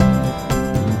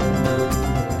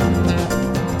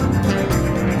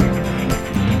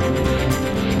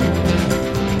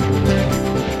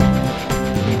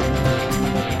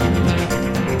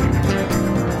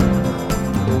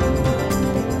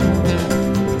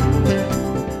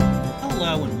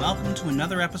welcome to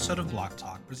another episode of Block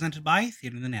Talk, presented by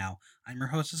Theater the Now. I'm your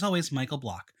host, as always, Michael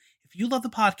Block. If you love the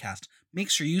podcast, make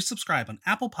sure you subscribe on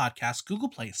Apple Podcasts, Google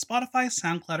Play, Spotify,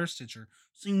 SoundCloud, or Stitcher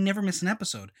so you never miss an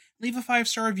episode. Leave a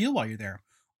 5-star review while you're there.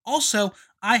 Also,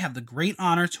 I have the great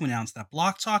honor to announce that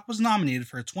Block Talk was nominated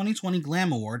for a 2020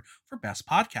 Glam Award for Best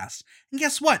Podcast. And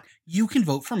guess what? You can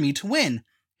vote for me to win.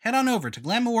 Head on over to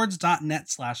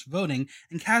glamourwards.net/voting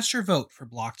and cast your vote for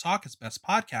Block Talk as Best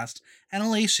Podcast and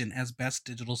Elation as Best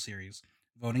Digital Series.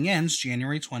 Voting ends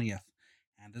January 20th.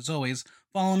 And as always,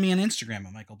 follow me on Instagram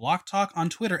at Michael Block Talk, on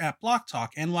Twitter at Block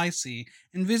Talk NYC,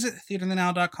 and visit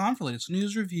theaterthenow.com for latest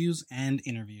news, reviews, and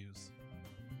interviews.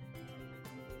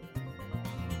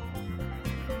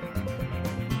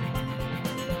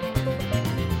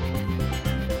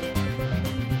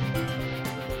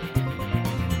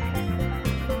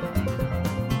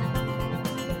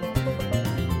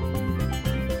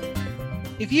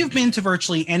 If you've been to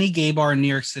virtually any gay bar in New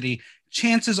York City,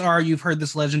 chances are you've heard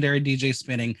this legendary DJ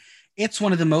spinning. It's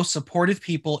one of the most supportive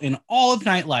people in all of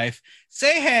nightlife.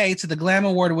 Say hey to the Glam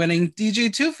Award winning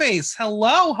DJ Two Face.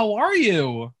 Hello, how are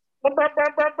you?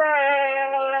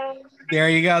 There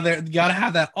you go. There, you gotta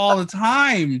have that all the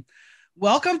time.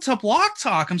 Welcome to Block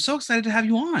Talk. I'm so excited to have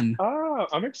you on. Oh,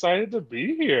 I'm excited to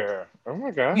be here. Oh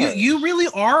my god. You really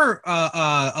are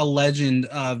a legend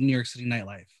of New York City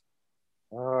nightlife.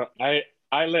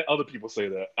 I let other people say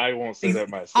that. I won't say that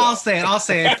myself. I'll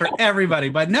say it for everybody.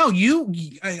 But no,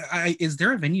 is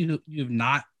there a venue you've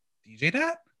not DJ'd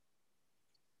at?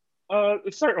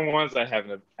 Certain ones I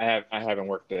haven't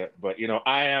worked at, but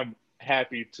I am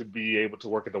happy to be able to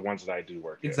work at the ones that I do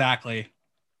work at. Exactly.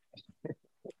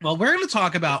 Well, we're going to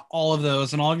talk about all of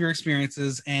those and all of your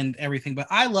experiences and everything, but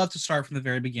I love to start from the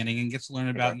very beginning and get to learn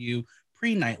about you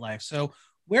pre-nightlife. So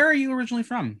where are you originally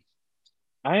from?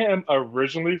 I am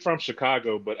originally from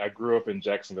Chicago, but I grew up in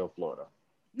Jacksonville, Florida.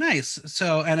 Nice.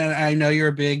 So, and I know you're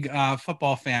a big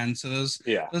football fan. So those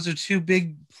are two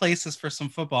big places for some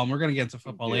football, and we're going to get into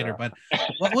football later. But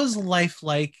what was life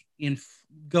like in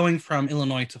going from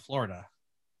Illinois to Florida?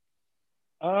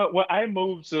 Well, I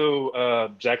moved to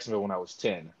Jacksonville when I was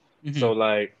 10. Mm-hmm. So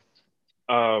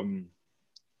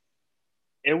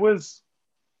it was,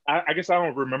 I guess I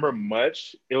don't remember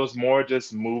much. It was more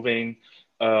just moving.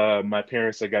 My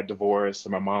parents had got divorced,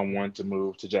 and my mom wanted to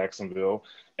move to Jacksonville,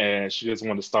 and she just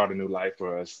wanted to start a new life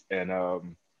for us. And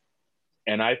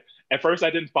I, at first I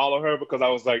didn't follow her because I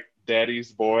was like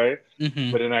daddy's boy,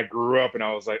 but then I grew up and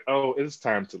I was like, oh, it's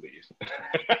time to leave.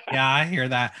 Yeah, I hear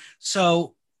that.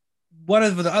 So one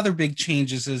of the other big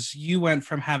changes is you went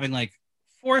from having like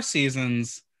 4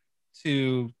 seasons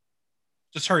to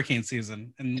just hurricane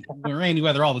season and rainy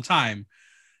weather all the time.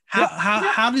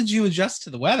 How did you adjust to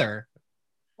the weather?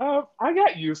 I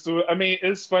got used to it. I mean,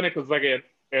 it's funny because I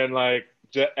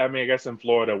guess in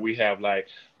Florida we have like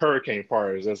hurricane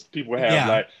parties as people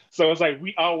have so it's like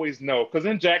we always know, because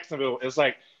in Jacksonville it's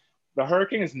like the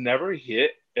hurricanes never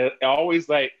hit. It always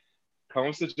like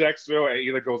comes to Jacksonville and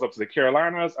either goes up to the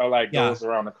Carolinas or goes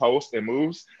around the coast and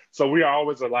moves. So we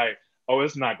always are like, oh,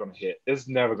 it's not gonna hit. It's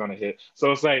never gonna hit.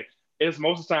 So it's like, it's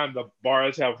most of the time the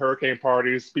bars have hurricane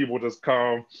parties. People just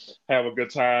come, have a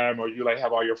good time, or you like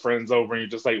have all your friends over and you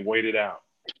just like wait it out.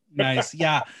 Nice.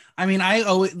 Yeah. I mean,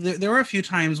 there were a few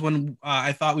times when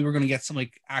I thought we were going to get some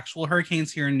like actual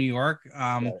hurricanes here in New York.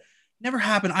 Never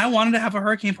happened. I wanted to have a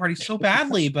hurricane party so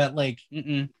badly, but like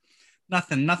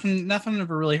nothing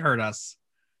ever really hurt us.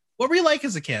 What were you like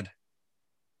as a kid?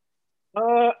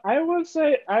 I would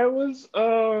say I was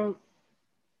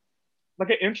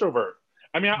like an introvert.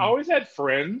 I mean, I always had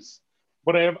friends,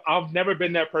 but I've never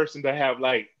been that person to have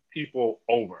like people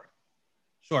over.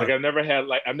 Sure. Like I've never had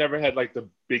like the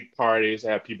big parties to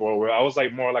have people over. I was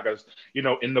like more like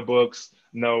in the books.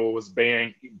 No, it was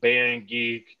band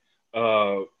geek.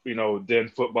 Then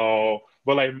football.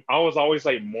 But like I was always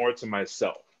like more to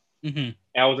myself. Mm-hmm.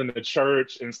 I was in the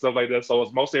church and stuff like that. So it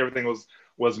was mostly everything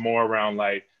was more around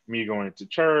like me going to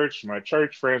church, my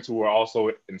church friends who were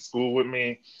also in school with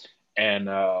me, and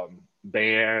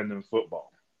band and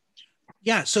football.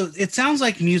 Yeah, so it sounds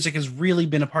like music has really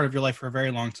been a part of your life for a very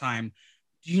long time.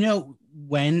 Do you know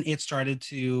when it started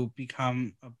to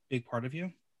become a big part of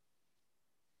you?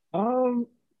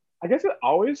 I guess it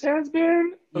always has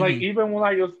been. Like even when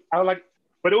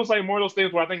but it was like more of those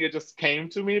things where I think it just came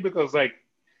to me because like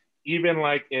even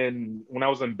like when I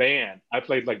was in band, I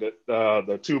played like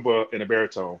the tuba and the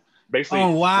baritone. Basically,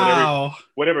 oh wow,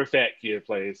 whatever fat kid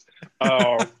plays.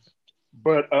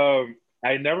 But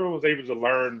I never was able to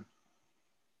learn.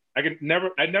 I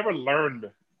never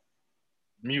learned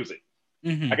music.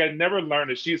 Mm-hmm. I could never learn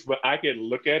the sheets, but I could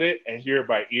look at it and hear it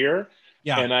by ear,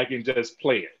 and I can just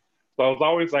play it. So I was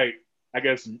always like, I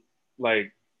guess,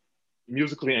 like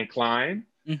musically inclined.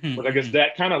 But I guess Mm-hmm.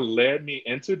 that kind of led me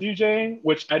into DJing,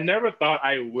 which I never thought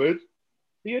I would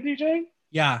be a DJ.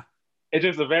 Yeah. It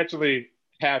just eventually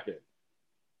happened.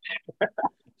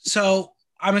 So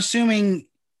I'm assuming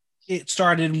it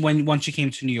started when once you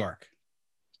came to New York.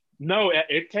 No,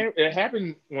 it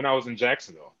happened when I was in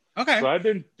Jacksonville. Okay. So I've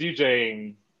been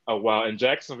DJing a while in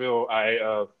Jacksonville.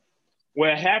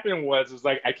 What happened was is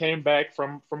like I came back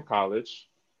from college,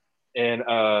 and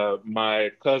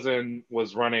my cousin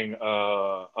was running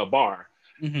a bar,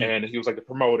 Hmm. and he was like the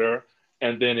promoter,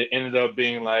 and then it ended up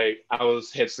being like I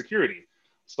was head security.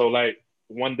 So like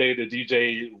one day the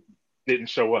DJ didn't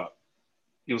show up.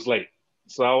 He was late.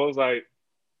 So I was like,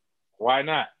 why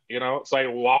not? So I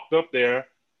walked up there,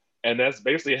 and that's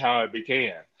basically how it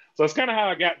began. So it's kind of how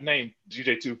I got named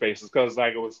DJ Two Faces, because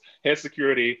like it was head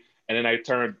security, and then I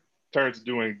turned to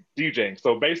doing DJing.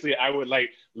 So basically, I would like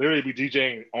literally be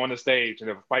DJing on the stage, and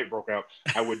if a fight broke out,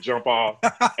 I would jump off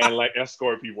and like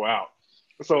escort people out.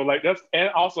 So like that's, and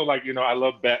also like I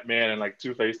love Batman and like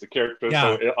Two Face the character, so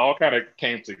Yeah. it all kind of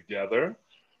came together.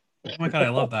 Oh my God, I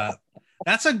love that.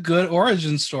 That's a good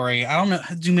origin story. I don't know.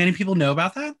 Do many people know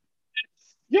about that?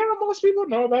 Yeah, most people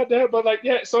know about that, but like,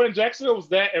 yeah. So in Jacksonville, it was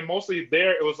that, and mostly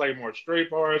there, it was like more straight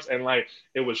bars and like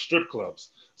it was strip clubs.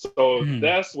 So Hmm.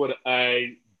 that's what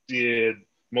I did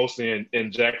mostly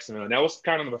in Jacksonville, and that was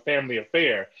kind of a family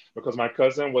affair because my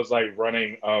cousin was like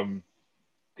running.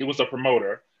 He was a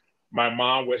promoter. My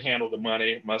mom would handle the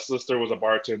money. My sister was a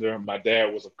bartender. My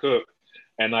dad was a cook,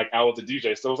 and like I was a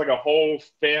DJ. So it was like a whole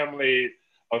family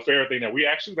affair thing that we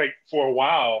actually like for a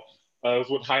while. It was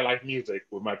with High Life Music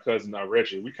with my cousin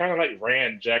Reggie. We kind of like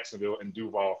ran Jacksonville and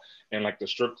Duval and like the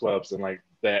strip clubs and like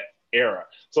that era.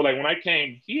 So like when I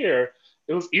came here,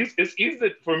 it's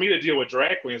easy for me to deal with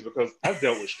drag queens because I've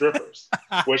dealt with strippers,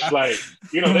 which like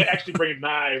they actually bring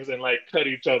knives and like cut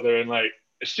each other and like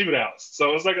shootouts.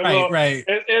 So it's like a Right, little. right.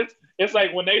 It's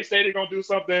like when they say they're gonna do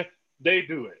something, they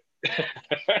do it.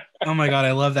 Oh my God,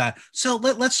 I love that. So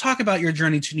let's talk about your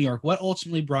journey to New York. What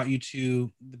ultimately brought you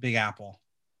to the Big Apple?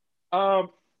 um,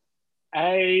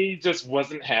 I just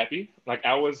wasn't happy. Like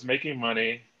I was making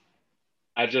money,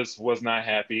 I just was not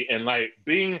happy. And like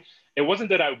it wasn't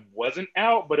that I wasn't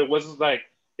out, but it was like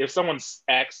if someone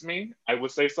asked me, I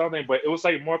would say something, but it was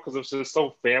like more because it was just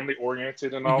so family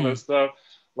oriented and all Hmm. this stuff.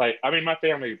 Like, I mean, my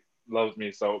family loves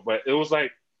me, so, but it was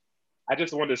like, I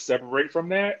just wanted to separate from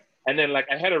that. And then like,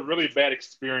 I had a really bad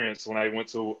experience when I went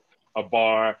to a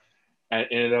bar and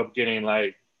ended up getting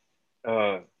like,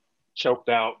 uh, choked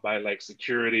out by like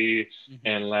security Hmm.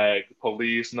 and like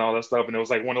police and all that stuff. And it was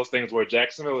like one of those things where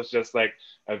Jacksonville is just like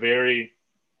a very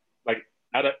like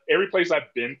out of every place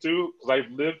I've been to, because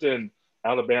I've lived in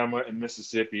Alabama and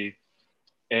Mississippi,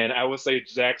 and I would say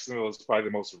Jacksonville is probably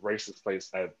the most racist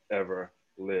place I've ever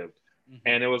lived. Hmm.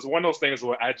 And it was one of those things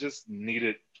where I just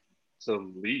needed to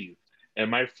leave.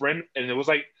 And my friend, and it was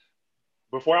like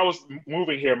before I was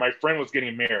moving here, my friend was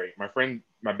getting married.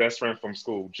 My best friend from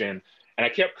school, Jen, and I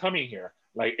kept coming here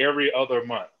like every other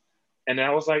month. And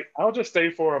I was like, I'll just stay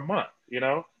for a month.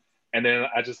 And then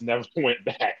I just never went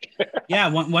back. Yeah,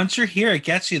 once you're here, it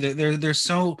gets you. There's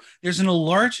an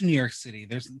allure to New York City.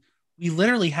 We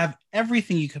literally have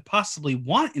everything you could possibly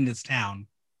want in this town.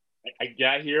 I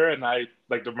got here and my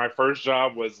first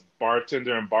job was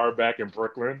bartender and bar back in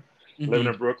Brooklyn, living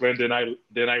Hmm. in Brooklyn.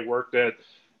 Then I worked at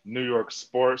New York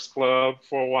Sports Club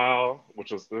for a while,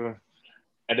 which was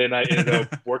and then I ended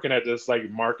up working at this like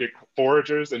market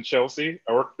foragers in Chelsea.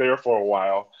 I worked there for a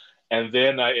while, and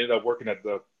then I ended up working at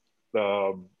the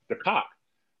Cock.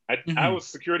 I Hmm. was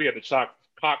security at the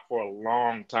Cock for a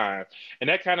long time, and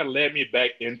that kind of led me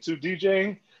back into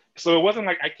DJing. So it wasn't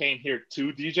like I came here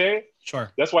to DJ. Sure.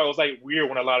 That's why it was like weird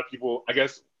when a lot of people, I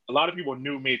guess, a lot of people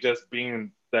knew me just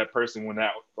being that person when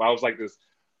I was like this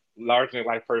larger than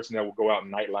life person that would go out in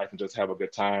nightlife and just have a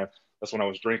good time. That's when I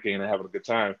was drinking and having a good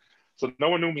time. So no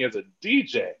one knew me as a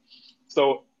DJ.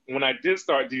 So when I did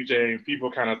start DJing,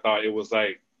 people kind of thought it was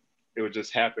like it would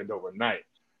just happened overnight.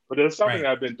 But it's something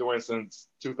Right. I've been doing since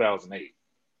 2008.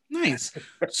 Nice.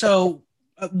 So,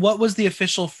 what was the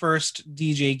official first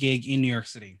DJ gig in New York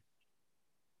City?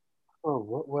 Oh,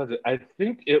 what was it? I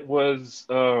think it was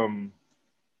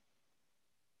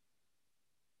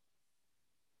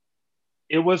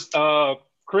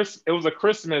Chris. It was a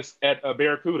Christmas at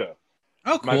Barracuda.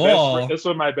 Oh, My best friend. cool. This is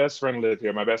where my best friend lived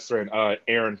here. My best friend,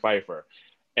 Aaron Pfeiffer,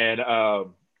 and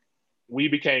we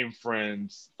became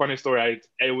friends. Funny story.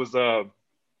 It was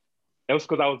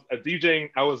because I was a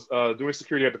DJing. I was doing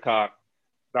security at the Cock.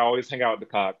 I always hang out at the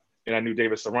Cock, and I knew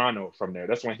David Serrano from there.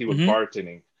 That's when he was Hmm.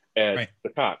 bartending at Right. the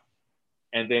Cock.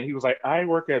 And then he was like, I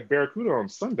work at Barracuda on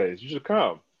Sundays. You should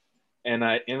come. And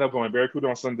I ended up going to Barracuda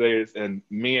on Sundays, and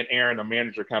me and Aaron, the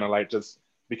manager, kind of like just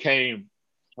became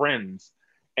friends.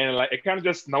 And like it kind of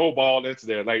just snowballed into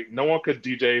there. Like no one could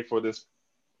DJ for this.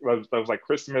 It was like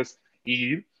Christmas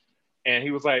Eve, and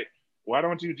he was like, "Why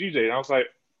don't you DJ?" And I was like,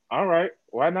 "All right,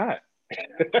 why not?"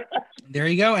 There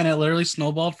you go, and it literally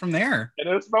snowballed from there. And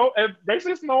it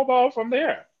basically snowballed from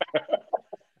there.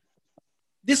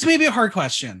 This may be a hard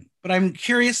question, but I'm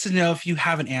curious to know if you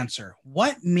have an answer.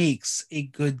 What makes a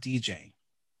good DJ?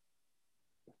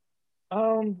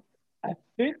 I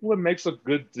think what makes a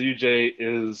good DJ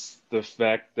is the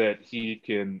fact that he's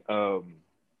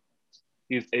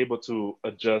able to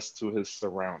adjust to his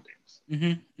surroundings.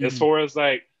 As far as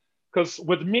like, because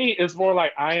with me, it's more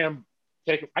like I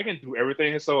can do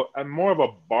everything. So I'm more of a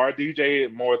bar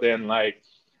DJ more than like,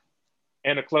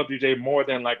 and a club DJ more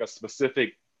than like a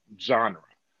specific genre.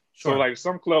 Sure. So like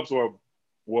some clubs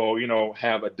will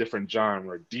have a different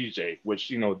genre DJ, which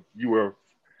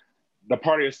the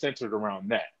party is centered around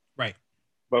that. Right.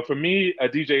 But for me, a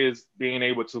DJ is being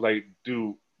able to like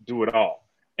do it all.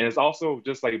 And it's also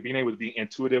just like being able to be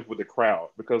intuitive with the crowd,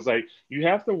 because like you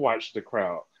have to watch the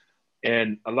crowd.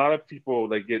 And a lot of people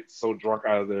like get so drunk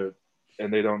out of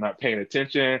and they're not paying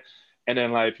attention. And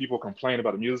then like people complain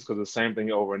about the music because the same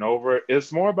thing over and over.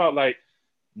 It's more about like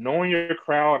knowing your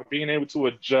crowd, being able to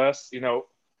adjust.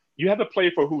 You have to play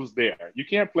for who's there. You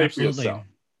can't play for yourself.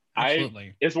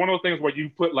 Absolutely. It's one of those things where you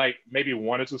put like maybe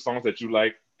 1 or 2 songs that you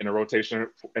like in a rotation,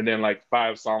 and then like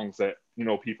 5 songs that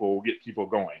people will get people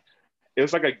going.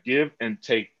 It's like a give and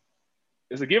take.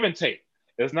 It's a give and take.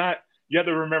 It's not. You have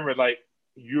to remember, like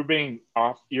you're being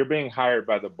hired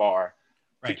by the bar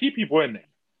to keep people in there.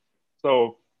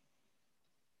 So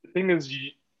the thing is,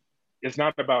 it's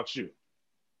not about you.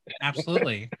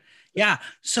 Absolutely. Yeah.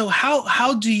 So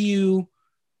how do you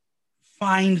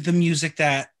find the music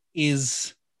that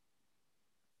is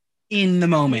in the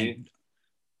moment?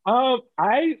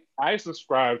 I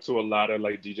subscribe to a lot of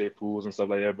like DJ pools and stuff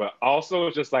like that, but also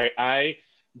it's just like I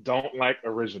don't like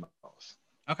originals.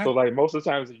 Okay. So like most of the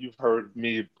times that you've heard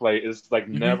me play is like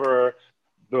never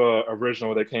the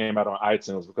original that came out on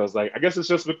iTunes, because like I guess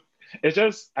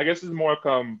it's more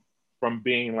come from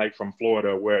being like from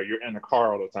Florida, where you're in the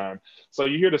car all the time, so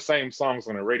you hear the same songs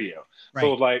on the radio. Right.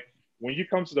 So like when you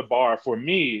come to the bar, for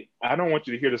me, I don't want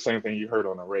you to hear the same thing you heard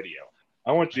on the radio.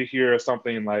 I want you to hear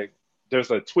something like there's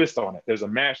a twist on it, there's a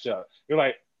mashup. You're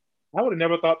like, I would have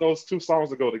never thought those 2 songs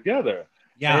would go together.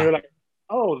 Yeah. And you're like,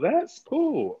 oh, that's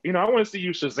cool. I want to see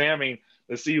you Shazamming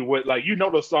to see what, like,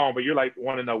 the song, but you're like,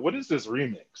 want to know, what is this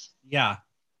remix? Yeah,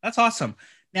 that's awesome.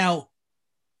 Now,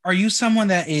 are you someone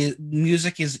that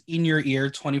music is in your ear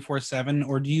 24/7,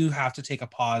 or do you have to take a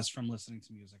pause from listening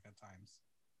to music at times?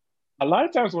 A lot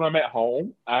of times when I'm at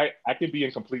home, I can be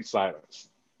in complete silence.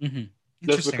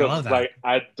 Just because, I love that. Like,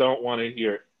 I don't want to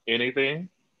hear anything.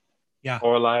 Yeah.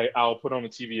 Or like I'll put on the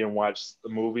TV and watch the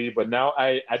movie. But now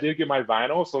I did get my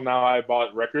vinyl, so now I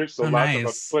bought records. So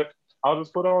nice. I'll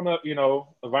just put on a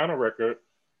vinyl record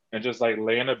and just like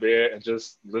lay in a bed and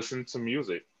just listen to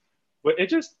music. But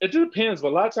it depends. But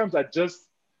a lot of times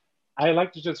I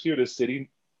like to just hear the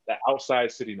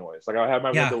outside city noise. Like I'll have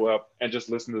my window up and just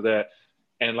listen to that.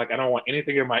 And like I don't want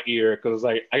anything in my ear, because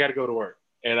like I got to go to work,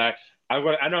 and I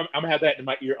know I'm gonna have that in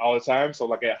my ear all the time. So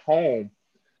like at home,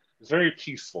 it's very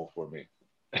peaceful for me.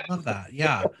 I love that.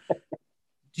 Yeah.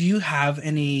 Do you have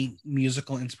any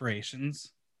musical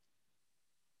inspirations?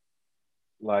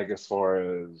 Like as far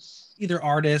as either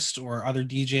artists or other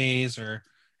DJs or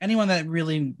anyone that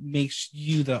really makes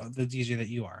you the DJ that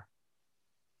you are?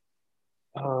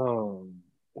 Well,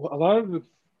 a lot of the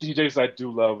DJs I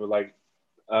do love are like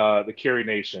the Carrie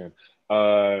Nation,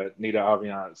 Nita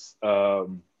Aviance,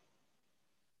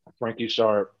 Frankie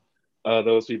Sharp,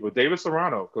 those people. David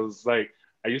Serrano, because like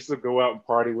I used to go out and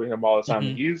party with him all the time.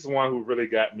 And he's the one who really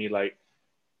got me like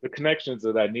the connections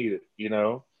that I needed,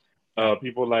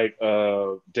 people like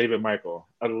David Michael.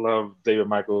 I love David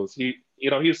Michaels. He's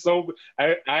so,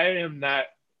 I am not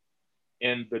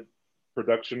in the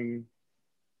production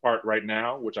part right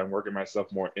now, which I'm working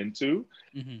myself more into,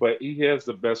 but he has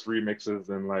the best remixes,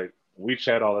 and like we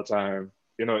chat all the time.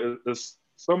 It's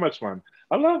so much fun.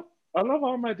 I love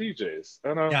all my DJs.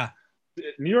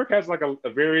 New York has like a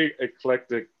very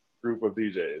eclectic group of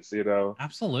DJs,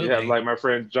 Absolutely. You have like my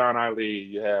friend John Ali,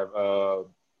 you have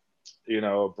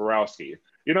Borowski,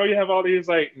 you have all these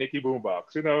like Nicky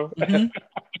Boombox,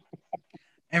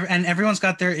 and everyone's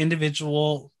got their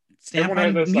individual stamp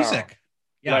on music. Sound.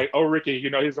 Yeah. Like, oh, Ricky,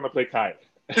 he's gonna play Kylie.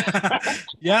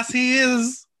 Yes, he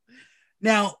is.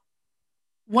 Now,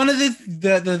 one of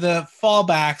the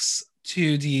fallbacks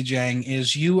to DJing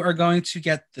is you are going to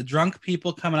get the drunk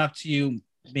people coming up to you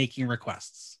making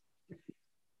requests.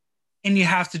 And you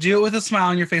have to do it with a smile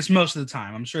on your face most of the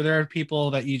time. I'm sure there are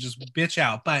people that you just bitch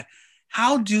out, but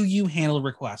how do you handle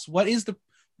requests? What is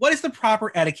the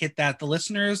proper etiquette that the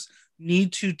listeners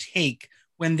need to take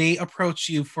when they approach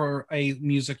you for a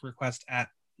music request at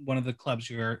one of the clubs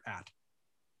you're at?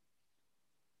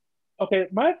 Okay,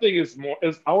 my thing is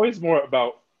always more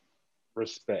about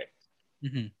respect.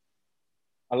 Mm-hmm.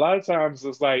 A lot of times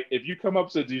it's like if you come up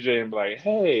to the DJ and be like,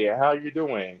 "Hey, how you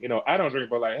doing?" I don't drink,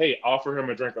 but like, "Hey," offer him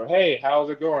a drink, or "Hey, how's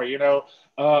it going?"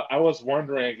 I was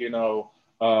wondering, you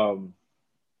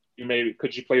maybe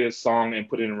could you play this song and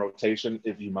put it in rotation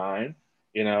if you mind,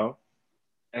 you know?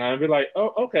 And I'd be like,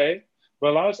 "Oh, okay."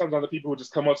 But a lot of times other people would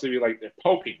just come up to me like they're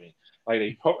poking me.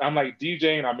 Like I'm like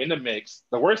DJing, I'm in the mix.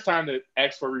 The worst time to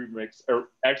ask for a remix or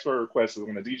ask for a request is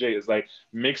when the DJ is like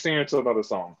mixing into another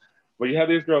song. But you have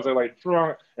these girls that are like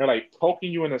they're like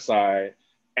poking you in the side,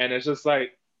 and it's just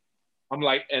like I'm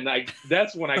like, and like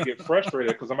that's when I get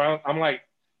frustrated because I'm like,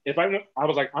 if I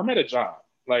was like I'm at a job,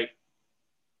 like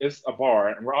it's a bar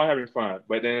and we're all having fun,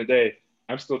 but at the end of the day,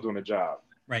 I'm still doing a job.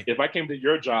 Right. If I came to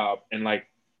your job and like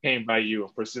came by you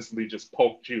and persistently just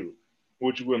poked you,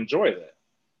 would you enjoy that?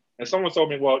 And someone told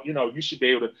me, well, you should be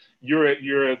able to. You're a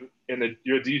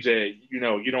DJ.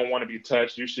 You don't want to be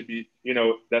touched. You should be.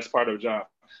 That's part of the job.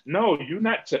 No, you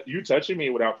touching me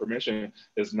without permission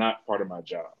is not part of my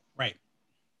job. Right.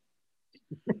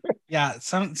 Yeah.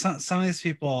 Some of these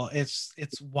people, it's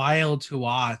wild to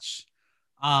watch.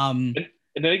 And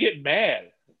they get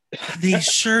mad. They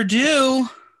sure do.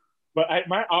 But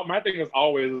my thing is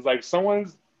always is like someone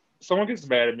gets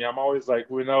mad at me. I'm always like,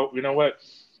 you know what?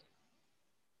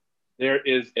 There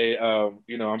is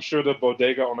I'm sure the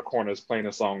bodega on the corner is playing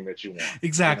a song that you want.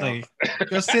 Exactly.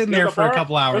 Just sitting there for a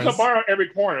couple hours. There's a bar on every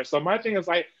corner. So my thing is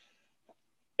like,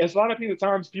 it's a lot of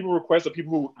times people request of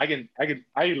people who I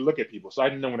look at people, so I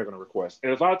know when they're going to request.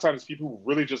 And a lot of times people who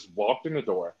really just walked in the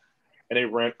door and they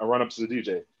run up to the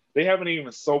DJ. They haven't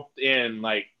even soaked in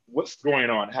like what's going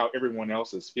on, how everyone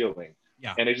else is feeling.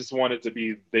 Yeah. And they just want it to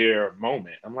be their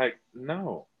moment. I'm like,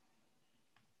 no.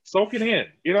 Soak it in,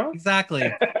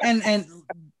 Exactly. and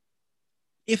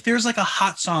if there's like a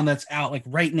hot song that's out like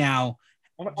right now,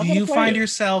 do you find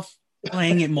yourself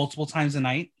playing it multiple times a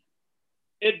night?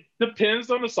 It depends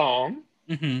on the song.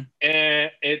 Mm-hmm.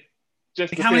 And it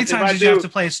just like how many times did you have to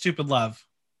play Stupid Love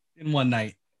in one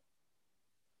night?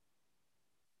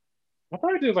 I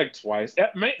probably did like twice. To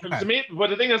me,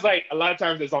 but the thing is, like, a lot of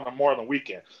times it's more on the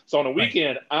weekend. So on the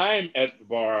weekend, I'm at the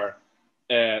bar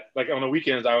on the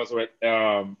weekends, I was at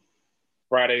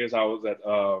Fridays, I was at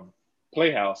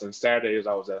Playhouse, and Saturdays,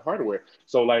 I was at Hardware.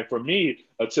 So, like, for me,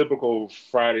 a typical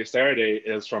Friday, Saturday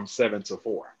is from 7 to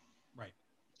 4. Right.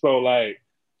 So, like,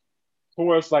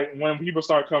 for us, like, when people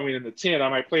start coming in the 10, I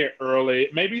might play it early,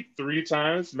 maybe 3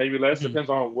 times, maybe less, depends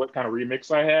on what kind of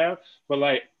remix I have. But,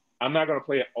 like, I'm not going to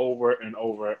play it over and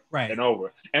over and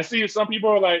over. And see, some people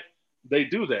are like, they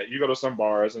do that. You go to some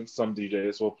bars and some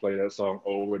DJs will play that song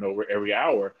over and over every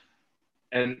hour.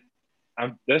 And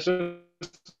that's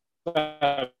just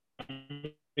there's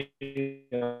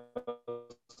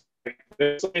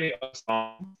so many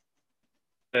songs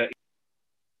that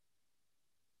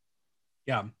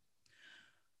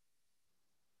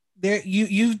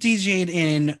you've DJ'd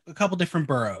in a couple different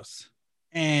boroughs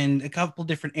and a couple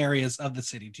different areas of the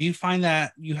city. Do you find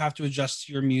that you have to adjust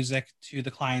your music to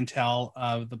the clientele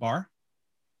of the bar?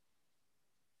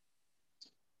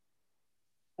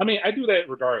 I mean, I do that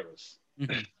regardless.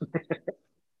 Mm-hmm.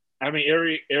 I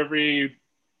mean, every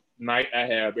night I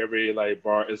have, every like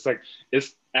bar, I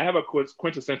have a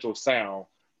quintessential sound,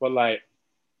 but like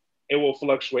it will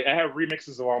fluctuate. I have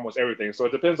remixes of almost everything, so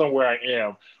it depends on where I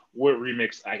am, what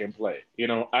remix I can play.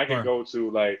 I can go to,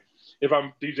 like, if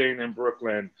I'm DJing in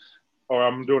Brooklyn or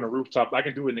I'm doing a rooftop, I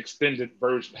can do an extended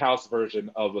house version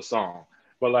of a song.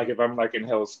 But like if I'm like in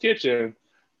Hell's Kitchen,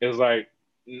 it's like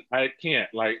I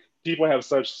can't. Like, people have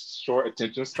such short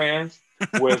attention spans,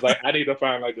 whereas like I need to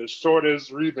find like the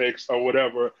shortest remix or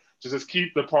whatever to just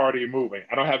keep the party moving.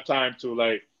 I don't have time to,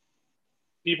 like,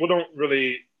 people don't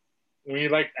really, when you,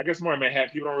 like, I guess more in Manhattan,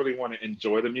 people don't really want to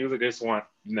enjoy the music. They just want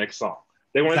the next song.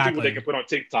 They want to see what they can put on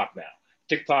TikTok now.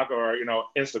 TikTok or,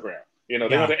 Instagram. They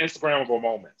want the Instagrammable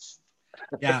moments.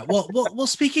 Yeah. Well,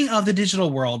 speaking of the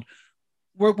digital world,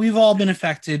 we've all been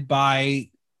affected by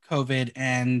COVID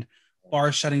and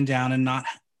bars shutting down and not,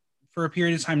 for a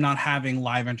period of time, not having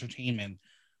live entertainment.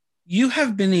 You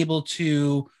have been able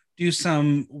to do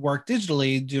some work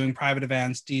digitally, doing private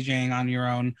events, DJing on your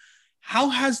own. How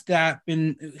has that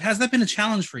been? Has that been a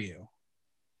challenge for you?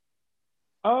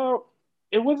 Oh,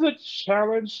 it was a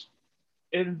challenge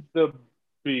in the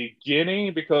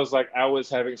beginning because like I was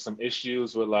having some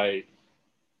issues with like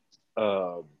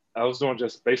I was doing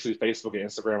just basically Facebook and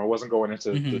Instagram. I wasn't going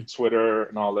into the Hmm. Twitter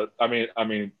and all that. I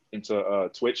mean into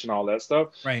Twitch and all that stuff.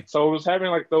 Right. So I was having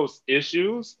like those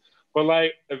issues, but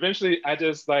like eventually I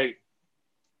just like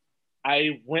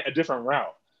I went a different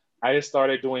route. I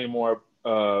started doing more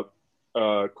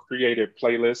creative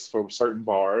playlists for certain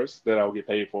bars that I would get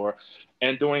paid for,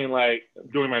 and doing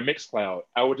my mix cloud.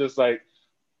 I would just like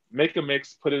make a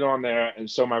mix, put it on there, and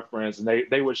show my friends, and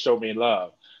they would show me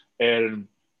love. And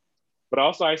but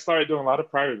also I started doing a lot of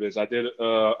private events. I did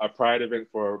a private event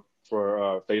for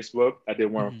Facebook. I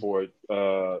did one Hmm.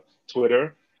 for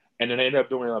Twitter, and then I ended up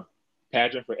doing a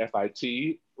pageant for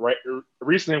FIT. Right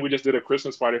recently, we just did a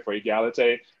Christmas party for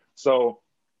Egalite. So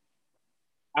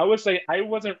I would say I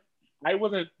wasn't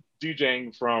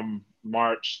DJing from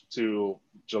March to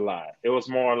July. It was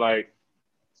more like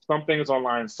some things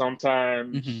online Hmm.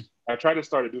 sometimes. I tried to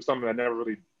start to do something. I never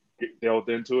really delved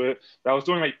into it. But I was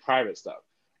doing like private stuff.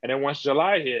 And then once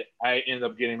July hit, I ended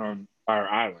up getting on Fire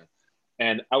Island.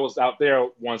 And I was out there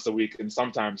once a week and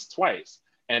sometimes twice.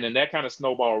 And then that kind of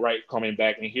snowballed right coming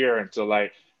back in here until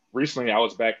like recently I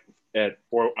was back I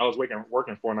was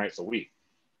working 4 nights a week.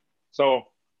 So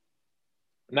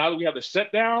now that we have the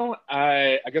shutdown,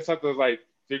 I guess I have to like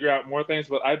figure out more things.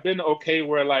 But I've been okay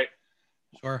where like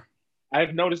Sure.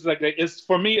 I've noticed like it's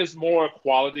for me it's more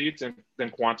quality than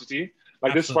quantity.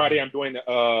 Like this Friday, Absolutely. I'm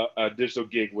doing a digital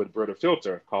gig with Brita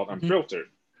Filter called Hmm. Unfiltered,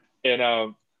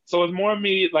 and so it's more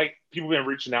me like people been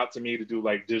reaching out to me to do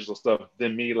like digital stuff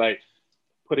than me like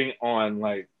putting on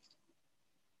like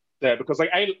that because like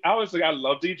I always like I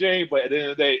love DJing, but at the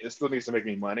end of the day, it still needs to make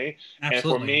me money, and for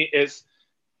Absolutely. me,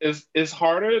 it's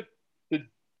harder to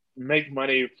make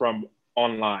money from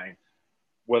online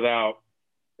without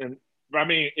and I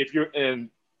mean if you're in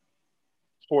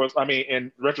towards, I mean,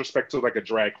 in retrospect to like a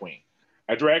drag queen.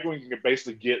 A drag queen can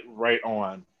basically get right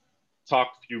on,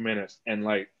 talk a few minutes, and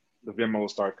like the Venmo will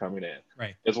start coming in.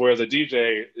 Right. As whereas a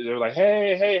DJ, they're like,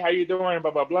 hey, hey, how you doing?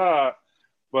 Blah blah blah.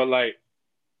 But like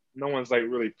no one's like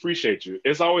really appreciate you.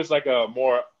 It's always like a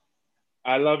more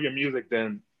I love your music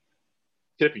than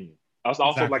tipping you. I was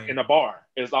also like Exactly. in a bar.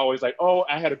 It's always like, oh,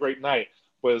 I had a great night.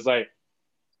 But it's like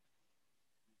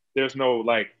there's no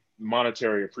like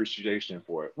monetary appreciation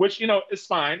for it, which is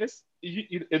fine.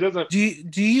 It doesn't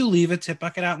Do you leave a tip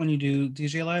bucket out when you do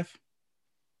DJ live?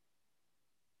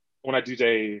 when I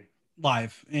DJ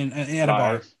Live in at a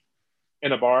bar. live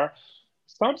in a bar.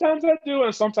 Sometimes I do,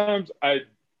 and sometimes I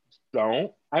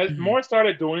don't. I Hmm. more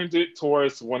started doing it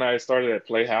towards when I started at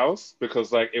Playhouse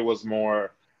because like it was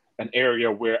more an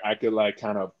area where I could like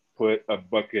kind of put a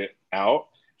bucket out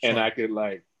and I Sure. could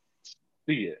like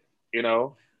see it, you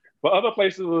know. But other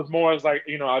places it was more as like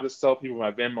I just tell people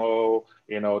my Venmo,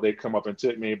 they come up and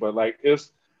tip me. But like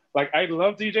it's like I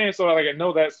love DJing, so like I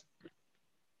know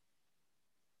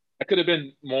I could have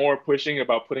been more pushing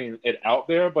about putting it out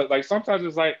there, but like sometimes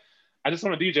it's like I just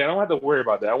want to DJ. I don't have to worry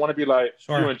about that. I want to be like you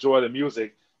Sure. enjoy the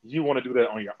music. You want to do that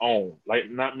on your own, like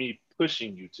not me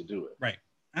pushing you to do it. Right.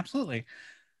 Absolutely.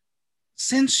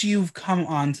 Since you've come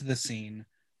onto the scene,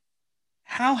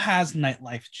 how has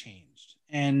nightlife changed?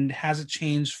 And has it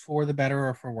changed for the better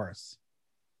or for worse?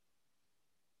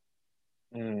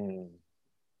 Mm.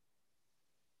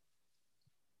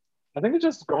 I think it's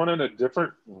just going in a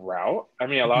different route. I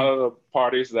mean, a lot Hmm. of the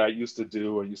parties that I used to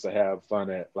do and used to have fun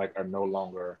at like are no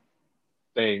longer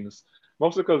things.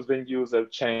 Mostly because venues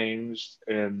have changed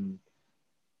and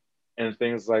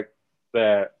things like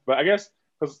that. But I guess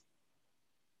because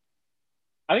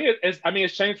I think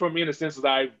it's changed for me in the sense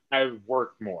that I've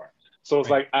worked more. So it's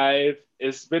Right. like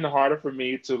it's been harder for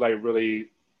me to like really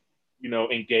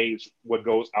engage what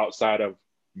goes outside of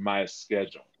my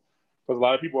schedule. Because a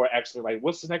lot of people are actually like,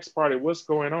 "What's the next party? What's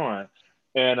going on?"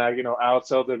 And I'll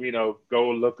tell them, go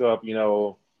look up,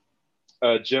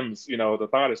 Jim's, the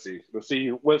Thodacy to see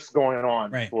what's going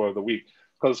on Right. for the week.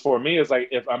 Because for me, it's like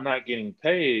if I'm not getting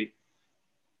paid,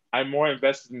 I'm more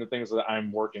invested in the things that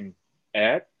I'm working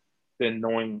at than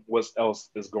knowing what else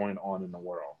is going on in the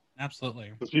world. Absolutely.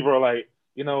 Because people are like,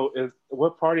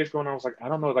 what party is going on? I was like, I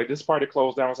don't know. Like this party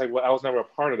closed down. I was like, well, I was never a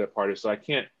part of that party, so I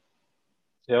can't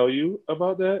tell you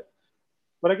about that.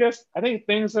 But I guess I think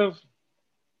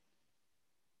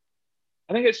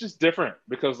it's just different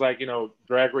because like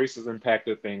drag race has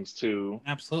impacted things too,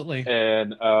 Absolutely.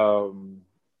 and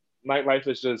nightlife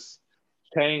has just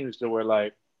changed to where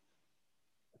like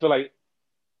I feel like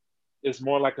it's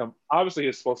more like obviously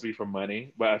it's supposed to be for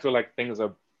money, but I feel like things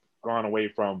have gone away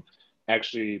from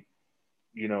actually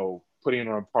putting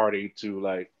on a party to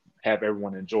like have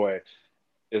everyone enjoy.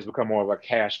 it's become more of a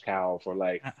cash cow for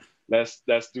like, Uh, let's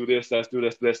do this, let's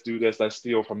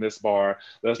steal from this bar,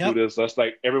 let's do Yep. this, let's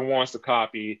like everyone wants to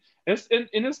copy. It's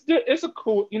a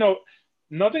cool,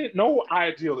 nothing, no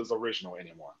ideal is original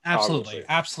anymore. I will Absolutely. say,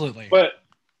 Absolutely. but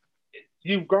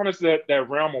you've gone into that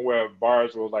realm where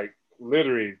bars will like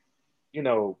literally, you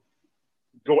know,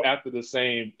 go after the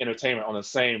same entertainment on the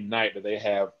same night that they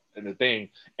have in the thing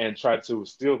and try to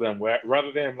steal them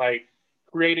rather than like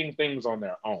creating things on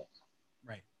their own.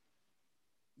 Right.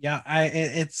 Yeah,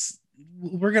 it's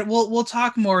we'll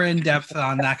talk more in depth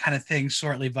on that kind of thing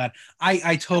shortly, but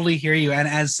I totally hear you. And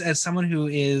as someone who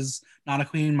is not a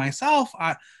queen myself,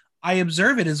 I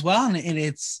observe it as well, and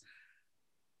it's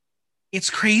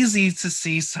crazy to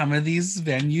see some of these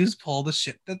venues pull the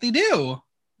shit that they do.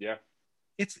 Yeah.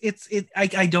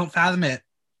 I don't fathom it,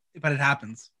 but it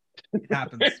happens. It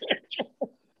happens.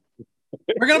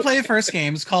 We're gonna play a first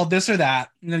game. It's called This or That.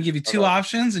 I'm gonna give you two Okay.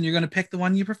 options, and you're gonna pick the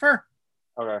one you prefer.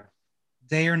 Okay.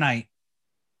 Day or night,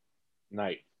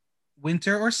 Night.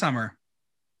 winter or summer,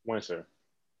 Winter.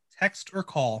 text or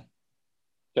call,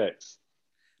 Text.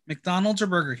 McDonald's or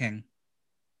Burger King,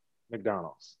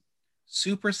 McDonald's.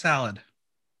 soup or salad,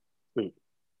 Soup.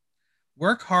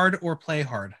 work hard or play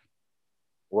hard,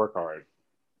 Work hard.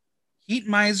 heat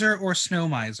miser or snow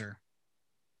miser,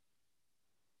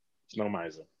 Snow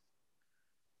miser.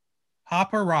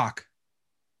 pop or rock,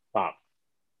 Pop.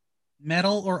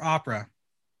 metal or opera,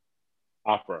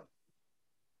 Opera.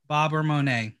 Bob or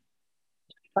Monet.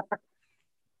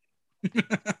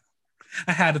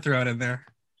 I had to throw it in there.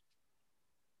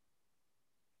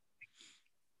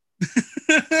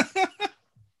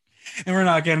 And we're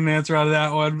not getting an answer out of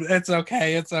that one. It's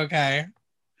okay. It's okay.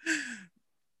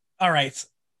 All right.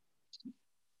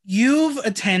 You've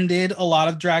attended a lot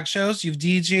of drag shows. You've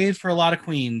DJ'd for a lot of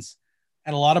queens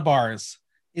at a lot of bars.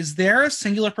 Is there a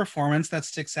singular performance that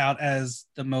sticks out as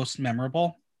the most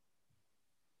memorable?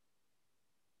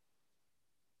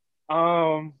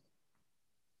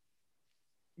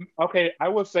 Okay, I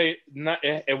would say not,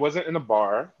 it wasn't in a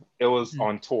bar. It was Hmm.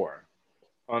 on tour.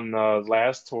 On the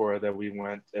last tour that we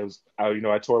went, it was I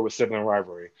toured with Sibling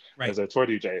Rivalry Right. as a tour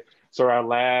DJ. So our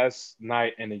last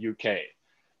night in the UK,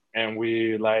 and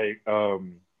we like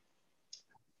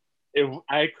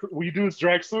we do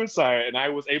drag suicide, and I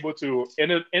was able to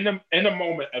in a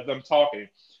moment of them talking,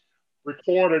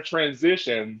 record a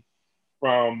transition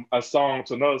from a song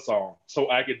to another song, so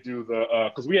I could do the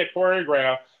because we had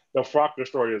choreographed the Frock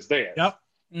Destroyers dance. Yep.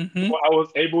 Mm-hmm. So I was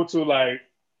able to like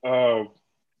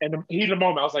in the heat of the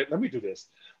moment, I was like, let me do this.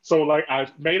 So like I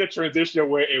made a transition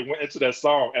where it went into that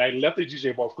song, and I left the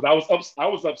DJ booth because I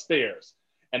was upstairs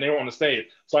and they were on the stage.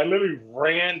 So I literally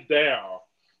ran down,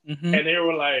 Mm-hmm. and they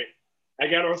were like, I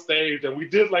got on stage and we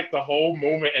did like the whole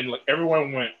movement, and like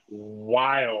everyone went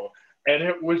wild, and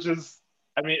it was just,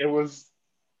 I mean, it was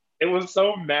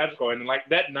so magical, and like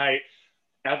that night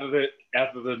after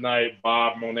the night,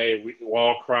 Bob Monet, we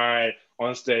all cried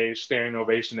on stage, standing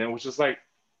ovation, and it was just like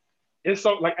it's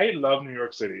so like I love New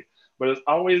York City, but it's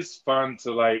always fun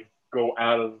to like go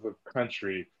out of the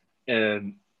country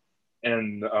and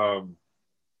and um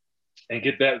and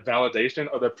get that validation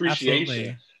or the appreciation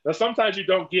Absolutely. that sometimes you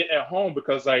don't get at home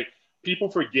because like people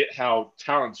forget how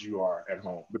talented you are at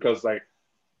home because like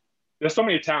there's so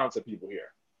many talented people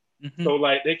here. Mm-hmm. So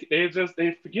like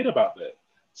they forget about that.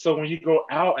 So when you go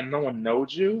out and no one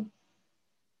knows you,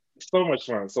 it's so much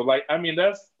fun. So like I mean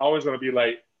that's always gonna be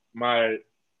like my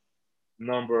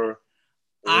number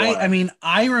I one. mean,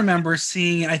 I remember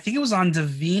seeing, I think it was on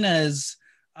Davina's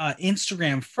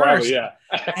Instagram Probably, first, yeah.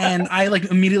 and I like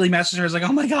immediately messaged her. I was like,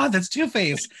 "Oh my god, that's Two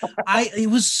Face!" It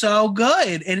was so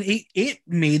good, and it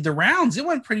made the rounds. It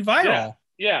went pretty Yeah, viral.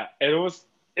 yeah. And it was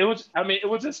I mean, it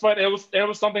was just fun. It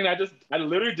was something I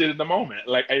literally did in the moment.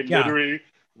 Like I Yeah, literally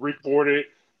recorded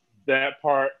that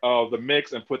part of the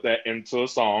mix and put that into a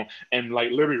song and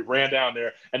like literally ran down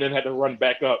there and then had to run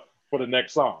back up for the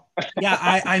next song. yeah.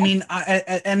 I mean,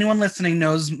 anyone listening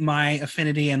knows my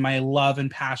affinity and my love and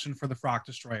passion for the Frock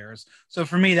Destroyers. So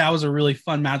for me, that was a really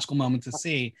fun, magical moment to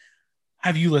see.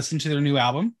 Have you listened to their new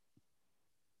album?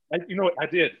 You know what? I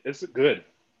did. It's good.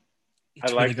 I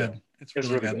It's really like them. good. It's It's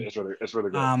really really good. good. It's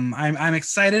really good. I'm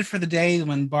excited for the day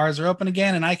when bars are open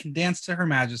again and I can dance to Her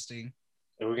Majesty.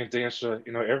 And we can dance to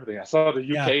everything. I saw the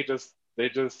Yeah, UK they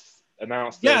just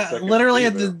announced their yeah. second Literally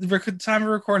at season. the time of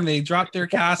recording, they dropped their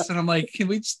cast, and I'm like, can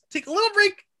we just take a little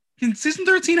break? Can season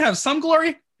 13 have some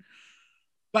glory?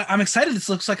 But I'm excited. This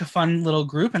looks like a fun little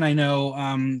group, and I know,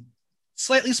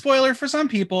 slightly spoiler for some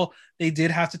people, they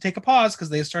did have to take a pause because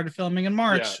they started filming in Yeah,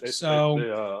 March. they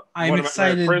So I'm one of my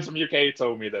excited. friends from UK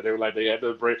told me that they were like they had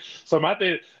to break. So my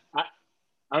thing,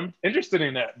 I'm interested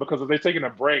in that because if they're taking a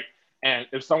break and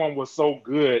if someone was so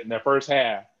good in the first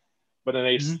half, but then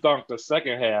they Mm-hmm. stunk the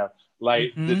second half,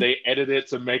 like did Mm-hmm. they edit it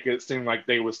to make it seem like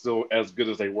they were still as good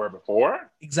as they were before?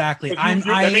 Exactly. Because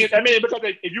I mean, because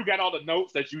if you got all the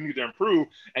notes that you need to improve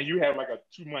and you have like a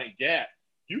 2 month gap,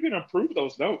 you can improve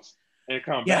those notes and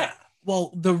come Yeah. back.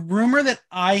 Well, the rumor that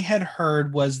I had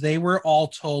heard was they were all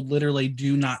told literally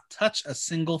do not touch a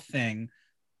single thing,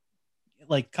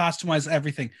 like costumize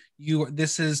everything.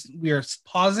 We are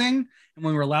pausing, and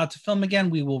when we're allowed to film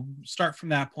again, we will start from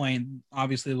that point.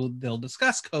 Obviously, they'll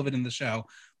discuss COVID in the show,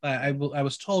 but I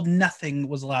was told nothing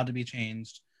was allowed to be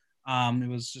changed. It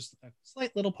was just a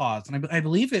slight little pause, and I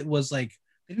believe it was like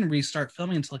they didn't restart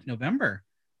filming until like November.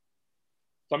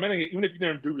 So I mean, even if you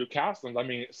didn't do your costumes, I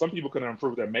mean, some people could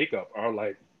improve their makeup or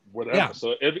like Yeah, whatever.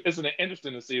 So it's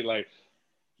interesting to see like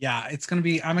yeah, it's gonna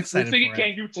be. I'm to excited see for it.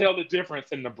 can you tell the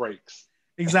difference in the breaks?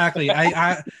 Exactly.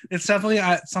 I it's definitely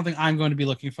something I'm going to be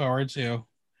looking forward to.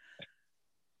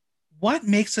 What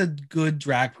makes a good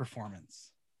drag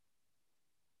performance?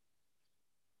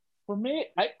 For me,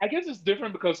 I guess it's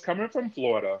different because coming from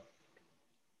Florida,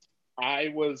 I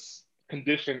was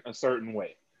conditioned a certain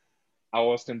way. I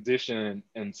was conditioned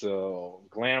into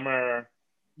glamour,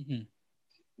 Mm-hmm.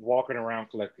 walking around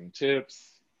collecting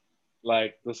tips.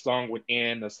 Like the song would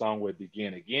end, the song would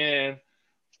begin again.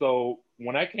 So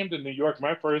when I came to New York,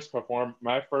 my first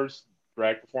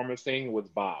drag performance thing was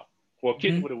Bob, well,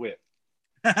 Kitten Mm-hmm. with a Whip,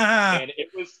 and it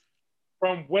was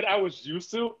from what I was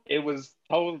used to. It was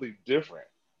totally different.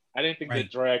 I didn't think that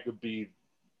Right. drag would be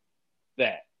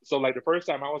that. So like the first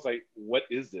time, I was like, "What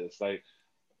is this? Like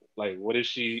what is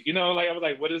she? You know, like I was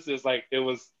like, what is this? Like it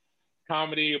was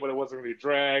comedy, but it wasn't really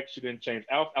drag. She didn't change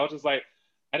out. I was just like,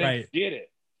 I didn't Right. get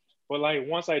it. But like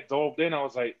once I dove in, I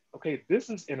was like, okay, this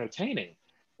is entertaining.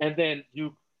 And then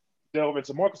you delve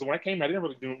into more because when I came, I didn't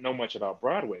really know much about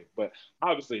Broadway, but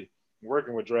obviously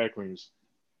working with drag queens,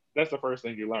 that's the first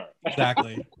thing you learn.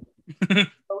 Exactly. So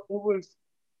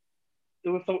it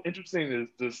was so interesting to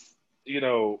just you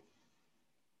know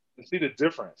to see the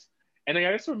difference. And I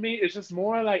guess for me, it's just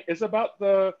more like it's about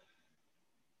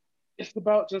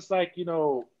just like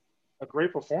a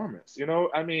great performance.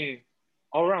 I mean,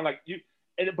 all around like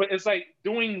but it's like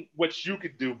doing what you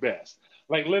could do best.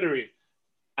 Like literally,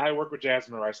 I work with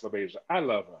Jasmine Rice LaBeija. I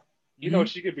love her. Mm-hmm.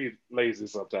 She could be lazy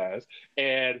sometimes,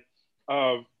 and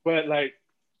but like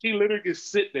she literally could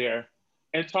sit there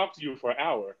and talk to you for an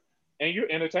hour, and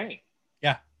you're entertained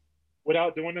Yeah.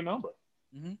 without doing the number.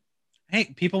 Mm-hmm. Hey,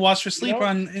 people watch for You sleep know?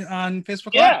 on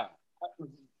Facebook Live. Yeah.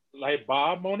 Like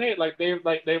Bob Monet, like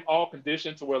they've all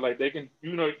conditioned to where like they can,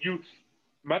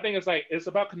 my thing is like it's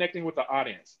about connecting with the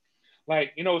audience.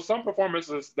 Like, some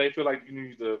performances they feel like you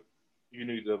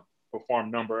need to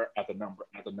perform number after number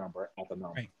after number after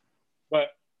number. Right.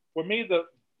 But for me, the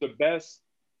best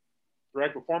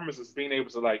direct performance is being able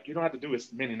to like you don't have to do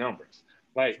as many numbers.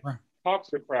 Like Sure. talk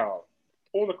to the crowd,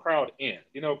 pull the crowd in,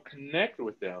 connect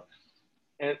with them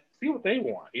and see what they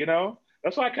want.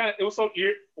 That's why it was so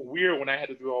weird when I had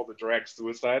to do all the drag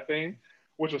suicide thing,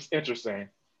 which was interesting.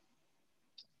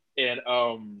 And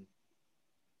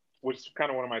which is kind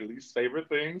of one of my least favorite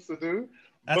things to do.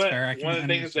 That's But fair. I one can of the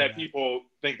things understand that that. people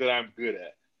think that I'm good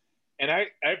at. And I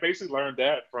basically learned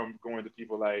that from going to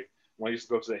people like when I used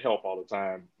to go to the help all the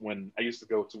time, when I used to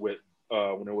go to it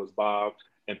when it was Bob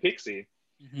and Pixie,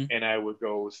 Mm-hmm. and I would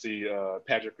go see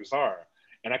Patrick Kussar.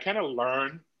 And I kind of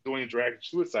learned doing drag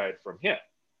suicide from him.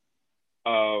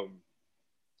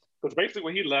 Because basically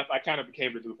when he left, I kind of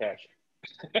became the new Patrick.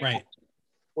 Right.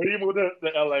 When he moved to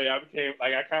LA, I became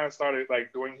like I kind of started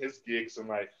like doing his gigs and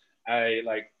like I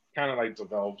like kind of like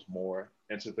developed more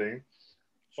into things.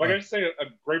 Like I Sure. just say, a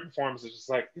great performance is just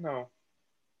like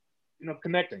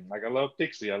connecting. Like I love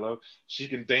Pixie. I love she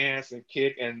can dance and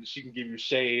kick and she can give you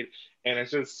shade and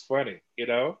it's just funny.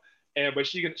 And but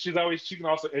she can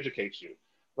also educate you.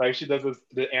 Like she does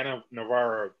the Anna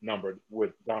Navarro number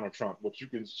with Donald Trump, which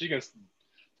she can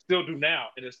still do now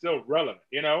and it's still relevant.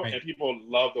 Right. And people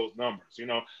love those numbers.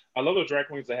 I love those drag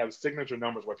queens that have signature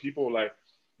numbers where people like,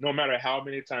 no matter how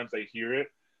many times they hear it,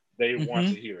 they want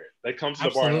Mm-hmm. to hear it. They come to the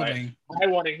bar like, Absolutely. I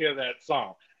want to hear that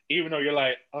song. Even though you're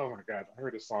like, oh my God, I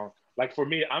heard this song. Like for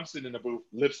me, I'm sitting in the booth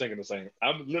lip syncing the same.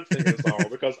 I'm lip syncing the song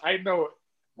because I know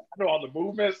all the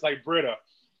movements. Like Britta,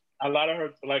 a lot of her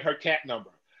like her cat number.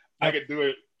 I Yep. could do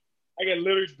it. I can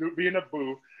literally be in the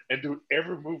booth and do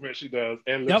every movement she does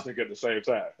and lip Yep. sync at the same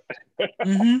time.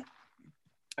 Mm-hmm.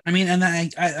 I mean, and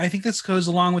I think this goes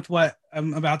along with what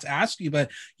I'm about to ask you,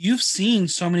 but you've seen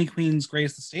so many queens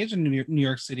grace the stage in New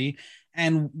York City,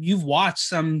 and you've watched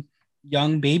some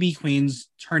young baby queens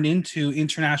turn into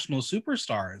international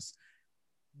superstars.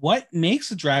 What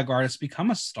makes a drag artist become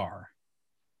a star?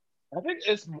 I think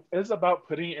it's about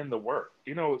putting in the work.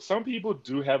 You know, some people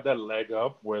do have that leg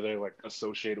up where they're like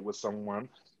associated with someone,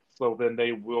 so then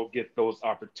they will get those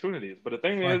opportunities. But the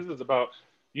thing Sure. is about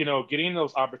getting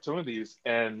those opportunities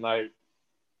and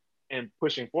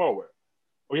pushing forward.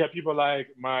 We have people like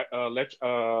my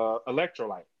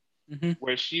Electrolyte, Hmm.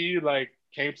 where she like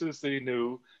came to the city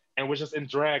new and was just in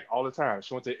drag all the time.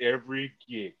 She went to every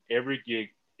gig, every gig,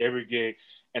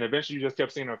 and eventually you just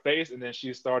kept seeing her face. And then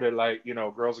she started like,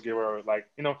 girls would give her like,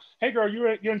 hey girl,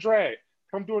 you're in drag,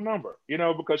 come do a number,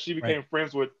 because she Right. became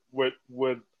friends with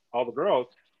all the girls,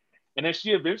 and then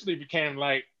she eventually became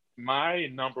like my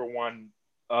number one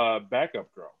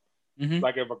backup girl. Hmm.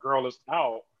 Like if a girl is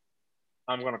out,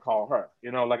 I'm gonna call her.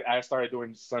 Like I started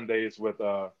doing Sundays with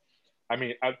I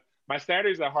mean, my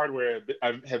Saturdays at Hardware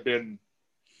have been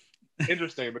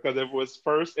interesting because it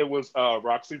was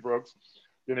Roxy Brooks,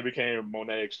 then it became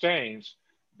Monet Exchange,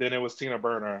 then it was Tina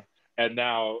Burner, and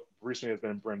now recently it's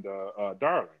been Brenda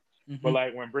Darling. But Hmm.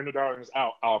 like when Brenda Darling is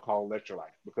out, I'll call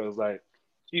Electrolyte because like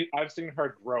I've seen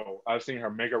her grow, I've seen her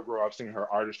makeup grow, I've seen her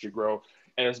artistry grow,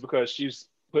 and it's because she's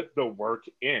put the work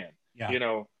in. Yeah. You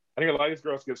know, I think a lot of these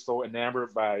girls get so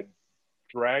enamored by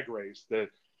Drag Race that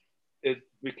it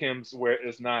becomes where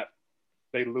it's not,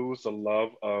 they lose the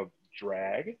love of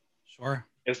drag. Sure.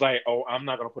 It's like, oh, I'm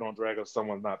not gonna put on drag if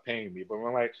someone's not paying me. But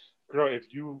I'm like, girl,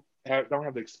 if you don't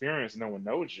have the experience, no one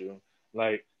knows you.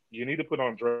 Like, you need to put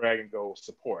on drag and go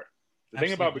support. The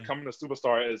thing about Absolutely. becoming a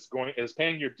superstar is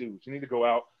paying your dues. You need to go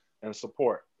out and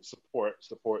support.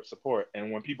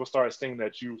 And when people start seeing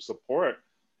that you support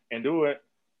and do it,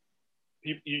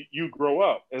 you grow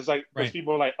up. It's like because Right.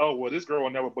 people are like, oh, well, this girl will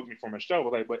never book me from a show.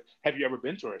 But like, but have you ever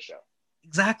been to a show?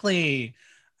 Exactly.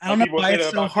 I don't Some know people why say it's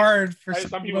that so about hard for some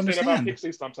some people to people say that about understand.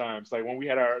 Pixie sometimes. Like when we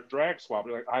had our drag swap,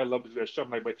 they're like, I love to do that show. I'm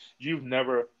like, but you've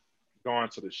never gone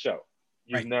to the show.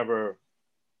 You've Right. never,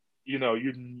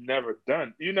 you've never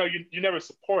done, you never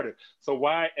supported. So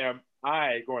why am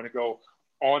I going to go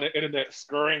on the internet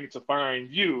scurrying to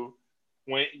find you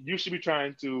when you should be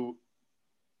trying to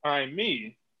find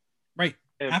me Right.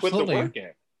 and put the Absolutely. work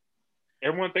in?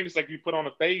 Everyone thinks like you put on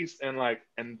a face and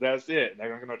that's it.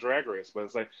 They're gonna drag race, but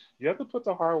it's like you have to put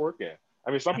the hard work in. I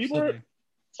mean, Absolutely.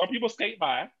 some people skate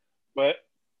by, but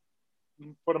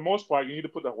for the most part, you need to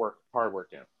put the hard work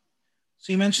in.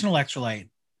 So you mentioned Electrolyte.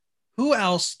 Who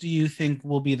else do you think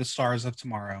will be the stars of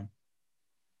tomorrow?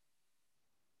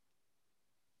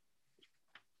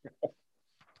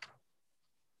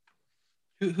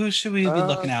 Who should we be Uh,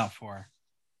 looking out for?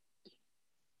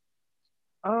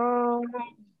 um,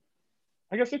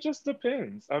 I guess it just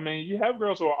depends. I mean, you have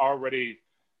girls who are already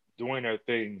doing their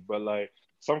thing, but like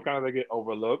some kind of they get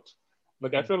overlooked.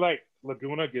 Like I Mhm. feel like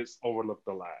Laguna gets overlooked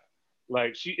a lot.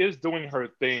 Like she is doing her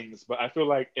things, but I feel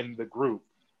like in the group,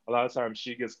 a lot of times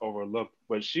she gets overlooked.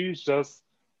 But she's just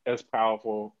as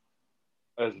powerful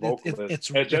as vocalist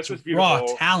and It's just as raw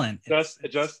beautiful, talent. It's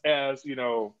just as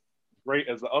great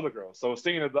as the other girls. So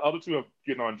seeing that the other two are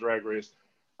getting on Drag Race,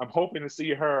 I'm hoping to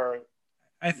see her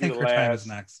I be think her time is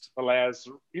next. the last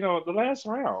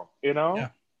round. Yeah,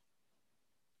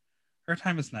 her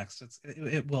time is next.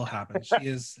 It will happen.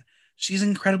 She's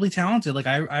incredibly talented. Like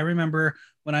I remember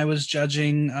when I was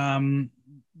judging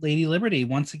Lady Liberty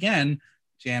once again,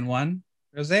 Jan won,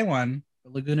 Rose won,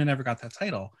 but Laguna never got that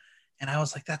title. And I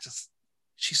was like, that just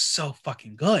she's so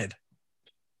fucking good.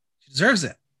 She deserves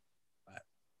it. But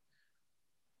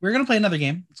we're gonna play another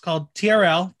game. It's called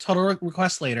TRL, Total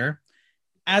Request Later.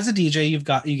 As a DJ, you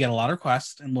get a lot of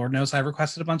requests, and Lord knows I've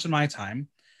requested a bunch in my time.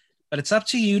 But it's up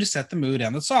to you to set the mood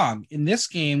and the song. In this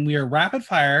game, we are rapid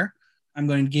fire. I'm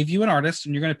going to give you an artist,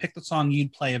 and you're going to pick the song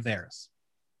you'd play of theirs.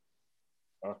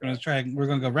 Okay. We're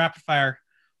going to go rapid fire.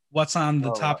 What's on the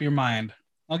All top right. of your mind?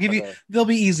 I'll give you. Okay. They'll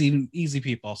be easy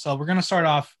people. So we're going to start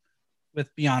off with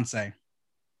Beyonce.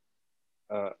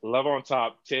 Love on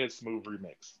Top, Ted Smooth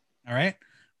remix. All right,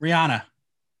 Rihanna,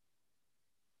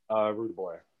 Rude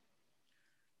Boy.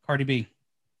 Cardi B,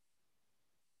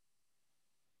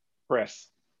 Press.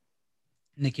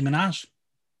 Nicki Minaj,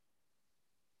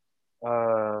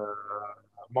 Uh,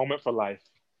 Moment for Life.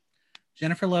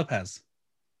 Jennifer Lopez,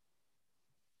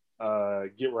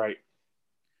 Get Right.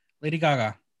 Lady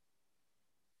Gaga,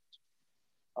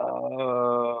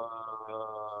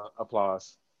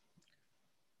 Applause.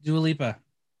 Dua Lipa,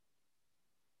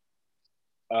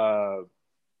 Uh,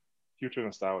 Future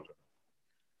Nostalgia.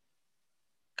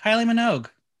 Kylie Minogue,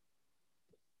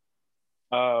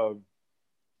 Uh,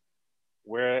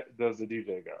 where does the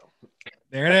DJ go?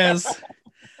 there it is,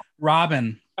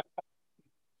 Robin,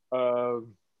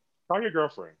 Call your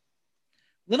girlfriend.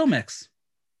 Little Mix,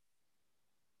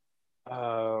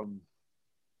 Um,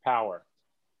 Power.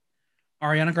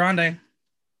 Ariana Grande.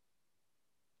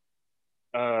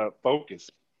 Focus.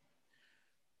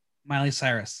 Miley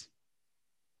Cyrus.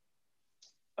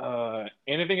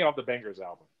 Anything off the Bangers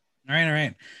album. All right, all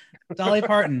right. Dolly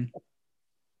Parton.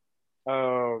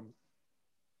 Um,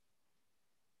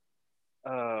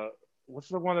 uh, what's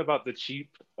the one about the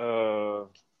cheap? I'll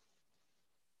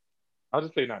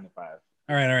just say 9 to 5.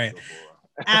 All right, all right.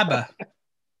 ABBA.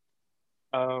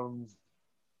 Um,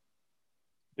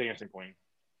 Dancing Queen.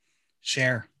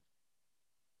 Cher.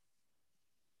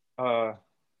 Uh,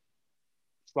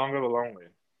 Song of the Lonely.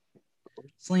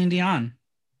 Celine Dion.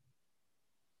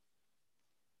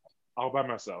 All by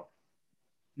myself.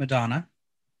 Madonna.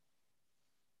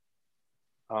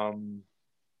 Um,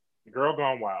 Girl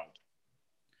Gone Wild.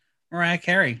 Mariah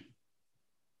Carey.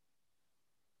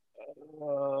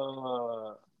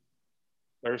 Uh,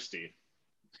 Thirsty.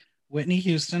 Whitney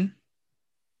Houston.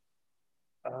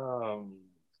 Um,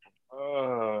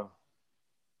 uh,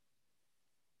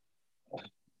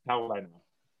 how will I know?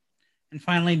 And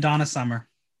finally, Donna Summer.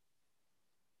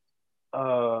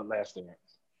 Last Dance.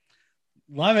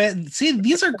 Love it. See,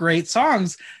 these are great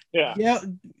songs. Yeah. Yeah.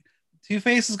 Two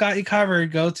Face has got you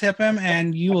covered. Go tip him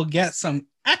and you will get some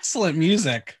excellent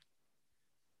music.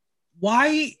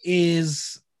 Why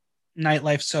is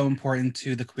nightlife so important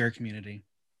to the queer community?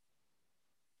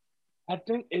 I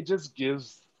think it just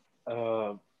gives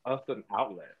us an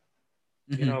outlet.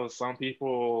 Mm-hmm. You know, some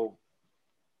people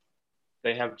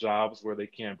they have jobs where they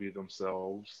can't be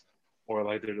themselves, or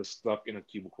like they're just stuck in a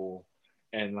cubicle,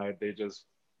 and like they just,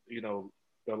 you know,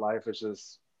 their life is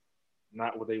just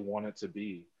not what they want it to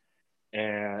be.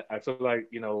 And I feel like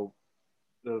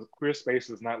the queer space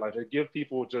is not like it give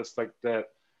people just like that,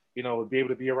 be able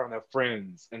to be around their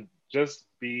friends and just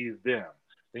be them.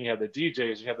 Then you have the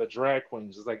DJs, you have the drag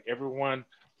queens. It's like everyone,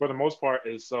 for the most part,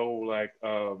 is so like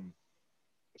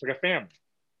it's like a family.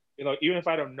 Even if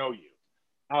I don't know you,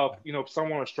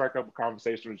 someone will strike up a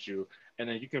conversation with you, and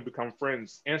then you can become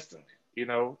friends instantly.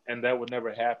 And that would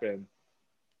never happen.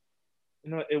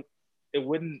 It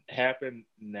wouldn't happen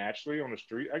naturally on the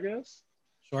street, I guess.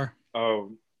 Sure.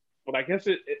 But I guess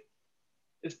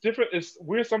it's different. It's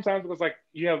weird sometimes because like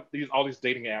you have all these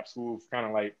dating apps who've kind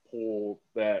of like pulled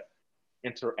that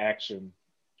interaction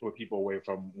with people away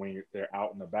from when they're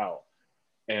out and about.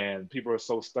 And people are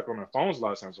so stuck on their phones a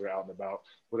lot of times when they're out and about,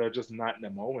 but they're just not in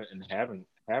the moment and having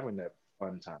that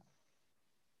fun time.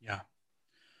 Yeah.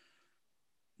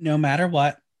 No matter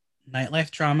what, nightlife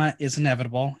drama is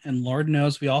inevitable, and Lord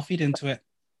knows we all feed into it.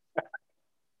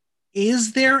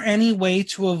 Is there any way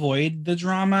to avoid the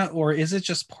drama, or is it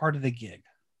just part of the gig?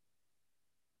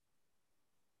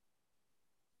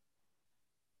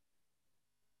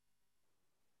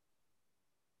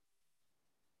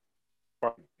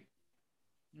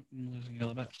 I'm losing you a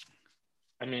little bit.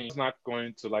 I mean, it's not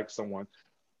going to like someone.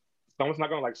 Someone's not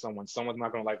going to like someone. Someone's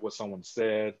not going to like what someone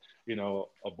said.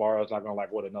 A bar is not going to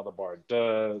like what another bar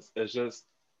does.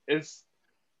 It's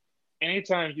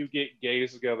anytime you get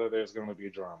gays together, there's going to be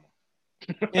drama.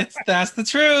 That's the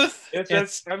truth.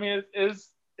 I mean, it's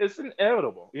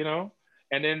inevitable,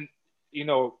 And then,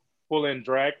 pull in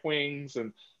drag queens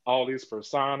and all these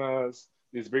personas,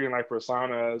 these big and life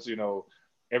personas,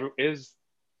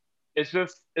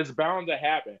 it's bound to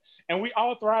happen. And we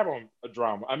all thrive on a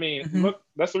drama. I mean, look,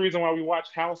 that's the reason why we watch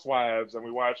Housewives and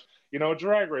we watch,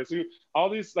 Drag Race. All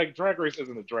these like Drag Race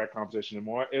isn't a drag competition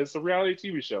anymore. It's a reality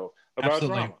TV show about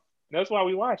Absolutely. drama. And that's why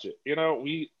we watch it.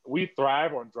 We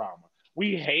thrive on drama.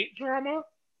 We hate drama,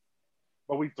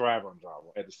 but we thrive on drama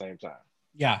at the same time.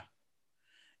 Yeah.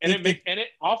 And it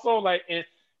also like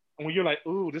when you're like,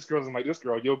 ooh, this girl isn't like this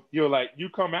girl, you're like, you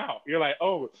come out. You're like,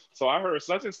 oh, so I heard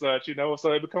such and such,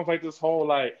 so it becomes like this whole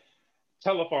like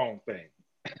telephone thing.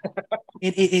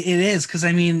 It is, because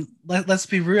I mean, let's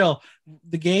be real.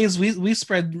 The gays, we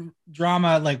spread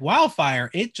drama like wildfire.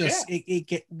 It just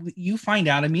you find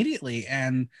out immediately,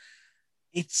 and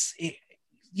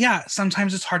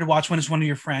sometimes it's hard to watch when it's one of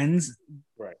your friends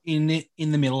right in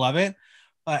the middle of it.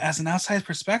 But as an outside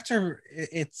perspective,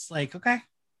 it's like, okay,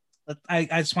 I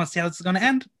just want to see how this is going to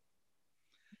end.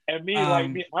 And me,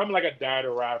 I'm like a die to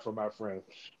ride for my friends.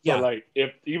 So like,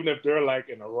 even if they're like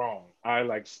in the wrong, I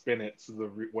like spin it to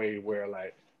the way where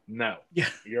like, no,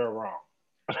 you're wrong.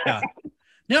 Yeah.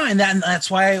 No, and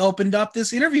that's why I opened up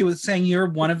this interview with saying you're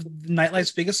one of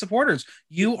Nightlife's biggest supporters.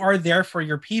 You are there for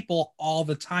your people all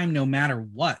the time, no matter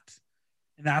what.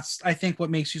 And that's, I think, what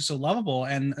makes you so lovable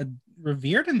and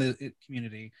revered in the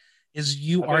community is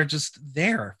you are just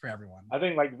there for everyone. I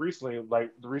think like recently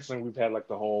we've had like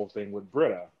the whole thing with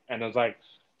Britta, and it's like,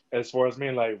 as far as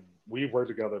me, like we worked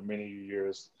together many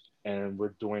years, and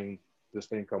we're doing this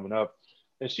thing coming up,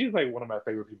 and she's like one of my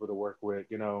favorite people to work with,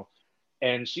 you know.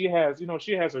 And she has, you know,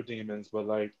 she has her demons, but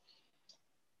like,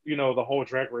 you know, the whole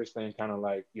Drag Race thing kind of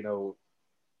like, you know,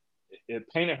 it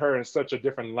painted her in such a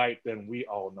different light than we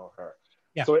all know her.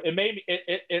 Yeah. So it made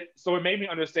me so it made me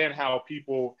understand how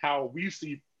we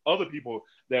see other people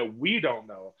that we don't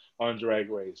know on Drag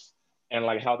Race, and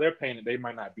like how they're painted, they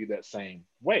might not be that same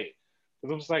way.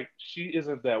 Because it was like she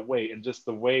isn't that way, and just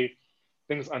the way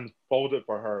things unfolded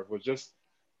for her was just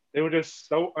they were just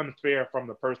so unfair from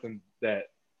the person that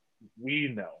we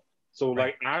know. So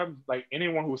Right. like I'm like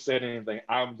anyone who said anything,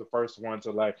 I'm the first one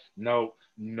to like no,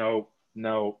 no,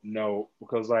 no, no,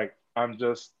 because like I'm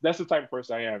just that's the type of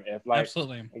person I am. If like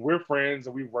Absolutely. we're friends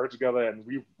and we work together and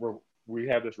we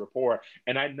have this rapport,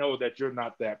 and I know that you're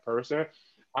not that person,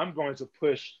 I'm going to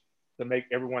push to make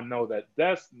everyone know that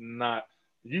that's not.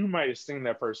 You might have seen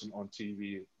that person on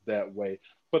TV that way,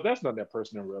 but that's not that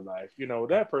person in real life. You know, Right.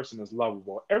 that person is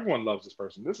lovable. Everyone loves this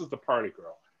person. This is the party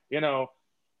girl. You know,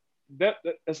 that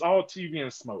it's all TV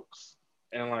and smokes,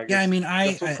 and like Yeah, I it's mean,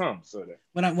 that's what comes with it.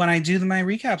 when I do my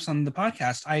recaps on the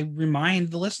podcast, I remind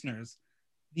the listeners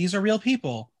these are real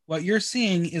people. What you're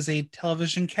seeing is a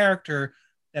television character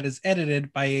that is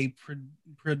edited by a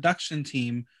production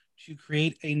team to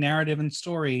create a narrative and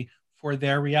story for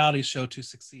their reality show to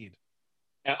succeed.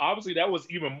 And obviously, that was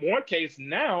even more case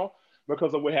now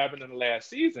because of what happened in the last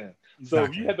season. So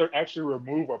if you Exactly. had to actually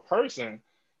remove a person,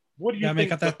 what do You you gotta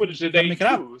make think up the that. footage that You gotta they make it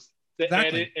up. use to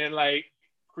Exactly. edit and like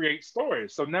create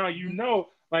stories? So now you Mhm. know,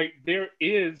 like there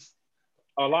is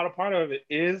a lot of part of it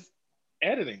is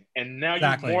editing, and now you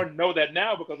Exactly. more know that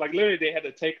now because like literally they had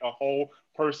to take a whole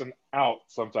person out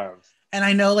sometimes. And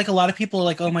I know like a lot of people are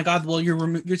like, oh my god, well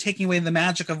you're taking away the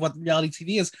magic of what reality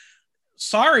TV is.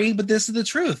 Sorry, but this is the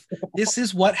truth. This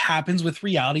is what happens with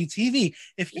reality TV.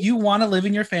 If you want to live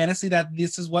in your fantasy that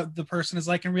this is what the person is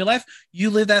like in real life, you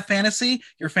live that fantasy.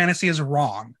 Your fantasy is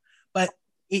wrong. But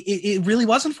it really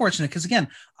was unfortunate because again,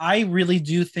 I really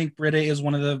do think Britta is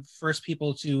one of the first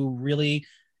people to really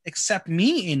accept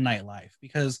me in nightlife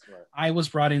because Right. I was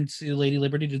brought into Lady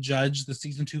Liberty to judge the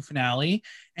season 2 finale,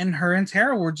 and her and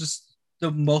Tara were just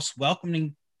the most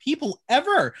welcoming people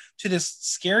ever to this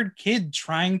scared kid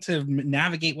trying to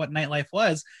navigate what nightlife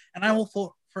was. And I Right.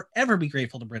 will forever be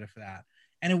grateful to Britta for that.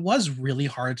 And it was really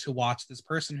hard to watch this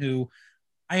person who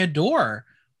I adore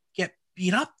get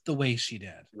beat up the way she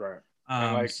did. Right.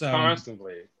 And Um, like so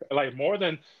constantly, like more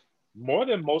than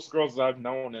most girls I've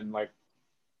known in like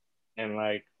and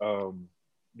like you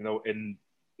know in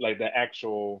like the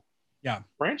actual yeah,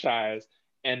 franchise,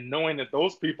 and knowing that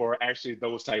those people are actually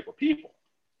those type of people.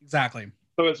 exactly.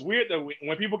 So it's weird that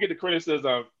when people get the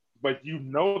criticism, but you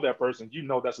know that person, you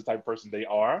know that's the type of person they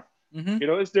are. Mm-hmm. You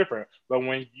know, it's different. But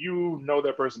when you know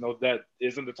that person knows that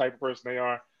isn't the type of person they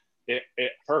are, it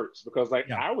hurts because like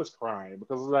Yeah, I was crying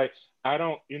because like I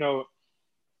don't, you know,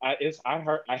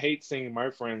 I hate seeing my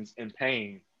friends in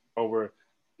pain over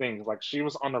things like she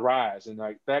was on the rise and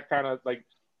like that kind of like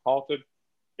halted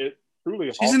it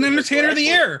truly she's an halted her entertainer of drag the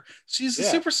career. year. She's a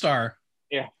Yeah, superstar.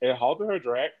 it halted her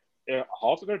drag. It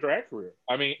halted her drag career.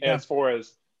 I mean, Yeah, as far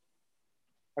as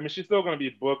I mean, she's still going to be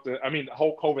booked. I mean, the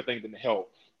whole COVID thing didn't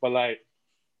help, but like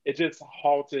it just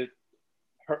halted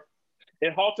her.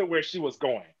 It halted where she was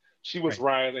going. She was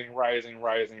right. rising, rising,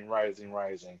 rising, rising,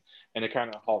 rising, and it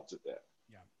kind of halted that.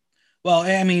 Yeah. Well,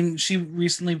 I mean, she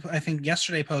recently, I think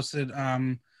yesterday posted, I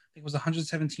think it was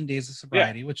 117 days of Yeah,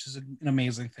 sobriety, which is an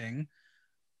amazing thing.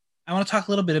 I want to talk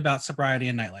a little bit about sobriety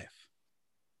and nightlife.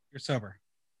 You're sober.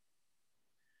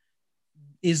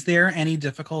 Is there any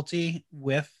difficulty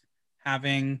with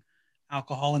having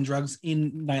alcohol and drugs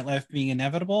in nightlife being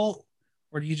inevitable,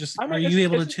 or do you just I are mean, you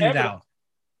able to it's tune it inevitable. out?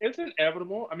 It's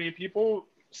inevitable. I mean, people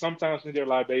sometimes need their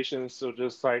libations to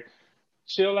just like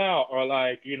chill out or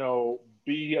like you know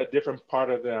be a different part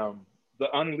of them,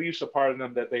 the unleash a part of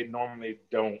them that they normally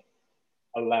don't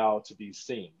allow to be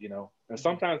seen. You know, and Mm-hmm.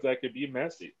 sometimes that could be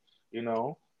messy. You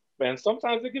know, and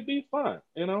sometimes it could be fun.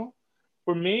 You know,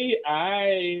 for me,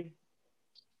 I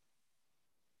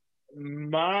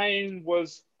mine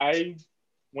was I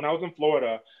when I was in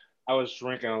Florida, I was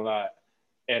drinking a lot,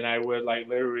 and I would like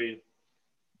literally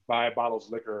buy bottles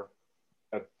of liquor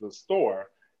at the store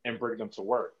and bring them to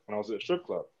work when I was at a strip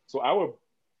club. So I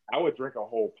would drink a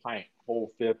whole pint,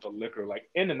 whole fifth of liquor like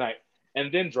in the night,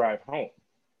 and then drive home.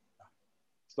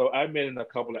 So I've been in a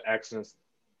couple of accidents.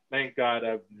 Thank God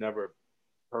I've never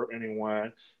hurt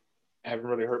anyone. I haven't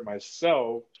really hurt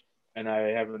myself, and I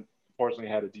haven't fortunately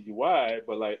had a DUI.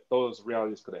 But like those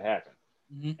realities could have happened.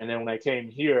 Mm-hmm. And then when I came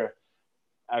here,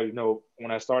 I you know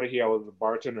when I started here, I was a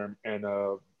bartender in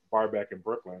a bar back in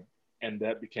Brooklyn, and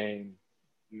that became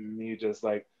me just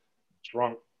like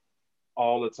drunk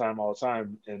all the time, all the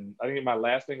time. And I think my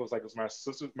last thing was like, it was my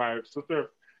sister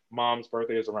mom's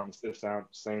birthday is around this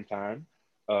same time,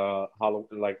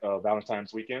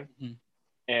 Valentine's weekend. Mhm.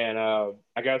 And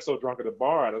I got so drunk at the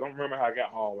bar, I don't remember how I got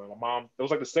home. And my mom, it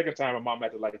was like the second time my mom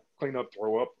had to like clean up,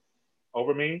 throw up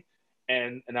over me.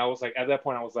 And I was like, at that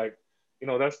point, I was like,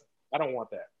 that's, I don't want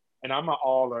that. And I'm an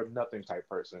all or nothing type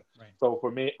person. Right. So for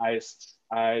me, I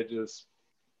just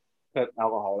cut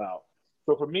alcohol out.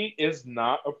 So for me, it's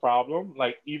not a problem.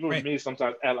 Like even with Right. me,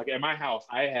 sometimes at my house,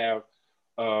 I have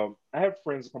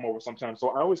friends come over sometimes. So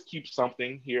I always keep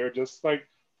something here, just like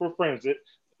for friends.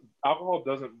 Alcohol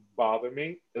doesn't bother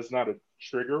me. It's not a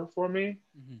trigger for me.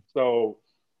 Mhm. So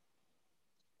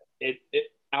it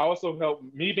I also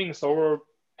helped me being sober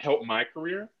helped my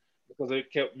career because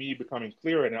it kept me becoming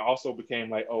clearer, and it also became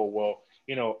like, oh well,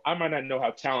 I might not know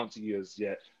how talented he is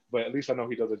yet, but at least I know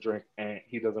he doesn't drink and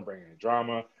he doesn't bring any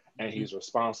drama, and Mhm. he's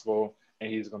responsible and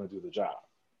he's gonna do the job.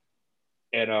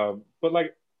 And but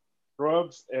like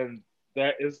drugs and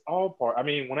that is all part. I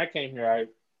mean, when I came here, I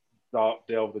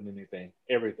delved in anything,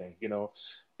 everything,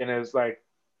 and it's like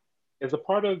it's a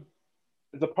part of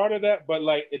it's a part of that, but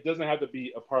like it doesn't have to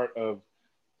be a part of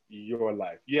your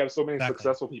life. You have so many Exactly.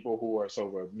 successful people who are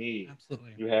sober. Me,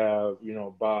 Absolutely. you have,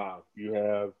 Bob, you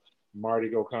have Marty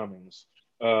Go Cummings,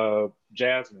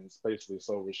 Jasmine's basically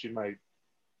sober. She might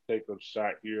take a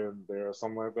shot here and there or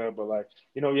something like that, but like,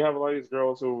 you have a lot of these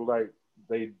girls who like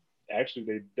they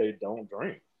actually they don't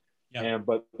drink, Yeah. and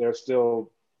but they're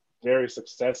still very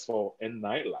successful in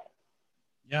nightlife.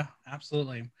 Yeah.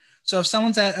 Absolutely. So if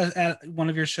someone's at one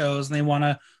of your shows and they want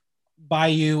to buy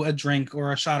you a drink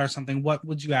or a shot or something, what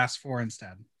would you ask for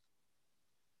instead?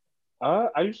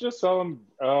 I used to just sell them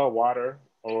water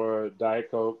or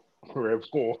Diet Coke, Red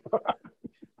Bull.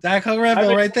 Diet Coke Red I Bull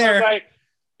think right because there. like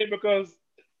because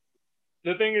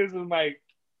the thing is like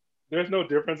there's no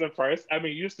difference in price. I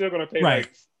mean, you're still gonna pay Right.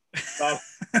 like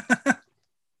 $6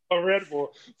 a Red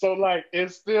Bull, so like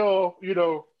it's still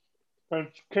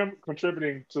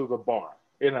contributing to the bar.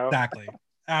 Exactly.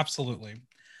 Absolutely.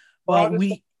 Or I'll Well, just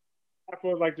we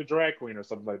for like the drag queen or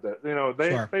something like that. They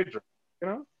sure. they drink. You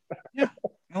know. Yeah,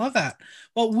 I love that.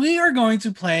 Well, we are going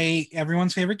to play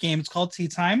everyone's favorite game. It's called Tea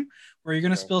Time, where you're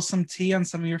going to Okay. spill some tea on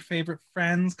some of your favorite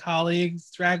friends, colleagues,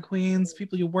 drag queens,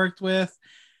 people you worked with.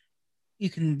 You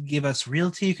can give us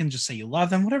real tea. You can just say you love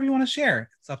them, whatever you want to share.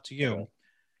 It's up to Okay. you.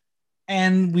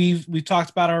 And we've talked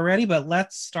about it already, but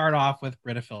let's start off with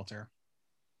Brita Filter.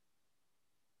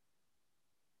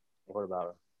 What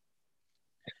about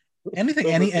Anything,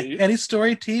 it? any Tea. any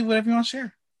story, tea, whatever you want to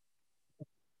share.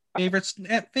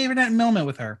 Favorite moment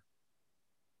with her.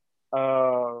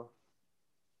 Uh, I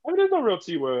mean, there's no real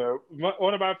tea with her.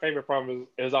 One of my favorite problems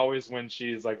is always when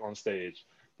she's like on stage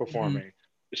Mm-hmm. performing.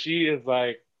 She is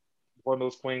like one of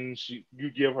those queens. You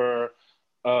give her,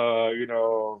 uh, you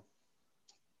know,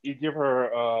 you give her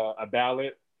a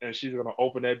ballad, and she's gonna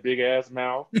open that big ass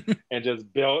mouth and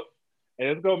just belt, and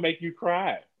it's gonna make you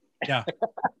cry. Yeah.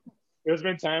 There's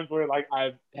been times where like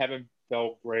I haven't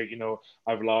felt great,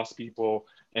 I've lost people,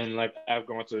 and like I've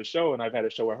gone to a show and I've had a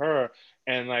show with her,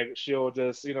 and like she'll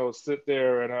just sit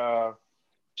there and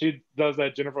she does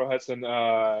that Jennifer Hudson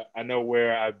I know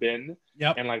where I've been,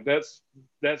 Yep. and like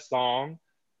that song,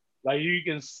 like you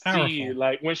can see Powerful.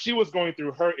 like when she was going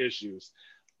through her issues,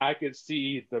 I could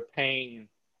see the pain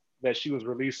that she was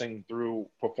releasing through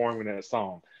performing that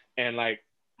song, and like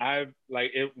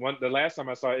the last time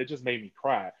I saw it, it just made me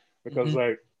cry because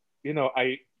Mm-hmm. like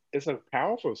I it's a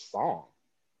powerful song.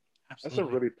 That's a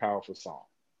Absolutely. really powerful song.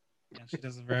 Yeah, she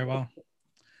does it very well.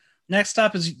 Next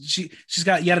up is she's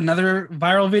got yet another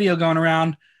viral video going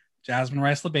around. Jasmine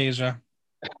Rice LaBeija.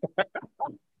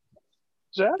 I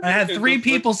Jasmine had is three just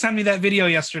people send me that video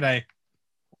yesterday.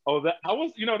 oh that I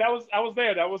was I was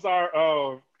there. That was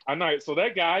our night. So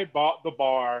that guy bought the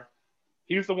bar.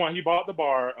 He's the one. He bought the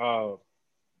bar.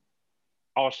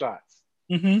 All shots.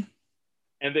 Mm-hmm.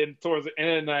 And then towards the end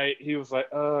of the night, he was like,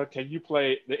 can you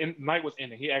play?" Night was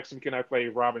ending. He asked me, "Can I play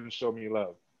Robin Show Me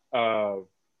Love?"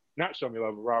 Not Show Me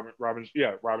Love,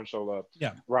 yeah, Robin Show Love,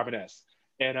 Yeah. Robin S.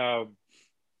 And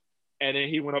then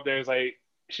he went up there. And was like,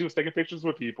 she was taking pictures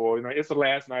with people. It's the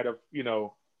last night of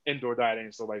indoor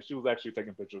dining, so like she was actually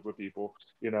taking pictures with people.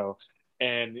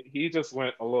 And he just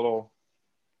went a little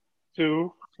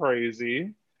too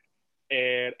crazy,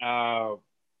 and I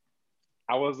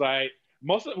was like,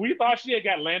 we thought she had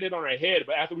got landed on her head,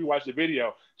 but after we watched the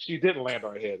video, she didn't land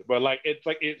on her head. But like it's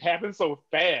like it happened so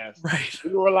fast. Right.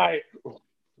 We were like,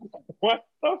 what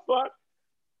the fuck?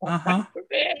 Uh-huh.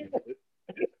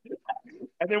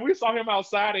 And then we saw him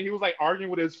outside and he was like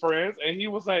arguing with his friends and he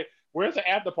was like, where's the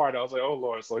after party? I was like, oh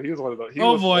Lord. So he was one of those. He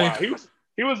Oh was boy. wild.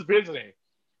 He was visiting.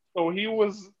 So he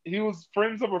was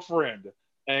friends of a friend,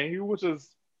 and he was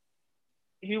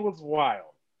wild.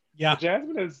 Yeah. But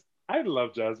Jasmine is. I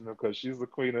love Jasmine because she's the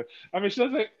queen of. I mean, she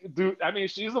doesn't do. I mean,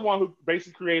 she's the one who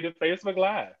basically created Facebook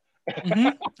Live.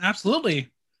 Absolutely.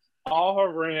 All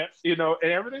her rants, and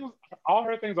everything. All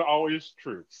her things are always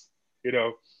truths. You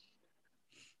know.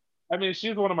 I mean,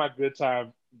 she's one of my good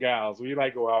time gals. We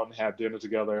like go out and have dinner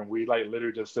together, and we like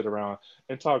literally just sit around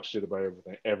and talk shit about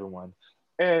everyone,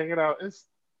 and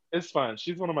it's fun.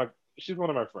 She's one of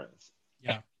my friends.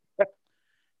 Yeah.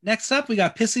 Next up, we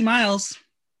got Pissy Miles.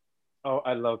 Oh,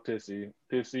 I love Pissy.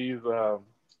 Pissy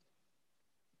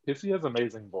has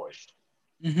amazing voice,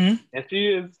 and she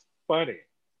is funny.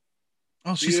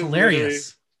 Oh, She she's is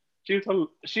hilarious. she's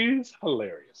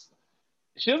hilarious.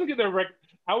 She doesn't get the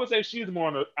I would say she's more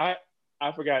on the.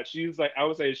 I forgot. She's like I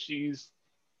would say she's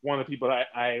one of the people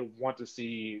I want to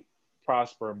see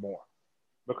prosper more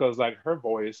because like her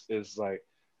voice is like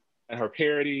and her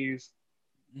parodies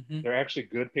they're actually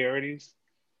good parodies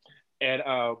and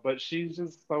but she's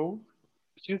so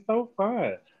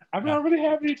fun. I'm not really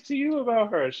happy to you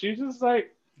about her. She's just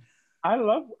like I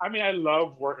love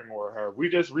working with her. We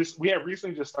have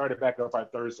recently just started back up our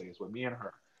Thursdays with me and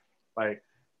her. Like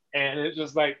and it's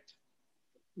just like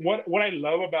what I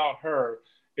love about her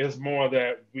is more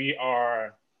that we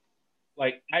are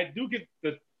like I do get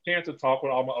the chance to talk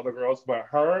with all my other girls, but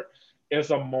her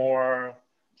is a more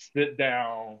sit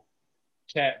down,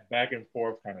 chat back and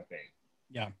forth kind of thing.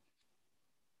 Yeah.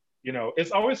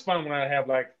 It's always fun when I have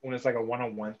like when it's like a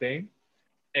one-on-one thing.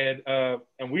 And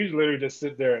we literally just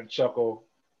sit there and chuckle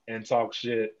and talk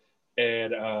shit.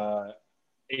 And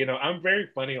I'm very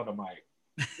funny on the mic.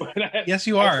 Yes,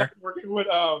 you I are. started working with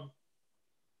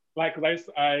like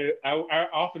I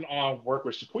often work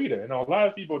with Shaquita, and a lot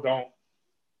of people don't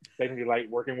technically like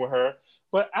working with her,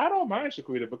 but I don't mind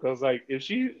Shaquita because like if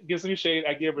she gives me shade,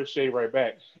 I give her shade right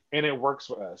back, and it works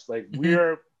for us. Like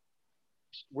we're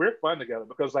fun together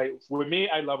because like with me,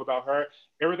 I love about her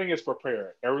everything is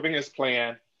prepared, everything is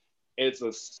planned. It's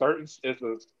a script,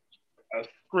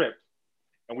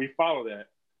 and we follow that,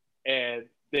 and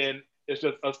then it's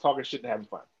just us talking shit and having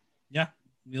fun. Yeah,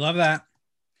 we love that.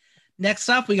 Next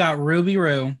up, we got Ruby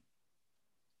Roo.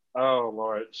 Oh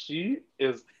Lord, she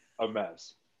is a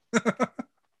mess.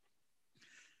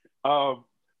 A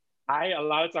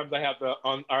lot of times I have to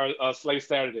on our Slay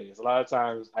Saturdays. A lot of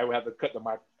times I would have to cut her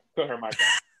mic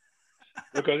off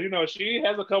because she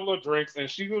has a couple of drinks and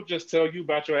she will just tell you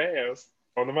about your ass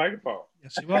on the microphone.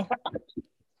 Yes, she will.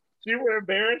 She will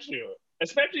embarrass you,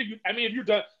 especially if you've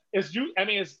done.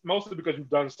 It's mostly because you've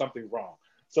done something wrong.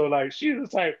 So like she's the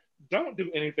type, don't do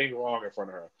anything wrong in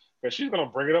front of her because she's gonna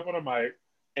bring it up on the mic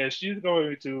and she's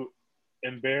going to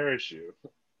embarrass you.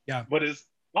 Yeah, but it's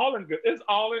all in good. It's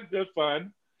all in good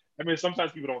fun. I mean,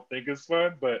 sometimes people don't think it's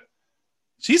fun, but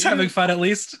she's having fun at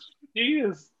least.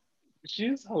 She's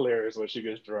hilarious when she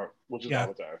gets drunk, which is all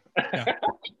the time. Yeah.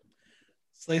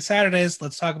 Slay Saturdays.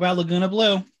 Let's talk about Laguna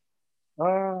Blue.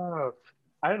 I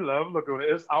love Laguna.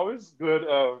 It's always good.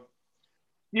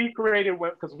 He created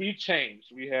because we changed.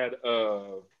 We had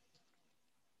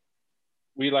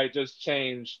we like just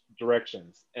changed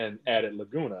directions and added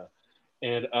Laguna.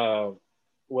 And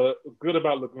what good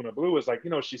about Laguna Blue is like,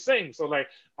 she sings. So like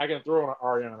I can throw on an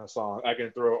Ariana song. I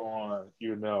can throw on,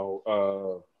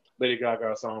 Lady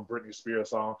Gaga song, Britney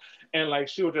Spears song. And like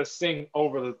she'll just sing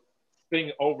over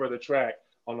the track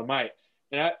on the mic.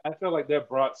 And I feel like that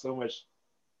brought so much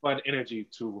fun energy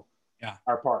to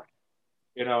our party.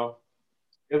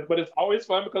 But it's always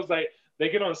fun because they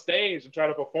get on stage and try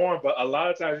to perform, but a lot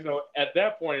of times, at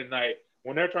that point in night,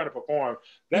 when they're trying to perform,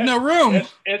 there's no room.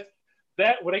 It's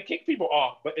that when they kick people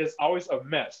off, but it's always a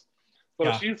mess.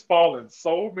 So she's fallen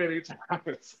so many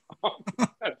times on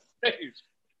that stage,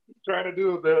 trying to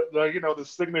do the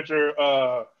signature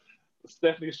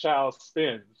Stephanie's Child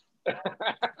spins.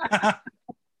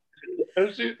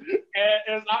 and she's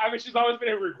always been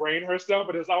able to regain herself,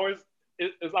 but it's always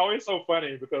so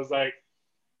funny because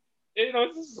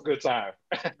this is a good time.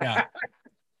 Yeah.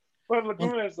 But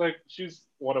Laguna is she's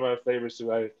one of my favorites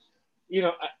too. I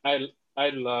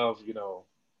love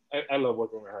I love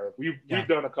working with her. We've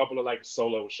done a couple of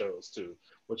solo shows too,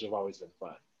 which have always been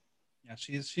fun. Yeah,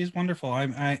 she's wonderful.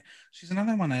 She's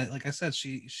another one. Like I said,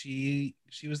 she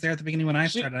was there at the beginning when I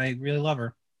started. I really love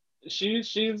her.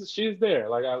 She's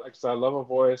there. I love her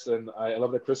voice, and I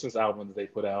love the Christmas album that they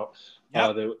put out.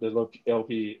 The little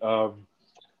LP.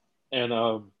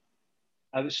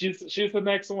 She's the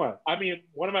next one. I mean,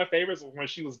 one of my favorites was when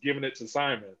she was giving it to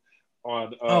Simon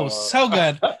on. So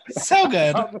good, so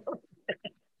good.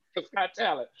 Got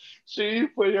Talent. She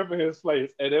put him in his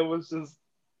place, and it was just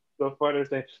the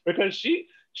funniest thing because she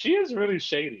is really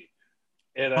shady,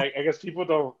 and I guess people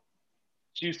don't.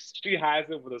 She hides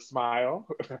it with a smile,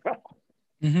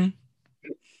 Mm-hmm.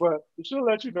 but she'll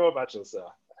let you know about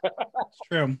yourself. It's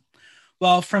true.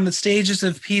 Well, from the stages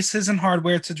of Pieces and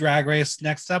Hardware to Drag Race,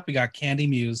 next up we got Candy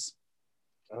Muse.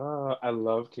 I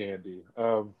love Candy.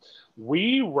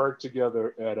 We work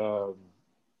together at on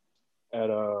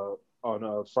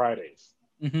Fridays,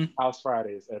 Mm-hmm. House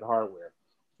Fridays at Hardware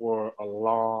for a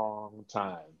long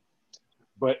time.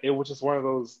 But it was just one of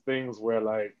those things where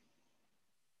like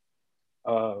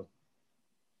uh,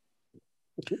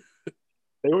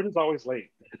 they were just always late,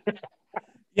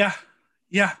 Yeah,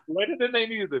 yeah. later than they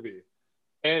needed to be,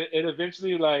 and it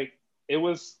eventually like it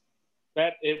was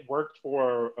that it worked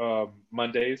for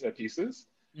Mondays at Pieces,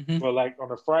 Mm-hmm. but like on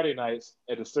the Friday nights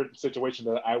at a certain situation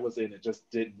that I was in, it just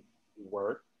didn't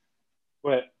work.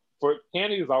 But for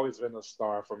Candy has always been a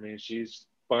star for me. She's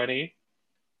funny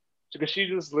because she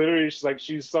just literally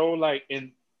she's so like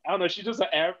in I don't know she's just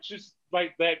she's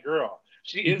like that girl.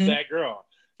 She is Mm-hmm. that girl,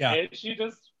 Yeah. and she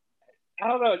just I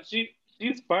don't know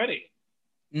she's funny.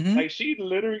 Mm-hmm. Like she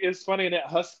literally is funny in that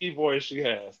husky voice she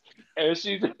has, and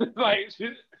she like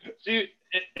she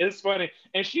it's funny,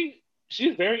 and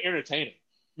she's very entertaining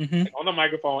Mm-hmm. like, on the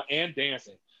microphone and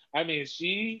dancing. I mean,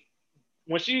 she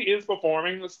when she is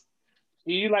performing,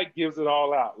 she like gives it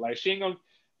all out. Like she ain't gonna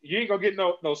you ain't gonna get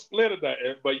no split of that,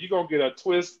 but you gonna get a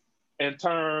twist and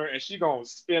turn, and she gonna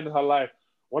spend her life.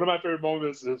 One of my favorite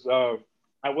moments is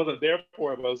I wasn't there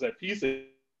for it, but it was at Pieces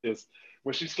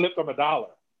when she slipped on $1.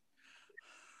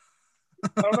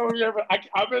 I don't know if you ever.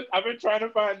 I've been trying to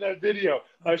find that video.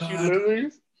 Oh Like she God. literally,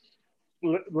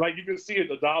 like you can see it,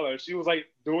 $1. She was like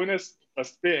doing this a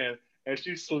spin, and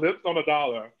she slipped on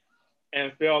 $1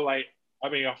 and fell like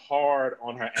hard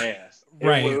on her ass. It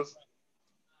Right. was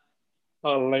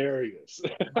hilarious.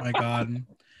 Oh my God.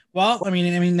 Well, I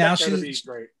mean, now Expect her to be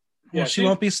great. well, Yeah, she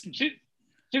won't be. she's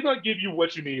gonna give you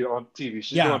what you need on TV.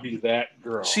 She's Yeah, gonna be that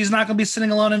girl. she's not gonna be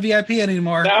sitting alone in VIP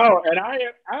anymore. No, and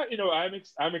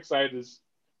I'm excited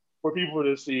for people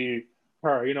to see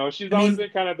her. She's I always mean, been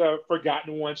kind of the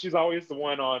forgotten one. She's always the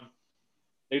one on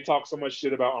they talk so much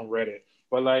shit about on Reddit.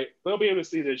 But like they'll be able to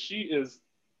see that she is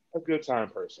a good time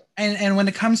person. and when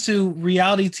it comes to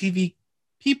reality TV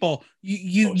people,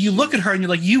 you look at her and you're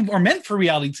like, you are meant for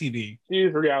reality TV. She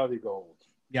is reality gold.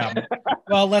 Yeah.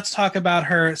 Well, let's talk about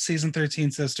her season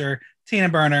 13 sister, Tina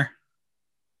Burner.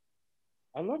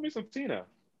 I love me some Tina.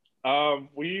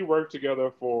 We worked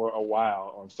together for a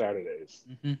while on Saturdays,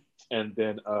 Mm-hmm. and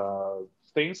then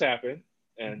things happened,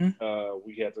 and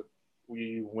Mm-hmm.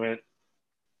 we went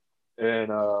and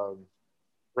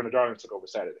Brenda Darling took over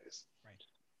Saturdays. Right.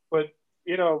 But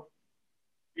you know,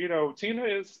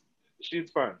 Tina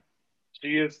she's fun.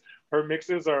 She is her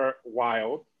mixes are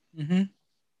wild, Mm-hmm.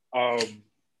 um,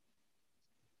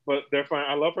 but they're fun.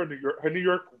 I love her New York. Her New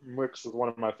York mix is one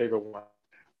of my favorite ones.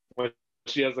 When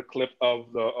she has a clip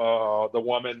of the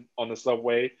woman on the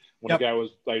subway when Yep. the guy was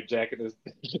like jacking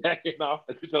off,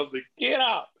 and she tells me get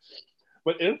up.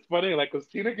 But it's funny, like, because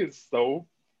Tina gets so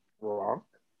drunk,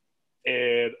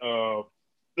 and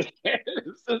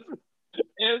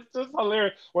it's just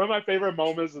hilarious. One of my favorite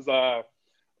moments is when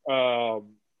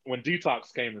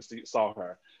Detox came and saw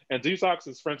her, and Detox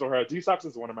is friends with her. Detox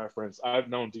is one of my friends. I've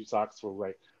known Detox for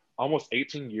like almost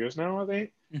 18 years now. I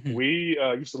think Mm-hmm. we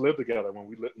used to live together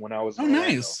when I was in Oh,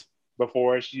 Orlando, nice.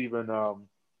 before she became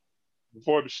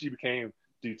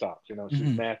Detox. She's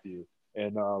Mm-hmm. Matthew,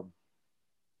 and so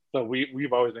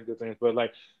we've always been good friends. But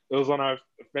like it was one of our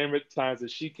favorite times that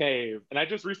she came, and I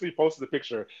just recently posted a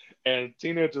picture, and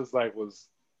Tina just like was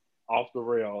off the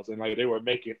rails, and like they were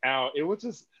making out. It was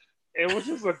just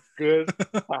a good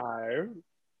time.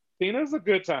 Tina's a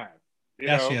good time. You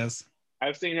Yeah, she know, is.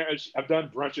 I've seen her. I've done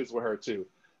brunches with her too.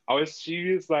 Always, she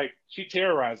is like she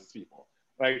terrorizes people.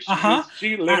 Like Uh-huh.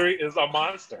 she literally is a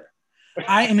monster.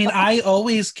 I mean, I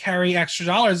always carry extra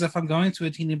dollars if I'm going to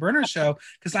a Tina Burner show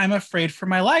because I'm afraid for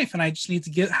my life and I just need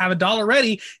to have $1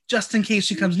 ready just in case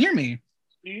she comes near me.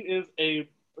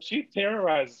 She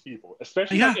terrorizes people,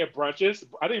 especially Yeah. like at brunches.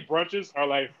 I think brunches are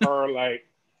like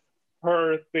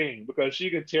her thing because she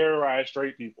can terrorize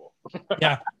straight people.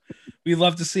 Yeah. We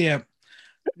love to see it.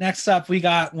 Next up, we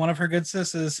got one of her good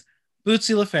sisters,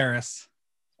 Bootsy LaFerris.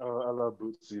 Oh, I love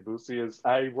Bootsy.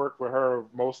 I work with her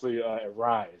mostly at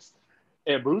Rise,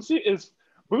 and Bootsy is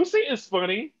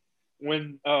funny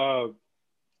when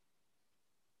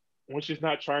she's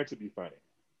not trying to be funny.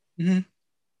 Mm-hmm.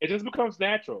 It just becomes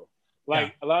natural. Yeah.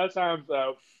 Like a lot of times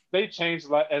they change a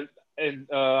lot, and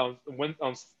when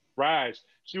on Raj,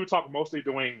 she would talk mostly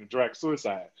doing direct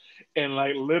suicide, and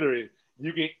like literally,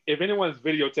 you can if anyone's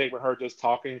videotaping her just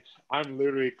talking, I'm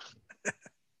literally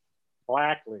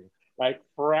clackling, like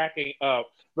cracking up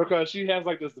because she has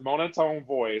like this monotone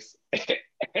voice,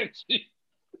 and she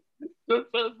just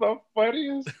says the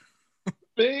funniest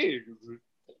things,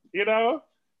 you know.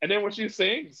 And then when she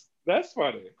sings, that's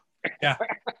funny. Yeah.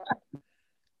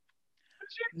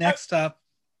 Next up,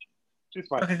 She's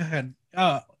funny. okay, go ahead.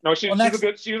 No, Well, she's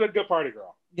a good party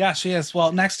girl. Yeah, she is.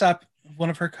 Well, next up, one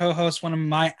of her co-hosts, one of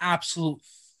my absolute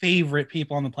favorite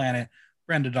people on the planet,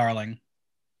 Brenda Darling.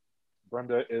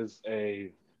 Brenda is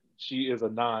she is a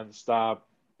non-stop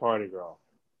party girl.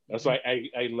 That's why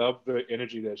I love the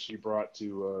energy that she brought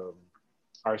to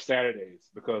our Saturdays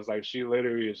because like she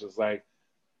literally is just like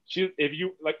she's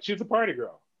a party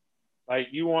girl. Like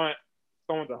you want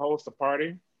someone to host a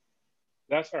party,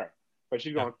 that's her. But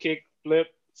she's gonna kick, flip,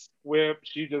 whip.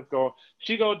 She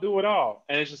go do it all,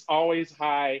 and it's just always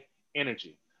high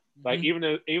energy. Like even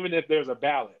if there's a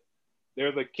ballad,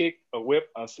 there's a kick, a whip,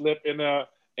 a slip in there,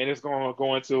 and it's gonna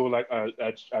go into like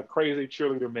a crazy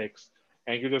cheerleader mix,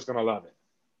 and you're just gonna love it.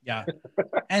 Yeah,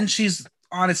 and she's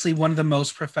honestly one of the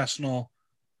most professional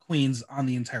queens on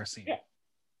the entire scene. Yeah.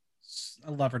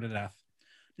 I love her to death.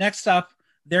 Next up,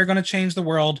 they're gonna change the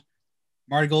world.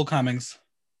 Marti Gould Cummings.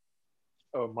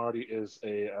 Oh, Marti is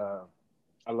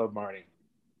I love Marti.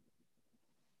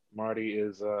 Marti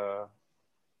is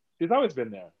she's always been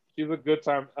there. She's a good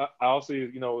time. I also,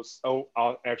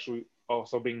 I'll actually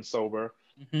also being sober.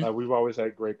 We've always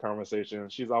had great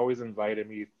conversations. She's always invited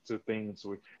me to things.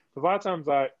 Because a lot of times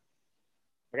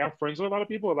I'm friends with a lot of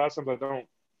people. A lot of times I don't.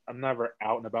 I'm never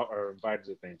out and about or invited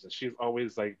to things. And she's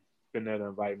always like been there to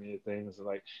invite me to things and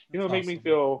like make awesome. Me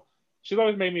feel. She's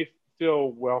always made me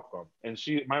feel welcome. And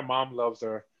my mom loves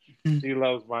her. She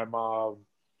loves my mom.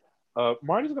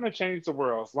 Marti's gonna change the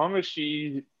world as long as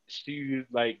she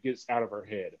like gets out of her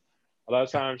head. A lot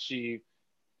of times she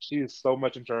is so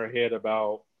much into her head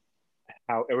about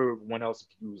how everyone else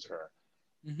views her,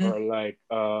 or like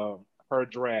her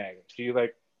drag. She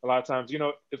like a lot of times,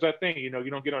 it's that thing, you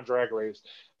don't get on Drag Race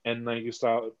and then you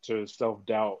start to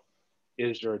self-doubt,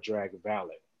 is your drag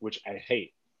valid? Which I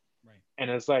hate. Right. And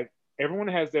it's like everyone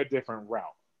has their different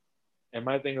route. And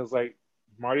my thing is like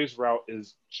Marti's route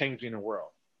is changing the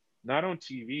world. Not on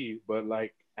TV, but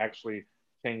like actually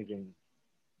changing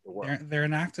the world. They're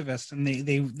an activist, and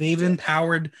they've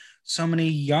empowered so many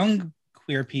young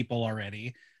queer people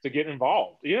already to get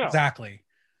involved. Yeah, exactly.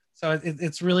 So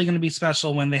it's really going to be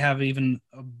special when they have even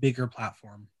a bigger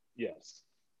platform. Yes.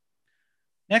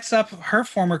 Next up, her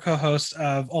former co-host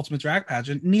of Ultimate Drag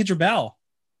Pageant, Nidra Bell.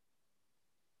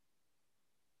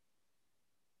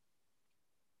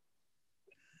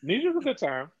 Nidra's a good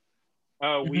time.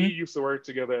 We used to work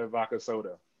together at Vodka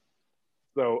Soda.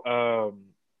 So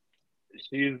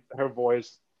her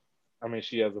voice, I mean,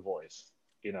 she has a voice,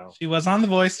 She was on The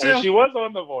Voice too. And she was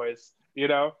on The Voice,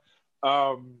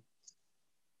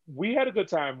 we had a good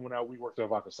time when we worked at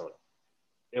Vodka Soda.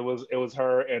 It was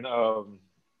her and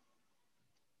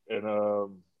it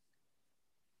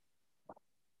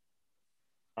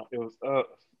was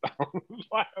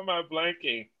why am I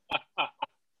blanking?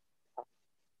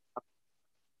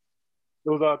 It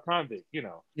was a convict,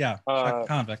 Yeah, Shaka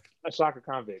Convict. A Shaka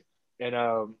Convict. And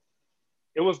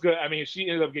it was good. I mean, she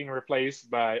ended up getting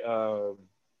replaced by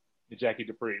Jackie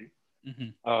Dupree.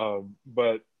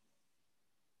 But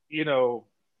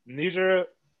Nidra,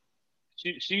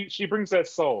 she brings that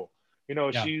soul.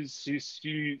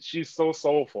 She's so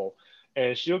soulful,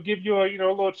 and she'll give you a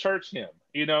little church hymn.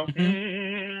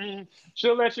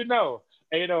 She'll let you know.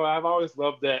 And, I've always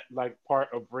loved that like part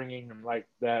of bringing like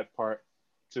that part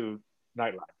to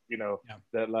nightlife.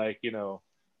 That like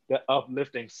that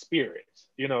uplifting spirit.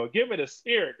 Give me the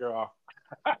spirit, girl.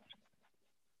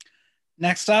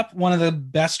 Next up, one of the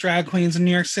best drag queens in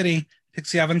New York City,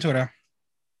 Pixie Aventura.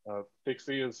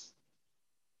 Pixie is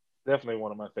definitely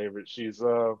one of my favorites. She's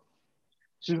one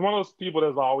of those people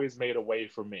that's always made a way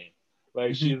for me.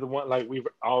 Like she's the one. Like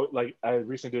I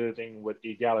recently did a thing with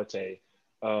Egalite,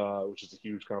 which is a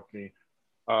huge company,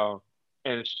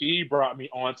 and she brought me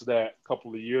onto that a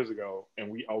couple of years ago, and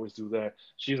we always do that.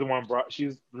 She's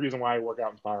the reason why I work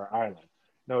out in Fire Island.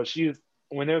 No,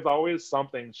 when there's always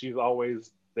something, she's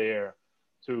always there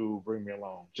to bring me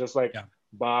along. Just like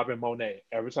Bob and Monet.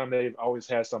 Every time they've always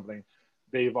had something,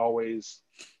 they've moved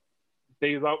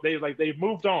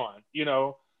on,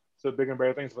 to bigger and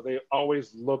better things, but they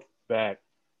always look back.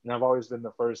 And I've always been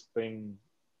the first thing,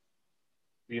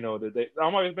 I've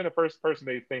always been the first person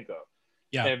they think of.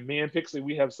 Yeah. And me and Pixie,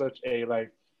 we have such a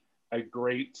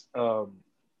great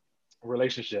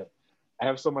relationship. I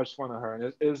have so much fun with her,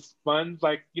 and it's fun.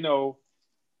 Like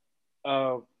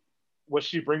uh, what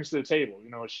she brings to the table.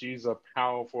 She's a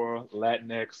powerful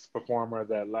Latinx performer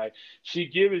that like she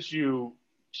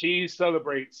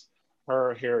celebrates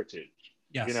her heritage.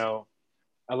 You Yes. know,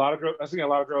 a lot of girls, I think a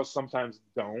lot of girls sometimes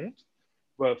don't,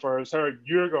 but for her,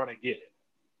 you're gonna get it.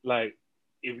 Like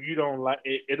if you don't like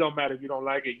it, it don't matter if you don't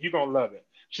like it, you're gonna love it.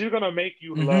 She's gonna make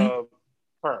you Mm-hmm. love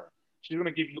her. She's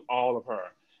gonna give you all of her.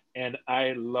 And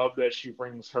I love that she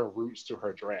brings her roots to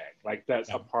her drag. Like that's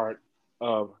Yeah. a part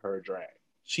of her drag.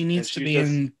 She And needs to she's be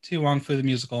just in To Wong Fu the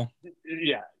musical.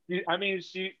 yeah. I mean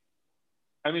she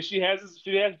has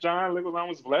John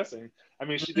Leguizamo's blessing. I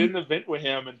mean she Mm-hmm. did an event with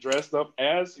him and dressed up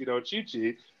as, Chi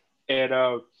Chi.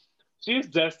 And she's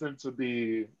destined to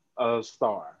be a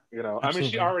star. I mean she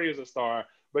Absolutely. already is a star,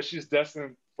 but she's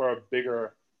destined for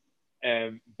bigger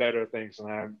and better things.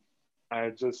 And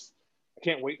I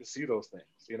can't wait to see those things.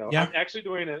 Yeah. I'm actually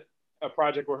doing a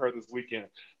project with her this weekend,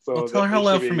 Well, so tell that her it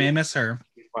hello should from me. I be, miss her.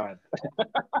 be fun.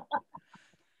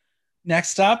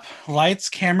 Next up, lights,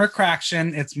 camera,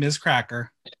 craction. It's Ms.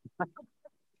 Cracker.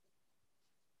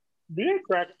 Me and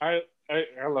Cracker, I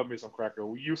love me some Cracker.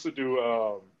 We used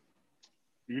to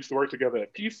work together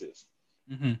at Pieces.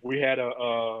 Mm-hmm. We had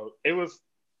it was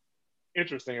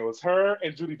interesting. It was her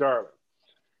and Judy Darling,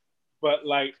 but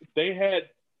like they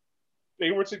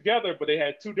were together, but they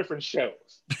had two different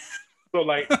shows. So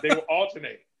like they were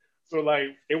alternate. So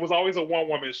like it was always a one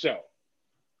woman show.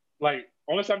 Like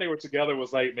only time they were together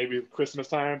was like maybe Christmas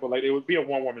time, but like it would be a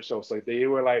one woman show. So they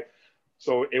were like,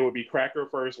 so it would be Cracker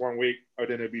first one week, or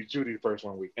then it'd be Judy first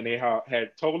one week, and they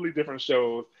had totally different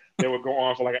shows that would go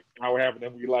on for like an hour and a half, and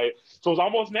then we like, so it's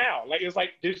almost now, like it's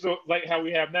like digital, like how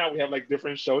we have now, we have like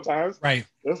different show times. Right.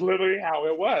 That's literally how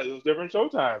it was. It was different show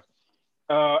times.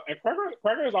 And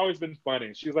Cracker has always been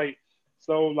funny. She's like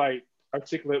so like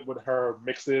articulate with her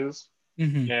mixes,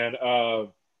 Mm-hmm. and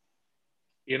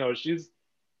you know she's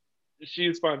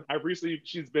fun.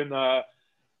 She's been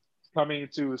coming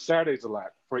to Saturdays a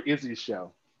lot for Izzy's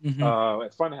show Mm-hmm.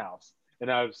 at Funhouse,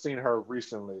 and I've seen her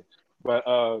recently. But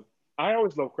I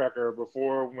always loved Cracker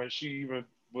before when she even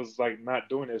was like not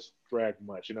doing this drag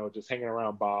much, just hanging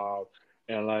around Bob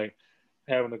and like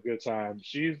having a good time.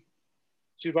 She's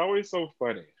always so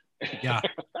funny. Yeah.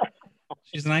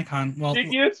 She's an icon. Well,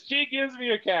 She gives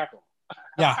me a cackle.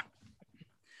 yeah.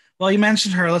 Well, you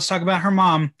mentioned her. Let's talk about her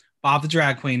mom, Bob the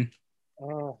drag queen.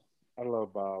 Oh, I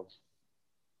love Bob.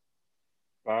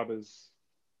 Bob is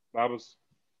Bob is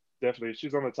definitely,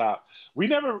 she's on the top. We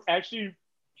never actually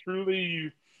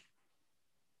truly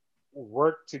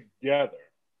worked together.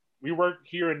 We worked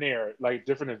here and there, like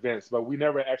different events, but we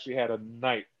never actually had a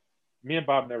night. Me and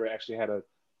Bob never actually had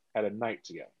a night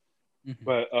together. Mm-hmm.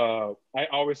 But I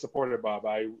always supported Bob.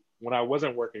 When I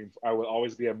wasn't working, I would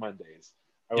always be at Mondays.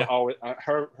 I would Yeah. always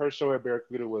her show at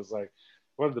Barracuda was like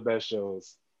one of the best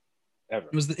shows ever.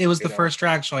 It was the first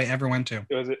drag show I ever went to.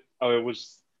 It was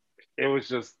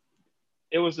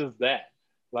it was just that,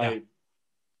 Yeah. like,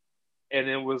 and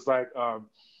it was like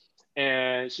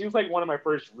and she was like one of my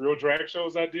first real drag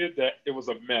shows I did that it was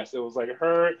a mess. It was like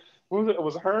her, who was it? It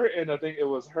was her, and I think it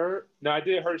was her. No, I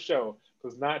did her show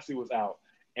because Nazi was out,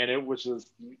 and it was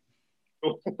just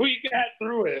we got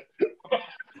through it,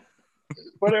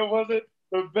 but it wasn't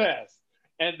the best.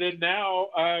 And then now,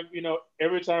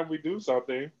 every time we do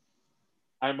something,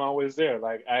 I'm always there.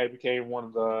 Like I became one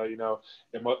of the,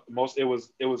 most. It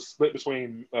was split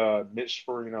between Mitch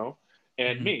Farino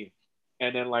and Mm-hmm. me,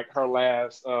 and then like her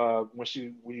last when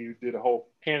we did a whole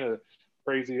Canada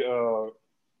crazy was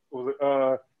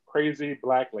it, crazy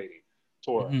black lady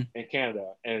tour Mm-hmm. in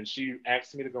Canada, and she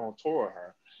asked me to go on tour with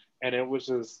her, and it was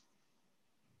just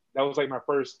that was like my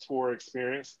first tour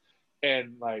experience,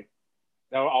 and like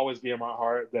that will always be in my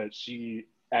heart that she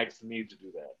asked me to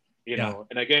do that. Yeah.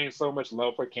 And I gained so much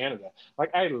love for Canada.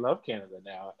 Like I love Canada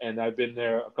now, and I've been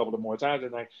there a couple of more times,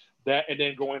 and like that, and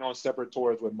then going on separate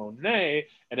tours with Monet,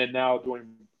 and then now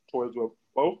doing tours with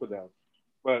both of them.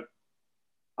 But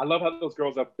I love how those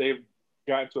girls they've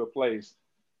gotten to a place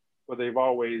where they've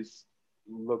always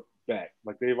looked back,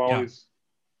 like they've Yeah. always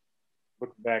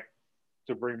looked back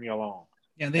to bring me along,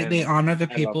 Yeah. They and honor the I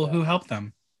love people that. who help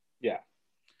them. Yeah,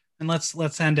 And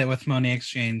let's end it with Monet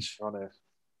Exchange.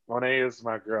 Monet is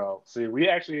my girl. See, we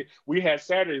had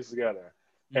Saturdays together,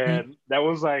 Mm-hmm. and that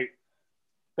was like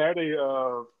Saturday.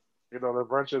 The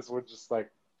brunches were just like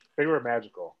they were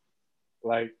magical.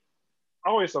 Like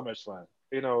always so much fun.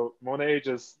 Monet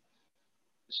just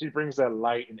she brings that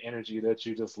light and energy that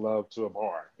you just love to a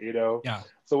bar. Yeah.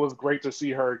 So it was great to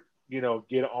see her,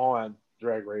 get on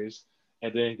Drag Race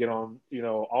and then get on,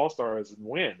 All Stars and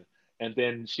win. And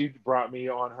then she brought me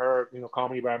on her, Call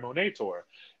Me by Monet tour,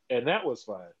 and that was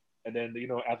fun. And then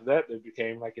after that, it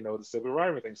became like the civil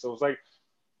rivalry thing. So it's like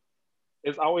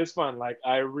it's always fun. Like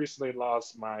I recently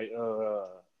lost my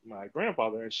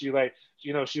grandfather, and she like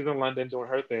she's in London doing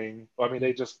her thing. I mean,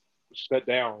 they just shut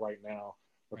down right now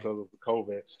Right. because of the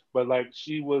COVID. But like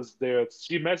she was there.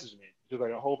 She messaged me. She's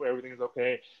like, I hope everything is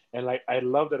okay. And like I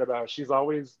love that about her. She's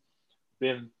always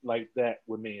been like that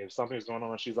with me. If something's going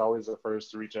on, she's always the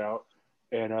first to reach out.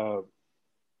 And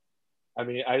I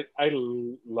mean, I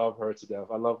love her to death.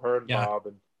 I love her and Yeah.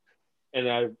 Bob,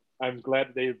 and I'm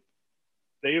glad that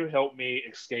they've helped me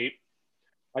escape.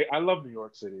 Like I love New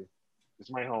York City. It's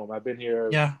my home. I've been here.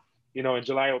 Yeah. In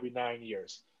July it'll be 9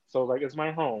 years. So like it's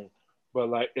my home. But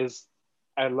like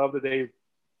I love that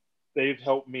they've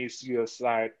helped me see a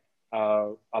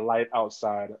light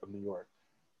outside of New York,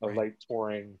 of Right. like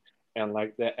touring and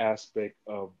like that aspect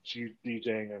of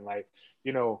DJing and like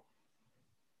you know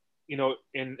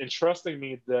in trusting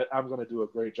me that I'm gonna do a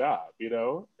great job,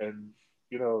 and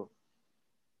you know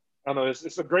I don't know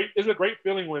it's a great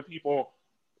feeling when people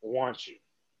want you.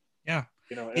 Yeah.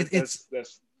 And It, it's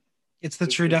it's the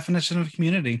true it's definition of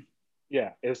community.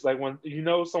 yeah, it's like when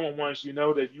someone wants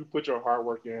that you put your hard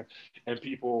work in, and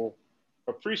people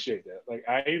appreciate that. Like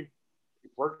I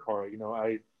work hard,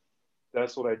 I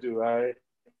that's what I do.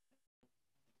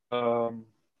 Um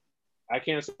I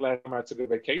can't say last time I took a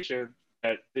vacation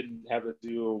that didn't have to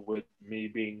do with me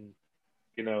being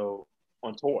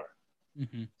on tour.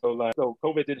 Hmm. So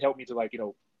COVID did help me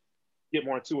to get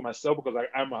more into it myself because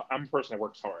I'm a person that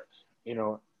works hard, you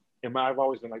know, and I've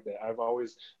always been like that.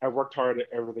 I've worked hard at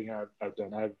everything I've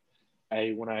done.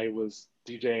 I when I was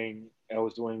DJing, I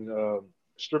was doing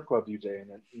strip club DJing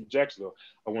in Jacksonville.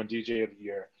 I won DJ of the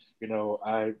year.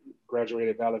 I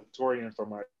graduated valedictorian from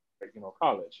my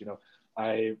college.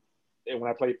 I and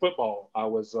when I played football, I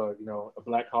was a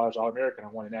Black College All American. I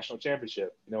won a national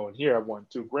championship. And here I won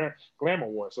 2 Glam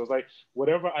Awards. So it's like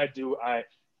whatever I do, I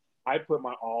put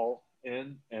my all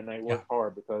in and I Yeah. work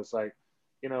hard because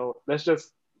that's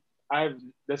just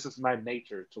this is my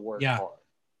nature to work Yeah. hard.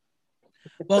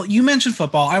 Well, you mentioned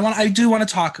football. I do want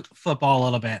to talk football a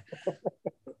little bit.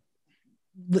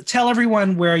 Tell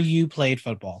everyone where you played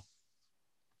football.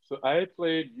 So I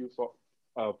played youth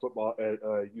football at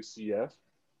UCF,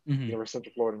 Hmm. University of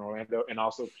Central Florida in Orlando, and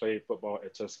also played football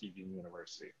at Tuskegee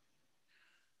University.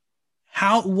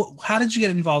 How did you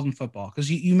get involved in football? Because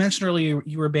you mentioned earlier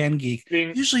you were a band geek.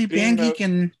 Being Usually, being band geek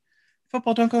and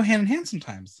football don't go hand in hand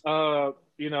sometimes. I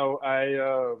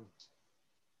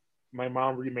my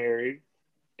mom remarried,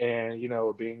 and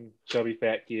being chubby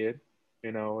fat kid,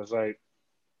 it's like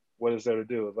what is there to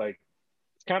do? It's like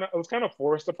it was kind of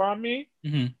forced upon me,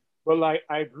 Hmm. but like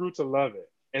I grew to love it,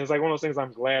 and it's like one of those things.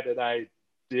 I'm glad that I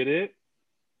did it.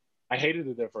 I hated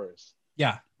it at first,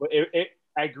 Yeah. but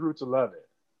I grew to love it.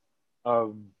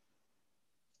 Um,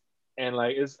 and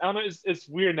like I don't know, it's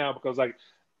weird now because like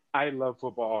I love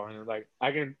football, and like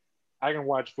I can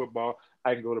watch football.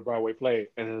 I can go to Broadway play,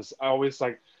 and it's always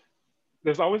like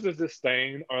there's always this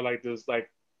disdain or like this like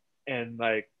and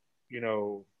like you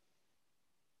know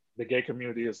the gay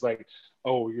community is like,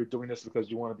 oh, you're doing this because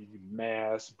you want to be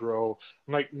mass, bro.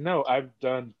 I'm like, no, I've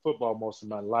done football most of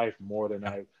my life more than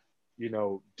Yeah. I've,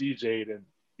 DJ'd and,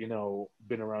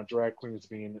 been around drag queens,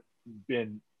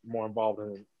 been more involved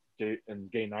in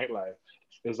gay nightlife.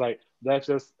 It's like that's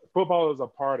just football is a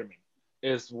part of me.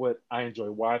 It's what I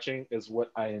enjoy watching. It's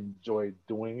what I enjoy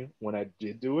doing when I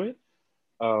did do it.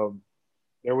 Um,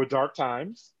 there were dark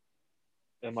times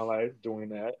in my life doing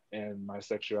that and my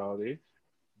sexuality,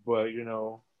 but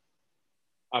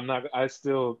I'm not. I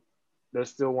still. That's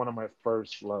still one of my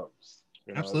first loves.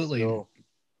 It's Absolutely. still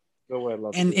what I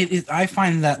love to And do. I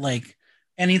find that like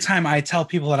anytime I tell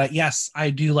people that yes, I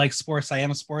do like sports, I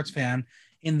am a sports fan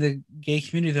in the gay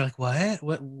community, they're like,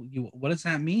 what does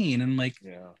that mean? And I'm like,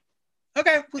 Yeah.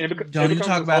 okay, It don't need to becomes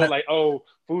talk this about whole it. like, oh,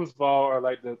 foosball or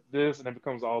like this, and it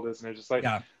becomes all this, and it's just like,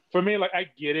 Yeah. for me, like I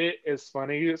get it, it's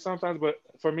funny sometimes, but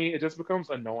for me, it just becomes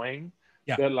annoying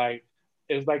Yeah. that like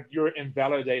it's like you're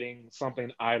invalidating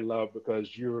something I love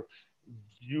because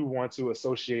you want to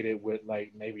associate it with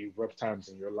like maybe rough times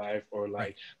in your life or Right.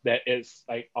 like that it's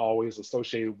like always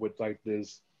associated with like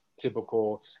this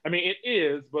typical. I mean, it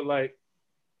is, but like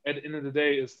at the end of the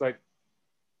day, it's like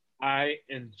I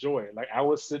enjoy it. Like I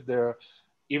would sit there,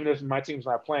 even if my team's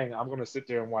not playing, I'm gonna sit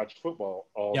there and watch football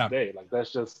all Yeah. day. Like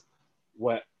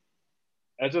what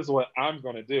that's just what I'm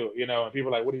gonna do, And people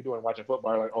are like, "What are you doing watching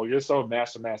football?" Like, "Oh, you're so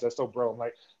master mass. That's so bro." I'm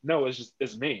like, "No, it's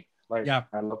me. Like, Yeah.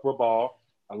 I love football.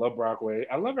 I love Broadway.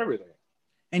 I love everything."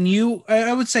 And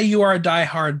I would say you are a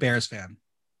diehard Bears fan.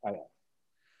 I am.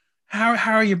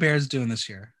 How are your Bears doing this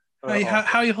year? Also,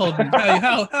 How you holding?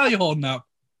 How you holding up?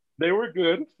 they were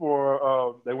good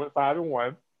for. They went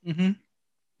 5-1 Mm-hmm.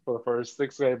 for the first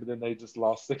 6 games, but then they just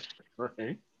lost 6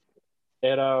 straight.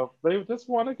 And they just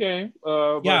won a game.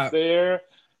 But Yeah.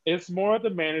 it's more the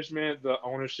management, the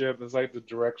ownership. It's like the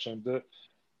direction.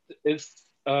 It's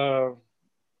uh,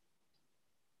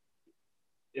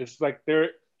 it's like they're.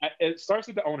 It starts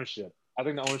with the ownership. I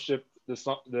think the ownership.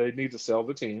 They need to sell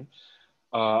the team.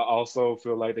 Also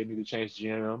feel like they need to change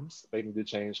GMs. They need to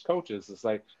change coaches. It's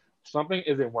like something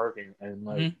isn't working, and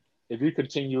like Mm-hmm. if you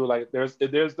continue, like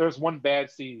there's one bad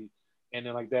seed, and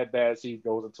then like that bad seed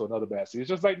goes into another bad seed. It's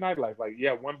just like nightlife. Like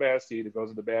yeah, one bad seed it goes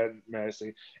into bad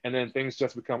seed, and then things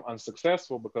just become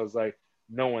unsuccessful because like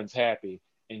no one's happy,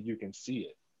 and you can see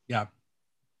it. Yeah.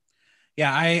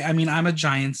 Yeah. I mean, I'm a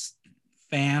Giants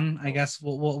fan. I guess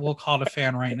we'll call it a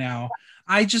fan right now.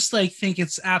 I just like think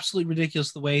it's absolutely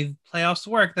ridiculous the way playoffs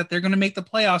work that they're going to make the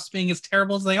playoffs being as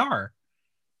terrible as they are,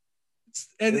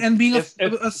 and being a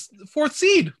fourth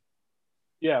seed.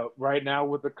 Yeah, right now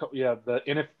with the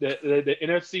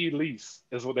NFC lease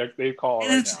is what they call And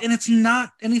right now. it's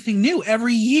not anything new.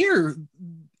 Every year,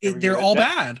 Every they're year all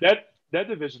bad. that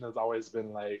division has always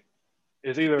been like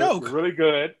it's either Joke. really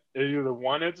good, it's either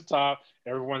one at the top,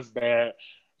 everyone's bad,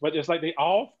 but it's like they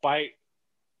all fight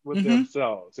with Mm-hmm.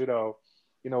 themselves. Them.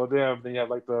 Then you have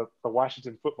like the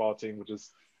Washington football team, which is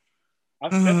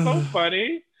that's so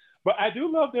funny. But I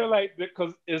do love their like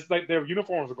because it's like their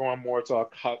uniforms are going more to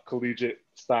a collegiate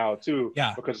style too.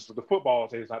 Yeah. Because the football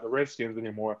team is not the Redskins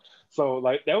anymore. So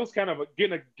like that was kind of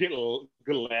get a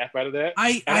good laugh out of that.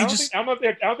 And I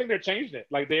don't think they're changing it.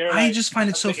 Like they're I like just find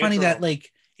it so the funny that interim.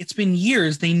 like it's been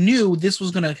years. They knew this was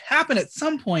going to happen at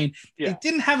some point. They Yeah.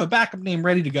 didn't have a backup name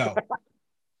ready to go.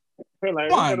 They're like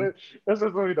Come on. this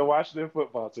is really the Washington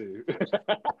football team.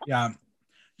 Yeah.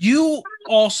 You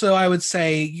also, I would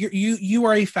say, you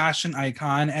are a fashion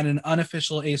icon and an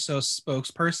unofficial ASOS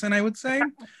spokesperson. I would say,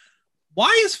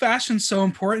 why is fashion so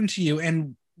important to you,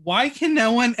 and why can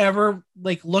no one ever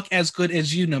like look as good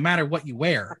as you, no matter what you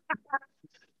wear?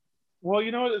 Well,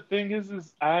 you know what the thing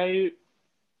is I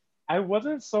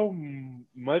wasn't so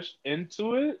much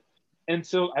into it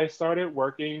until I started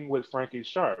working with Frankie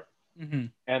Sharp Mm-hmm.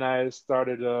 and I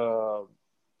started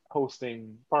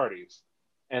hosting parties.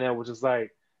 And it was just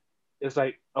like, it's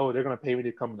like, oh, they're gonna pay me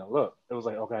to come in a look. It was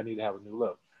like, okay, I need to have a new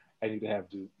look. I need to have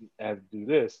to do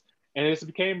this, and it just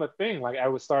became a thing. Like I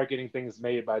would start getting things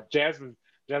made by Jasmine.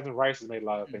 Jasmine Rice has made a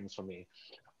lot of things for me,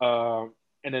 and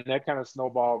then that kind of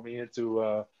snowballed me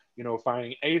into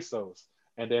finding ASOS,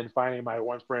 and then finding my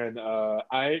one friend.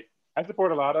 I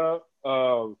support a lot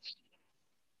of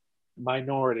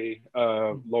minority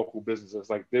local businesses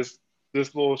like this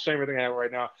little shamer thing I have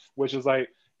right now, which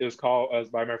is called as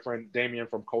by my friend Damien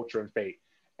from Culture and Fate,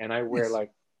 and I wear Nice.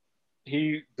 like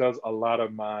he does a lot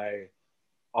of my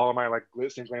all of my like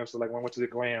glitz and glam. So like when I went to the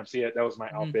glams, that was my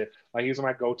Mm-hmm. outfit. Like he's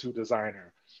my go-to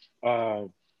designer.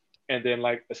 Um, and then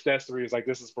like accessories, like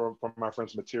this is from my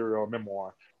friend's material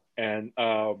memoir, and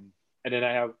and then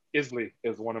I have Isley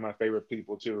is one of my favorite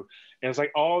people too, and it's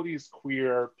like all these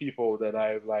queer people that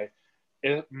I've like.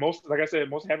 And most, like I said,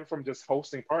 most have it from just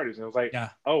hosting parties, and it was like, Yeah.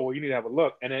 oh well, you need to have a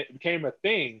look, and it became a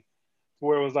thing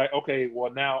where it was like, okay,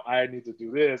 well now I need to do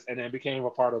this, and then it became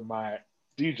a part of my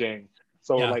DJing.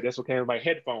 So Yeah. like that's what came with my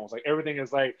headphones. Like everything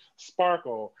is like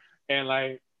sparkle, and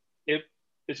like it,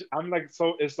 I'm like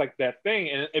so it's like that thing,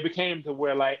 and it became to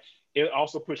where like it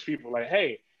also pushed people like,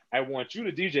 hey, I want you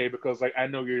to DJ because like I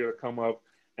know you're gonna come up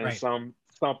and Right.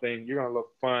 something you're gonna look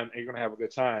fun and you're gonna have a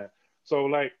good time. So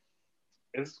like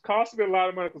it's costing me a lot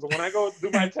of money because when I go do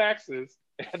my taxes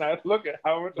and I look at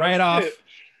how much I Right spent, off.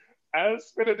 I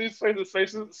spent at these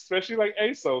places, especially like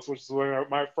ASOS, which is where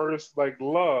my first like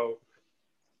love.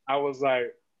 I was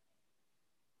like,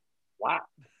 wow.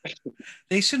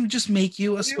 They should just make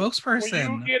you a When you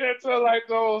spokesperson. get into like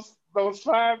those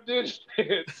 5 digits,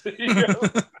 you know,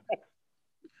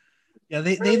 Yeah,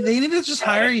 they need to just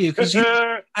hire you because you.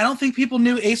 I don't think people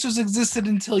knew ASOS existed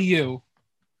until you.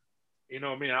 you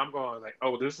know me, I'm going like,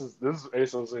 oh, this is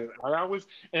ASOS, and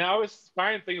I always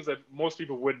find things that most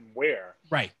people wouldn't wear.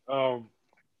 Right. Um,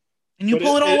 And you but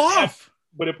pull it all off.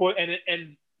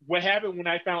 and what happened when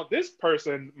I found this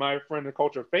person, my friend in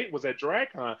Culture of Fate, was at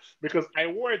DragCon because I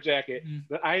wore a jacket Mhm.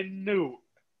 that I knew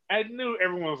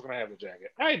everyone was gonna have the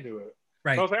jacket. I knew it. So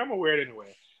I Right. was like, I'm gonna wear it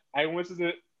anyway. I went to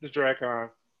the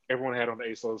DragCon. Everyone had on the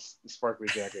ASOS sparkly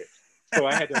jacket, so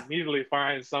I had to immediately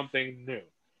find something new,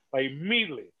 like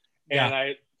immediately. Yeah.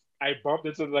 And I bumped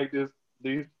into like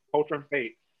these Culture and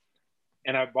Fate,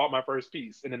 and I bought my first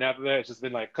piece. And then after that, it's just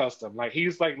been like custom. Like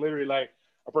he's like literally like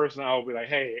a person I'll be like,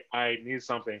 hey, I need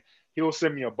something. he'll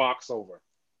send me a box over.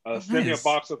 Oh, Send me a nice.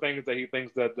 box of things that he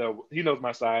thinks that he knows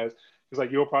my size. He's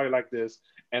like, you'll probably like this,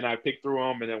 and I pick through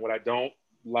them, and then what I don't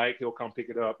like, he'll come pick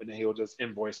it up, and then he'll just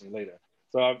invoice me later.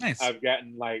 So Nice. I've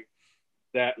gotten like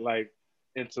that like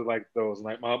into like those.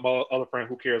 Like my other friend,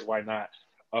 who cares? Why not?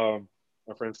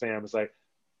 My friend Sam is like,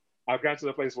 I've gotten to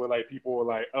the place where like people are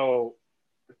like, oh,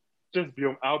 just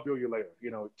build, I'll bill you later.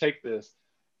 Take this,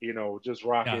 just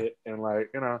rock Yeah. it, and like,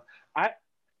 I.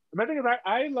 My thing is,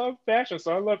 I love fashion,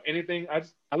 so I love anything.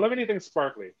 I love anything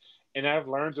sparkly, and I've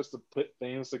learned just to put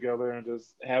things together and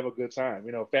just have a good time.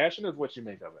 Fashion is what you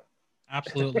make of it.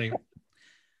 Absolutely.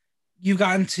 You've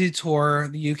gotten to tour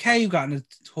the UK, you've gotten to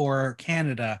tour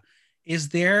Canada. Is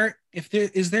there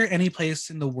any place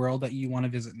in the world that you want to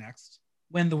visit next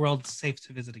when the world's safe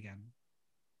to visit again?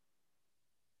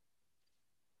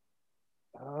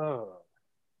 Oh,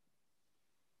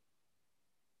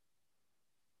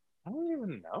 I don't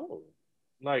even know.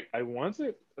 Like, I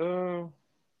wanted,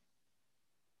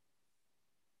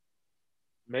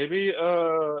 maybe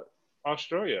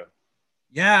Australia.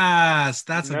 Yes, I've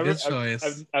that's a never, good I've,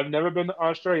 choice. I've never been to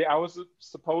Australia. I was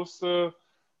supposed to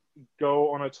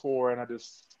go on a tour, and I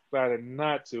decided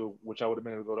not to, which I would have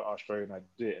been able to go to Australia, and I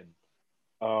didn't.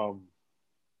 Um,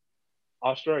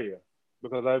 Australia,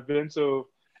 because I've been to.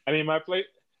 I mean, my place.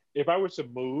 If I were to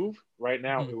move right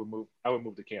now, Mhm. it would move. I would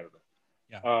move to Canada,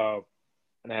 Yeah.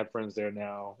 and I have friends there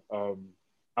now.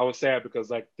 I was sad because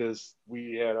like this,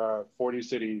 we had our 40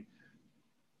 city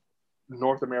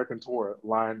North American tour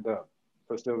lined up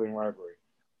for Stilling Library,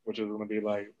 which is going to be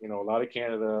like a lot of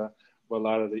Canada, but a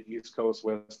lot of the East Coast,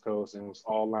 West Coast, and it was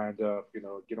all lined up.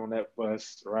 Get on that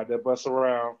bus, ride that bus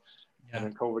around, and Yeah.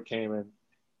 then COVID came and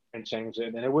changed it.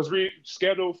 And then it was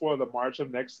rescheduled for the March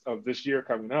of this year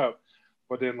coming up,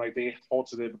 but then like they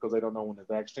halted it because they don't know when the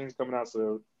vaccine's coming out,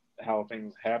 so how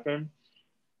things happen.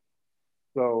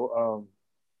 So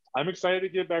I'm excited to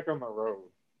get back on the road.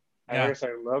 And like Yeah. I said,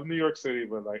 I love New York City,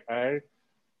 but like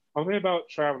something about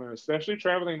traveling, especially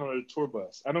traveling on a tour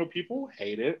bus. I know people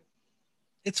hate it.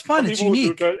 It's fun. Some It's people do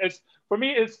unique. good. It's For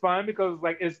me, it's fun because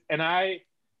like it's I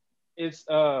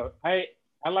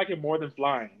like it more than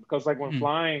flying because like when Mhm.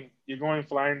 flying, you're going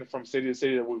flying from city to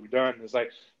city that we've done. It's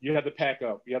like you have to pack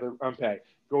up, you have to unpack,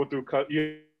 go through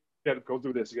you have to go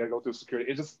through this, you got to go through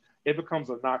security. It becomes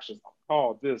obnoxious.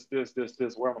 Call this.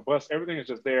 We're on a bus, everything is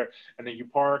just there, and then you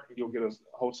park, you'll get a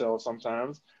hotel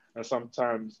sometimes, and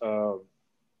sometimes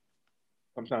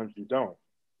you don't.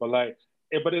 But like,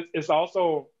 it's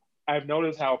also I've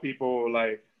noticed how people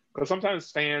like because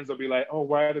sometimes fans will be like, oh,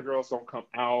 why the girls don't come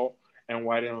out and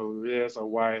why they don't do this or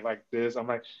why like this. I'm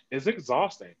like, it's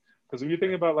exhausting because when you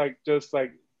think Right. about like just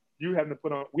like you having to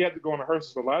put on, we have to go on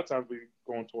rehearsals. A lot of times we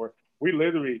go on tour, we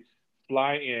literally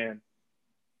fly in.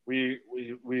 We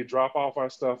drop off our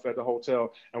stuff at the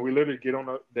hotel and we literally get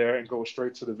there and go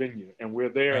straight to the venue and we're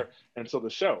Right. there until the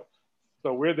show.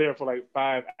 So we're there for like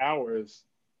 5 hours,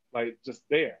 like just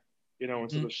there,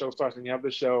 until Mhm. the show starts. And you have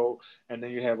the show, and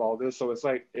then you have all this. So it's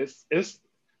like it's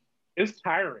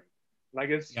tiring. Like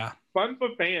it's Yeah. fun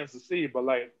for fans to see, but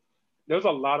like there's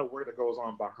a lot of work that goes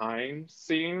on behind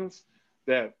scenes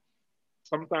that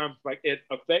sometimes like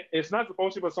it's not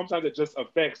supposed to, but sometimes it just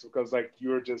affects because like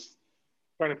you're just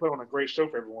trying to put on a great show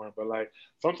for everyone, but like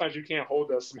sometimes you can't hold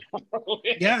a smile.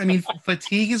 Yeah. I mean,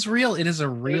 fatigue is real. It is a It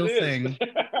real is. thing.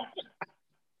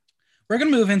 We're gonna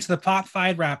move into the pop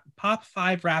five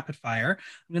rapid fire.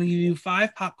 I'm gonna give you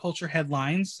five pop culture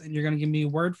headlines, and you're gonna give me a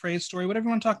word, phrase, story, whatever you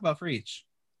want to talk about for each.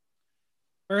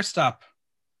 First up,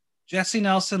 Jesse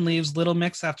Nelson leaves Little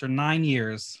Mix after 9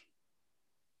 years.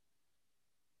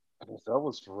 That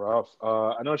was rough.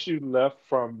 I know she left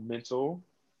from mental.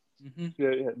 Hmm. She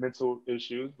had mental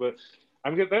issues, but I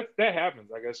mean that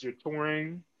happens. I guess you're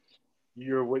touring,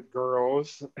 you're with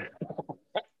girls,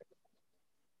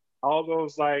 all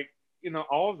those like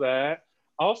all of that.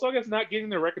 Also, I guess not getting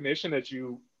the recognition that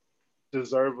you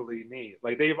deservedly need.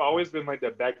 Like they've Right. always been like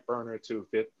the back burner to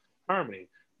Fifth Harmony,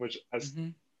 which Hmm.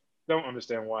 don't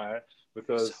understand why, So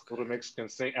because Little good. Mix can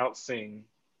sing,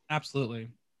 Absolutely.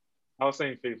 I'll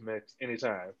sing Fifth Mix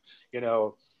anytime. You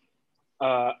know,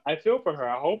 I feel for her.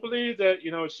 Hopefully that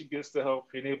she gets the help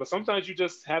she needs. But sometimes you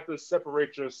just have to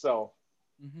separate yourself.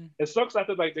 Hmm. It sucks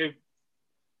after like it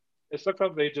sucks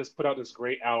after they just put out this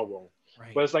great album,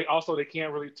 Right. but it's like also they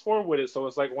can't really tour with it. So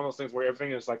it's like one of those things where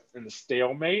everything is like in the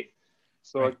stalemate.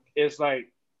 So Right. it's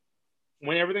like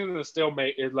when everything's in a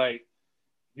stalemate, it like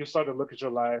you start to look at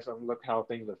your life and look how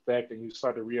things affect, and you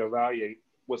start to reevaluate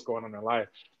what's going on in life.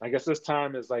 I guess this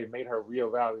time is like made her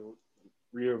reevaluate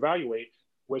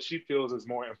what she feels is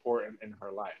more important in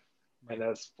her life, and Right.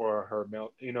 that's for her,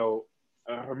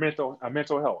 her mental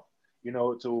health.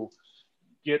 to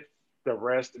get the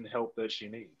rest and help that she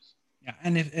needs. Yeah,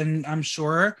 and I'm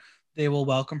sure they will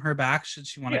welcome her back should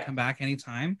she want to Yeah, come back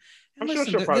anytime. And I'm sure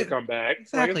listen, she'll probably come back. Like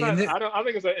it's exactly, not. I don't. I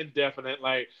think it's an indefinite.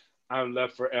 Like I'm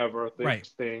left forever right.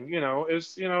 thing.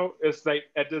 It's like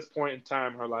at this point in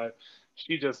time in her life,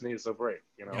 she just needs a break.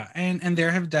 Yeah, and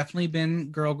there have definitely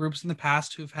been girl groups in the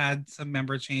past who've had some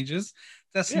member changes.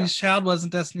 Yeah. Destiny's Child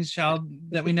wasn't Destiny's Child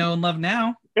that we know and love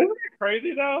now. Isn't it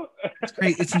crazy though? It's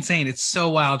crazy. It's insane. It's so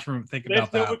wild to think They about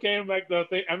still that. became like the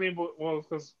thing. I mean, well,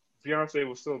 because Beyonce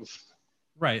was still.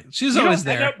 Right. She was always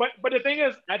there. I know, but the thing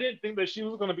is, I didn't think that she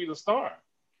was going to be the star.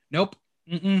 Nope.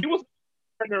 Mm-mm. She was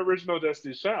the original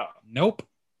Destiny's Child. Nope.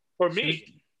 For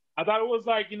me, I thought it was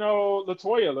like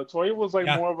Latoya. Latoya was like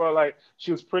more of a like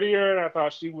she was prettier, and I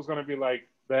thought she was going to be like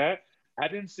that. I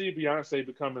didn't see Beyonce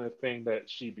becoming a thing that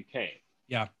she became.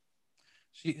 Yeah.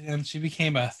 She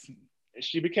became a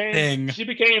she became thing. She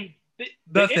became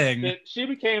the thing. She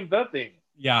became the thing.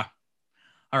 Yeah.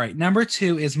 All right. Number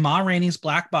 2 is Ma Rainey's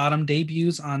Black Bottom,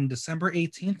 debuts on December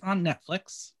 18th on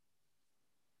Netflix.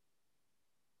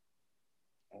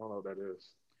 I don't know what that is.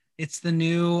 It's the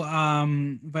new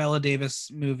Viola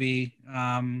Davis movie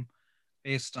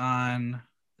based on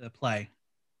the play.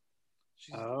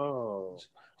 She's going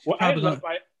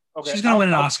to win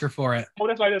an Oscar for it. Oh,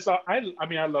 that's like this. I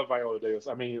mean, I love Viola Davis.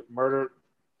 I mean, Murder.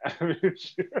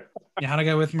 Yeah, how'd I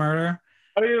go with Murder?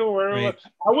 I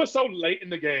was so late in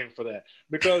the game for that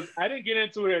because I didn't get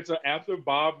into it until after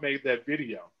Bob made that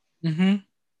video. Mm-hmm.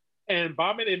 And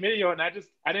Bob made a video, and I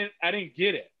didn't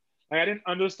get it. Like I didn't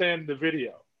understand the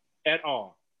video at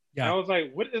all. Yeah. And I was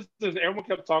like, "What is this?" Everyone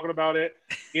kept talking about it,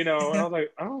 and I was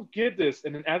like, "I don't get this."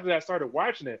 And then after that, I started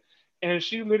watching it, and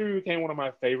she literally became one of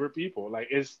my favorite people. Like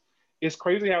it's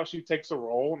crazy how she takes a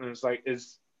role, and it's like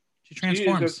she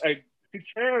transforms. She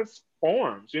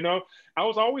transforms. I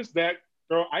was always that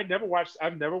girl. I've never watched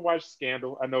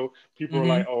Scandal. I know people are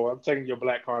like, "Oh, I'm taking your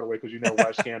black card away because you never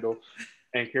watched Scandal,"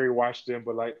 and Kerry watched them,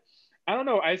 but like, I don't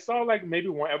know. I saw like maybe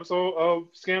one episode of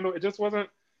Scandal. It just wasn't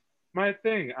my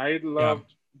thing. I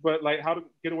loved, but like How to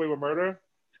Get Away with Murder.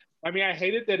 I mean, I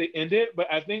hated that it ended, but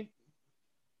I think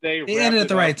they ended at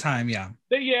the right time. Yeah.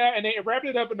 And they wrapped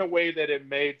it up in a way that it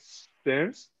made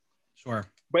sense. Sure.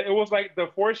 But it was like the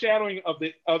foreshadowing of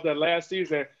the last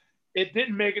season. It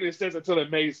didn't make any sense until it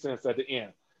made sense at the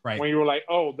end. Right. When you were like,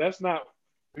 oh, that's not.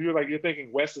 You're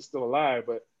thinking Wes is still alive,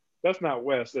 but that's not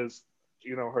Wes. It's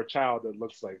her child that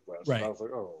looks like Wes. Right. I was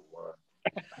like, oh, what?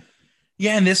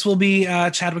 Yeah, and this will be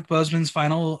Chadwick Boseman's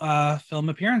final film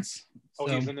appearance. Oh,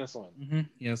 he's in this one. Mm-hmm,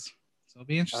 yes. So it'll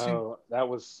be interesting. Oh, that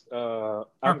was.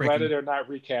 I'm glad that they're not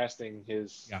recasting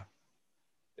his. Yeah.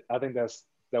 I think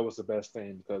that was the best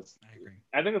thing because I agree.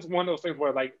 I think it's one of those things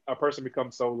where like a person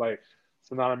becomes so like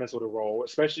synonymous with a role,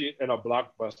 especially in a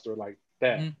blockbuster like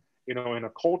that. Mm-hmm. In a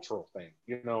cultural thing.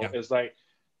 It's like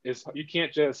you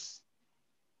can't just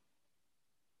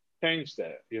change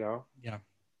that. Yeah.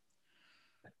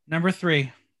 Number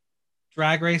 3,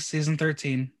 Drag Race season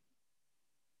 13.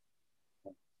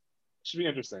 Should be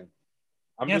interesting.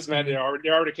 I'm just mad they're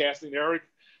already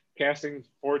casting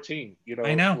 14.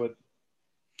 I know. With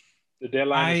the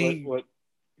deadline is what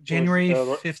January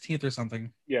 15th or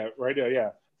something. Yeah, right there.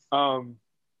 Yeah.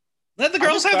 Let the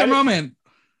girls have their moment.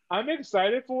 I'm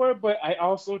excited for it, but I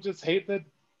also just hate that.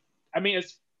 I mean,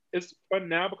 it's fun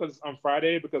now because it's on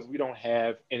Friday because we don't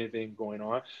have anything going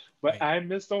on. But right. I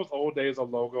miss those old days of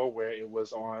Logo where it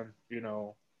was on,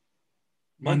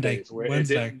 Mondays where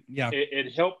Wednesday.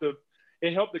 It helped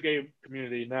the gay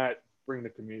community, not bring the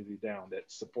community down that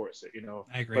supports it.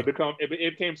 I agree. But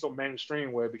it became so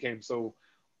mainstream where it became so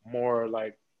more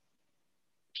like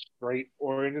straight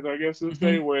oriented, I guess to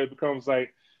say, where it becomes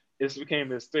like it became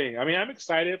this thing. I mean, I'm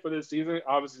excited for this season,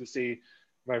 obviously, to see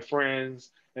my friends,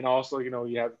 and also,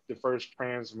 you have the first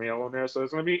trans male on there. So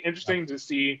it's going to be interesting to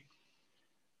see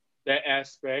that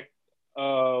aspect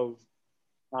of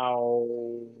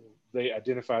how they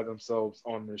identify themselves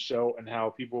on the show and how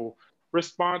people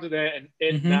respond to that, and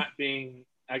it not being,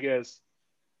 I guess,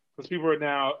 because people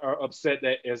are upset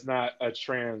that it's not a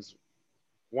trans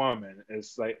woman.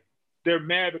 It's like they're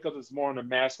mad because it's more on the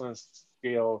masculine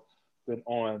scale than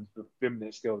on the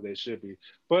feminine scale they should be.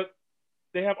 But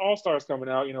they have all-stars coming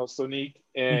out, Sonique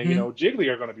and, Jiggly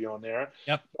are going to be on there.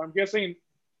 Yep. I'm guessing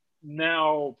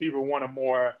now people want a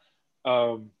more,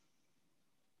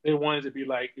 they want it to be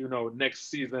like, next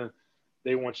season,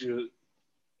 they want you to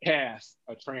cast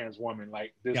a trans woman.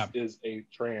 Like, this is a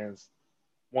trans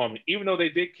woman. Even though they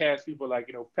did cast people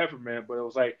like, Peppermint, but it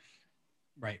was like,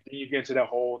 right. Then you get into that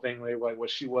whole thing where like, well,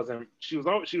 she was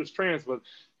trans, but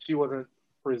she wasn't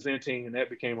presenting, and that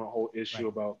became a whole issue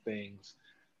about things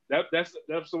that's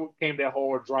what came that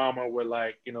whole drama with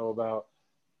like about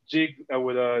Jig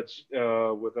with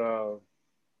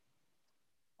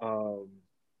um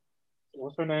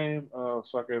what's her name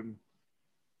fucking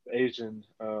Asian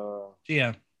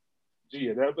Yeah.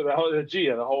 Gia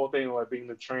the whole thing like being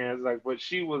the trans like but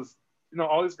she was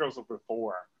all these girls were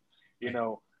before you Right.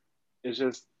 know it's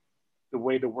just the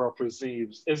way the world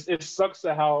perceives it sucks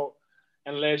to how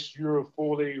unless you're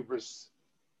fully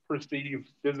perceived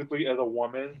physically as a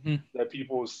woman Mhm. that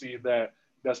people see that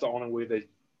that's the only way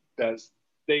that's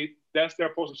that's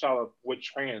their poster child of what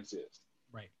trans is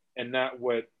Right. and not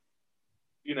what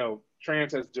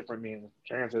trans has different meanings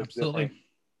trans has Absolutely.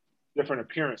 different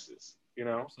appearances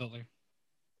Absolutely.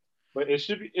 but it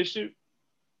should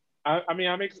I mean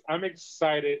I'm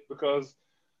excited because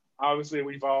obviously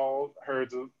we've all heard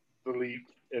the leap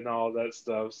and all that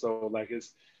stuff so like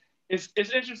it's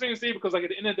interesting to see because like at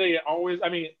the end of the day it always I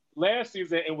mean last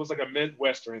season it was like a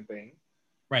midwestern thing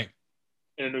Right.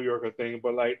 and a New Yorker thing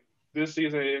but like this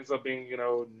season it ends up being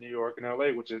New York and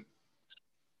LA which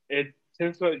it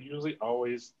tends to usually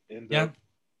always end Yeah. up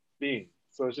being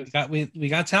so it's just We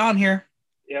got talent here.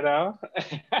 you know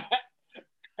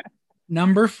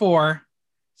Number 4,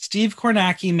 Steve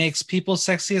Kornacki makes People's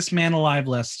Sexiest Man Alive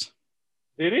list.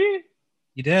 did he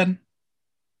He did.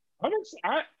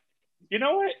 I you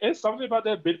know what? It's something about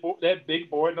that big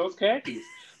boy in those khakis.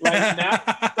 Like now,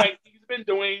 like he's been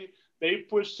doing. They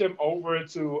pushed him over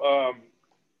to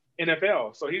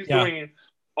NFL, so he's Yeah. doing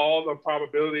all the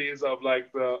probabilities of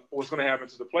like the what's going to happen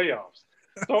to the playoffs.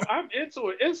 So I'm into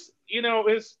it. It's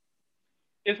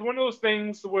one of those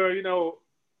things where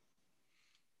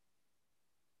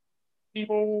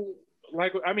people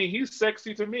like. I mean, he's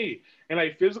sexy to me, and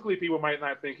like physically, people might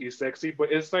not think he's sexy,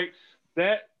 but it's like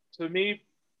that to me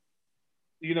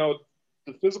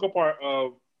the physical part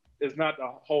of is not the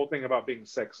whole thing about being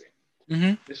sexy.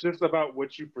 Mm-hmm. It's just about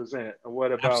what you present and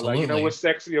what about like Absolutely. what's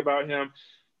sexy about him,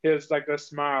 his like a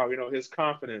smile, his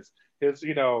confidence, his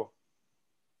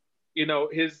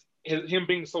his him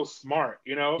being so smart,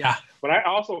 Yeah. But I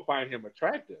also find him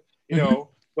attractive, Mm-hmm.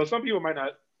 But some people might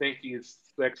not think he's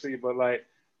sexy, but like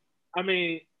I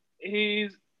mean, he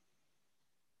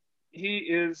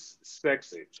is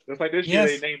sexy. It's like this year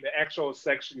they Yes. named the actual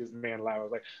sexiest man alive. I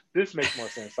was like, this makes more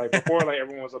sense. Like before, like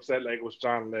everyone was upset like it was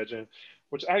John Legend,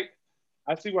 which I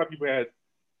see why people had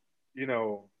you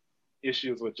know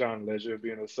issues with John Legend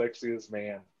being the sexiest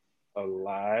man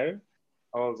alive.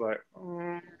 I was like,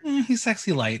 He's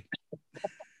sexy light.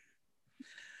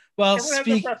 Well, everyone has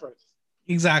their preference.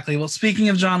 exactly. Well, speaking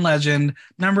of John Legend,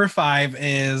 number 5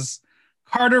 is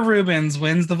Carter Rubens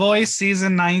wins The Voice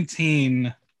season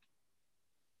 19.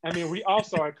 I mean, we all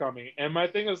saw it coming, and my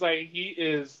thing is like he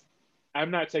is. I'm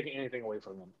not taking anything away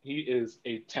from him. He is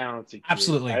a talented kid.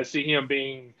 Absolutely. I see him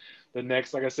being the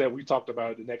next, like I said, we talked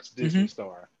about the next Disney Mm-hmm.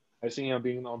 star. I see him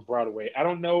being on Broadway. I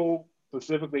don't know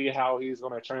specifically how he's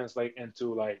going to translate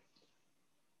into like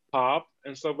pop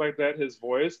and stuff like that. His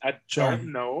voice, I Sure.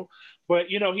 don't know, but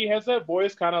he has that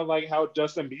voice kind of like how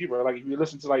Justin Bieber. Like if you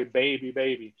listen to like Baby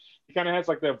Baby, he kind of has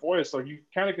like that voice, so you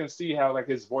kind of can see how like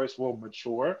his voice will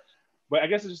mature. But I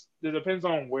guess it depends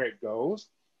on where it goes.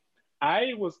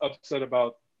 I was upset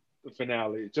about the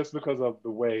finale just because of the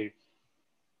way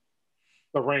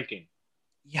the ranking.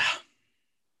 Yeah.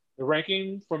 The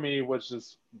ranking for me was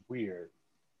just weird.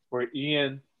 For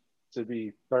Ian to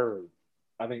be third,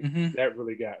 I think Mm-hmm. that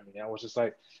really got me. I was just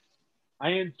like, I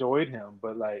enjoyed him,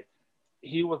 but like,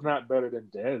 he was not better than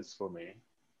Dez for me.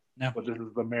 No. But this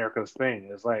is America's thing.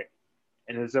 It's like,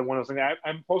 and it's one of those things.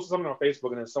 I posted something on Facebook,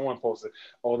 and then someone posted,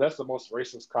 "Oh, that's the most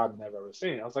racist comment I've ever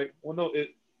seen." I was like, "Well, no,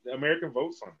 the American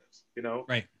votes on this,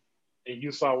 Right. And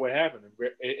you saw what happened.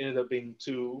 It ended up being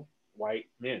two white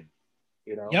men,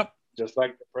 Yep. just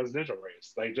like the presidential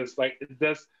race. Like just like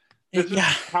this is Yeah.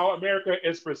 how America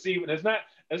is perceived. And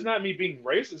it's not me being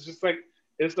racist. It's just like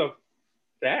it's a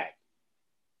fact.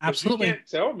 Absolutely. You can't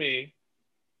tell me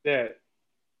that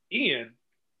Ian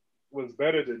was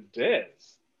better than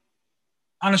Dez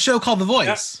On a show called The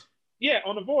Voice. yeah,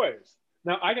 on The Voice.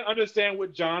 Now I can understand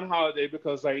with John Holiday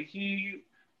because like he,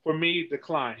 for me,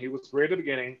 declined. He was great at the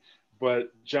beginning,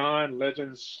 but John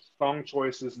Legend's song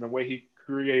choices and the way he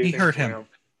created He things hurt for him.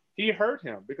 he hurt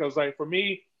him because like for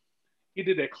me, he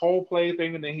did that Coldplay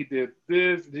thing and then he did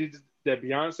this, he did that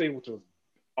Beyonce, which was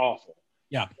awful.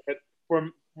 Yeah.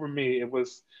 For me, it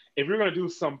was if you're gonna do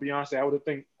some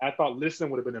Beyonce, I thought Listen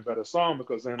would have been a better song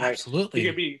because then like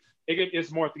Absolutely.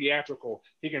 it's more theatrical.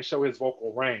 He can show his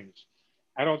vocal range.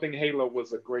 I don't think Halo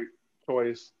was a great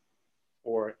choice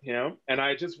for him, and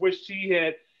I just wish he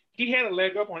had a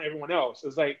leg up on everyone else.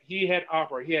 It's like he had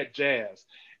opera, he had jazz,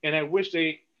 and I wish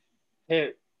they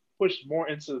had push more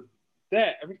into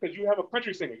that. I mean, because you have a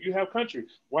country singer, you have country.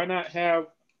 Why not have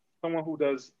someone who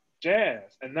does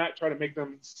jazz and not try to make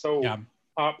them so Yeah.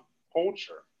 pop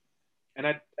culture? And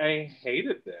I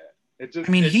hated that. I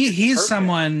mean, it just he's hurt me.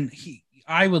 someone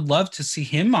I would love to see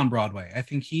him on Broadway. I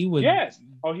think he would Yes.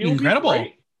 Oh, be he'll be incredible.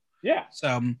 great. Yeah.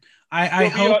 So I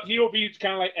hope. He'll be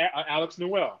kind of like Alex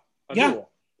Newell, Yeah.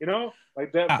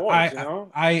 like that voice.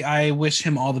 I wish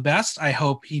him all the best. I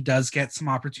hope he does get some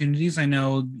opportunities. I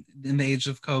know in the age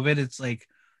of COVID, it's like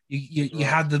you Right.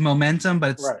 had the momentum,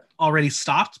 but it's Right. already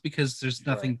stopped because there's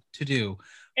nothing Right. to do.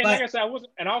 And But like I said,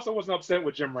 I also wasn't upset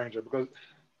with Jim Ranger because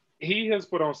he has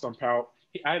put on some power.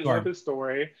 I love his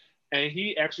story, and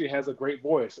he actually has a great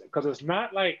voice because it's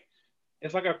not like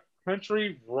it's like a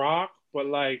country rock, but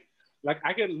like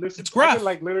I could listen. It's I could gruff.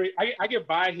 like literally. I could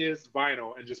buy his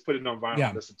vinyl and just put it on vinyl Yeah.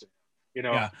 and listen to it.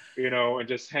 Yeah. And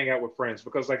just hang out with friends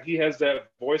because like he has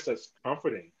that voice that's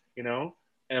comforting.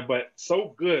 And but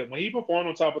so good when he performed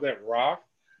on top of that rock,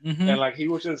 Mhm. and like he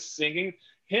was just singing,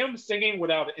 him singing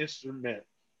without an instrument,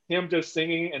 him just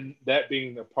singing and that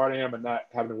being a part of him and not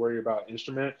having to worry about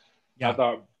instrument, Yeah. I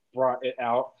thought brought it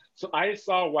out. So I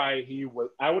saw why he was.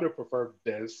 I would have preferred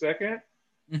Des second,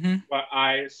 Mhm. but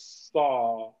I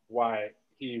saw why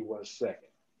he was second.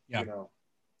 Yeah. You know.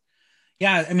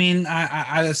 Yeah, I mean,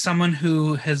 I as someone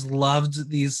who has loved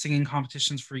these singing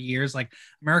competitions for years, like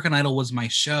American Idol was my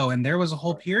show, and there was a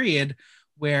whole Right. period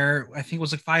where I think it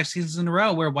was like 5 seasons in a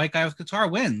row where white guy with guitar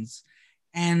wins,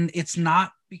 and it's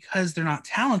not because they're not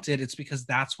talented; it's because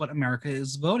that's what America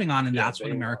is voting on, and Yeah, that's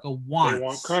what America They want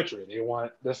wants. country. They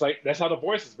want that's how the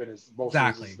voice has been. Is most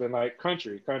Exactly. it's been like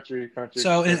country.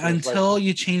 So country. until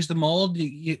you change the mold,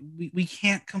 we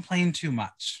can't complain too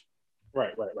much.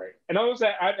 Right. And I was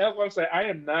say, that's what I say.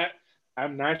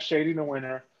 I'm not shading the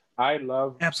winner. I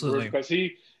love Absolutely because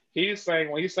he's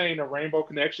saying when he's saying the Rainbow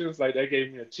Connections, like they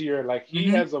gave me a tear. Like he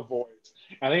Mhm. has a voice.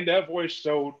 I think that voice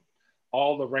showed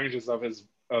all the ranges of his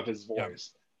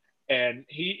voice, and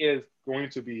he is going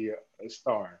to be a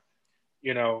star.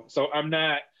 So I'm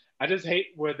not. I just hate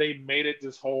where they made it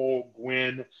this whole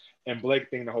Gwen and Blake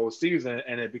thing the whole season,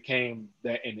 and it became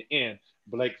that in the end.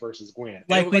 Blake versus Gwen.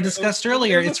 Like we discussed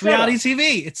earlier, it's reality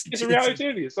TV. It's a reality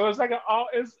TV, so it's like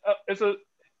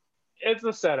it's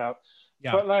a setup.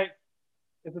 Yeah. But like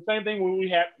it's the same thing when we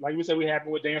had, like we said, we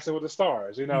happened with Dancing with the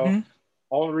Stars. Mhm.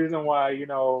 All the reason why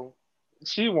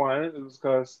she won is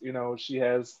because she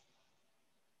has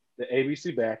the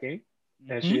ABC backing,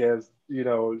 and she has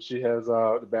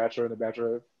the Bachelor and the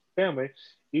Bachelor family.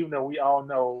 Even though we all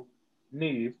know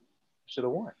Neve should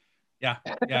have won. Yeah.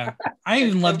 I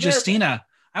even love Justina.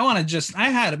 I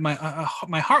had my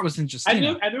heart was in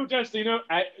Justina. I knew Justina.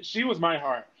 She was my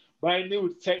heart, but I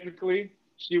knew technically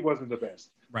she wasn't the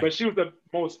best. Right. But she was the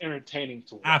most entertaining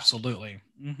to watch. Absolutely.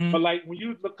 Mm-hmm. But like when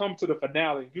you come to the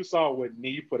finale, you saw what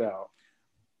Neve put out.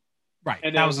 Right.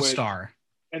 And that was a star.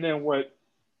 And then what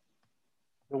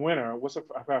the winner, I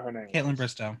forgot her name. Caitlin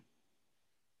Bristowe.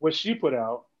 What she put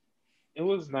out, it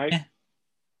was nice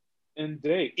and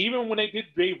day. Even when they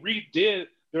redid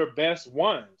their best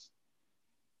ones.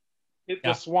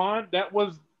 The Swan, that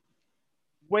was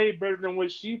way better than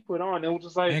what she put on. It was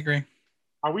just like, I agree.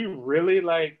 Are we really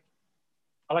like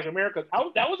America?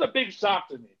 That was a big shock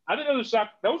to me. I think it was a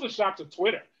shock. That was a shock to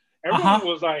Twitter. Everyone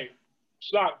was like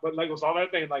shocked, but like it was all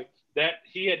that thing like that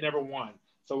he had never won.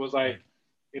 So it was like,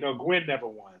 Gwen never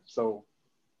won. So,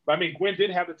 but I mean, Gwen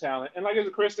did have the talent, and like as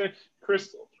a Kristen,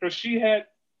 she had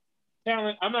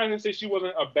talent. I'm not gonna say she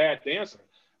wasn't a bad dancer.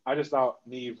 I just thought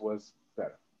Neve was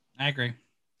better. I agree.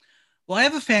 Well, I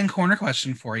have a fan corner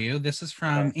question for you. This is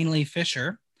from Ainley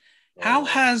Fisher. How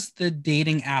has the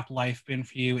dating app life been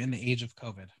for you in the age of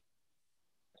COVID?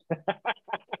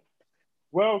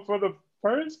 Well, for the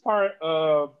first part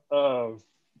of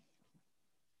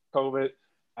COVID,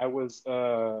 I was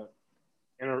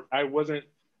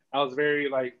very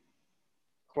like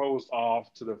closed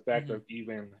off to the fact of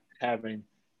even having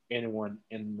anyone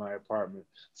in my apartment,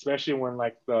 especially when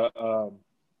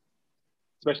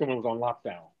especially when it was on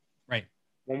lockdown. Right.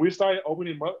 When we started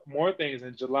opening more things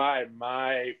in July,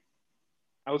 I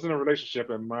was in a relationship,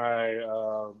 and my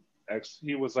ex,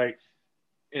 he was like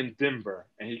in Denver,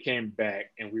 and he came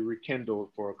back, and we rekindled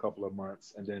for a couple of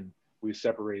months, and then we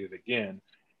separated again.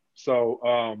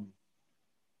 So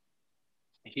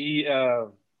he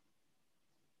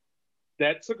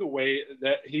that took away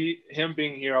that him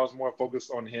being here. I was more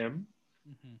focused on him,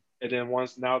 and then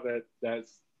now that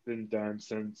that's been done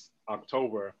since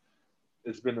October,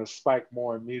 it's been a spike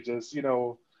more in me just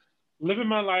living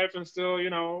my life and still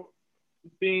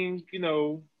being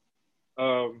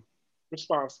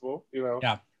responsible.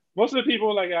 Yeah. Most of the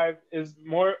people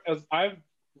I've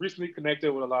recently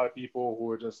connected with a lot of people who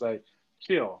are just like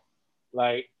chill.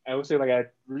 Like I would say, like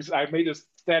I made this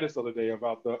status the other day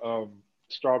about the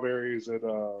strawberries and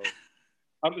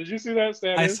did you see that I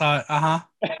status? saw it. Uh-huh.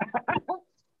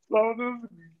 So this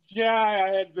guy I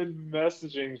had been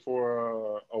messaging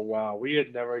for a while. We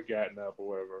had never gotten up or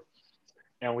whatever,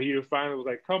 and we finally was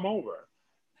like, "Come over."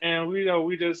 And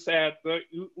we just sat.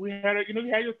 We had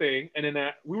you had your thing, and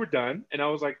then we were done. And I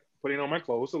was like putting on my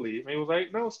clothes to leave, and he was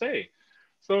like, "No, stay."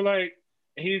 So like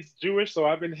he's Jewish, so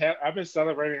I've been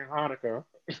celebrating Hanukkah,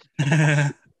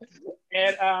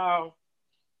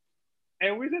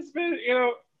 and we just been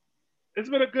it's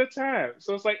been a good time.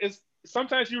 So it's like it's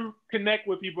sometimes you connect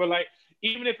with people like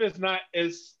even if it's not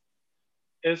it's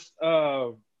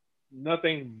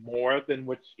nothing more than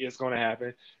what is going to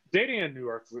happen. Dating in New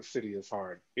York City is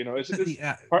hard. It's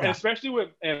Yeah, hard, and yeah. especially with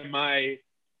in my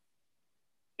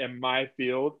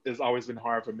field, it's always been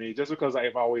hard for me just because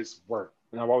I've always worked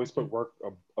and I've always put work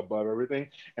above everything,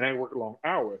 and I work long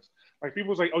hours. Like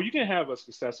people's like, oh, you can have a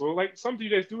successful. Like some of you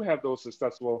guys do have those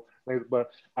successful things,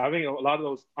 but I think a lot of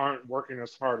those aren't working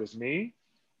as hard as me.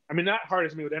 I mean, not hard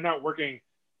as me, but they're not working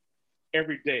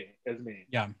every day as me.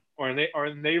 Yeah. They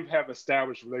have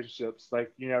established relationships.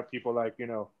 Like you have people like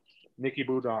Nikki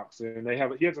Budox, and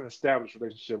he has an established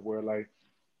relationship where like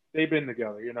they've been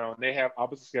together, and they have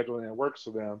opposite schedule and it works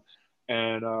for them.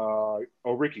 And or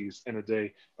Ricky's in a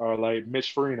day, or like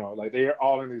Mitch Farino, like they are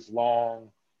all in these long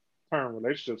term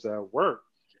relationships that work.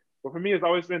 But for me, it's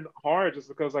always been hard just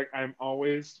because like I'm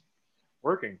always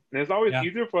working, and it's always Yeah.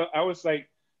 easier for I was like,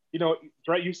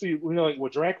 drag you see, like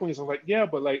with drag queens, I'm like, yeah,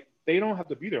 but like they don't have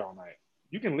to be there all night.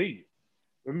 You can leave.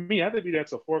 For me, I have to be there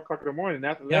till 4 o'clock in the morning. And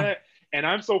after Yeah. that, and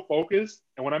I'm so focused,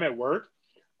 and when I'm at work,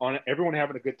 on everyone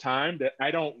having a good time, that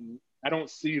I don't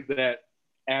see that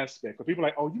aspect. But people are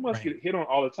like, oh, you must Right. get hit on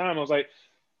all the time. I was like,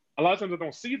 a lot of times I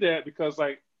don't see that because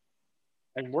like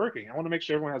I'm working. I want to make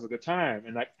sure everyone has a good time,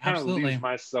 and that kind of leaves Absolutely.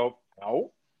 myself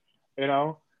out, you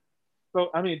know. So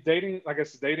I mean, dating, like I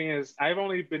said, dating is. I've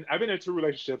been in two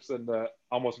relationships in the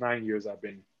almost 9 years I've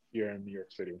been here in New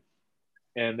York City,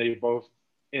 and they both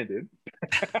ended.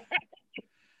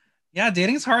 Yeah,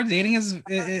 dating is hard. Dating is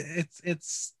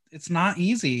it's not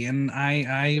easy, and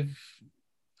I've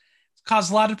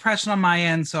caused a lot of depression on my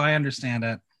end, so I understand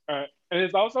it. And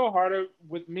it's also harder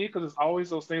with me because it's always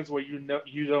those things where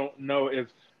you don't know if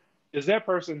is that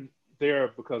person there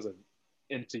because of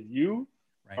into you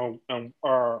Right.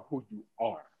 or who you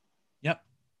are. Yep.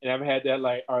 And I've had that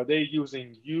like, are they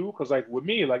using you? Because like with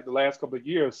me, like the last couple of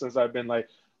years since I've been like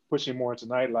pushing more into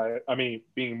nightlife, I mean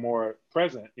being more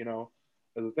present,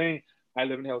 as a thing. I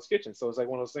live in Hell's Kitchen, so it's like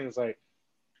one of those things like,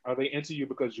 are they into you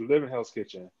because you live in Hell's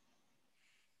Kitchen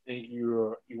and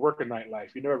you work a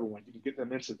nightlife? You know everyone. You can get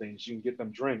them into things. You can get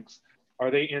them drinks.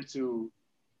 Are they into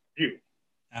you?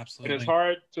 And it's Absolutely.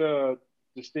 hard to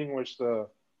distinguish the.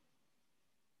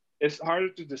 It's harder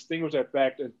to distinguish that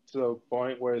back to the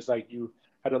point where it's like you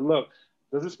had to look.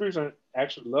 Does this person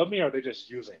actually love me, or are they just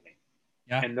using me?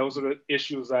 Yeah, And those are the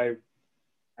issues I've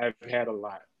had a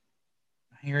lot.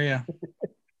 I hear you.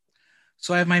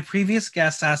 So I have my previous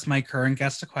guest ask my current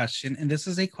guest a question, and this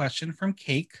is a question from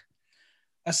Cake.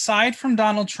 Aside from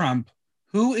Donald Trump,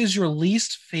 who is your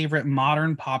least favorite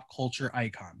modern pop culture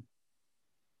icon?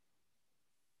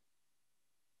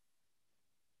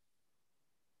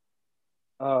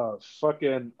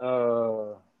 Fucking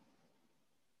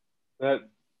that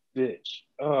bitch.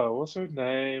 What's her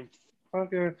name?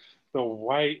 Fucking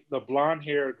the blonde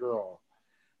haired girl.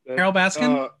 That Carol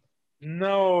Baskin?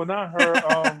 no, not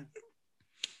her.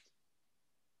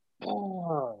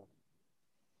 Oh,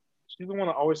 she's the one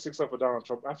that always sticks up for Donald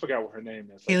Trump. I forgot what her name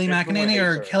is. Like Kaylee everyone McEnany hates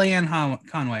or her. Kellyanne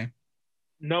Conway?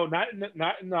 No, not in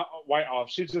the White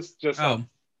Office. Oh,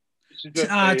 she's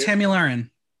just a Tammy Lauren.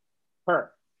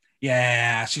 her.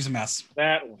 Yeah, she's a mess.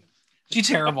 That one. She's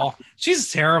terrible. She's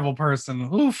a terrible person.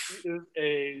 She Oof. is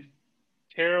a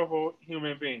terrible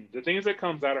human being. The things that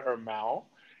comes out of her mouth,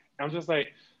 I'm just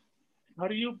like, how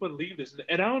do you believe this?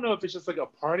 And I don't know if it's just like a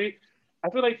party. I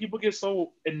feel like people get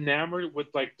so enamored with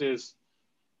like this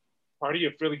party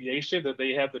affiliation that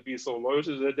they have to be so loyal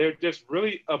to that they're just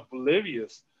really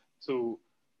oblivious to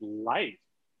life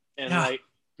and Yeah. like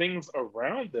things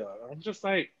around them. I'm just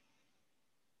like,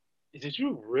 did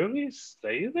you really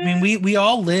say I mean, that? we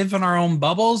all live in our own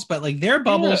bubbles, but like their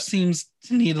bubble Yeah. seems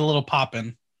to need a little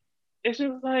popping. It's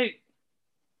just like,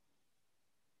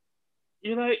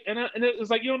 and it's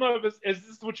like you don't know if is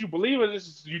this what you believe, or this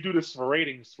is, you do this for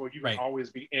ratings, so you can Right.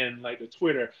 always be in like the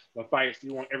Twitter, the fights.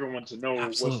 You want everyone to know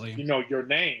Absolutely. your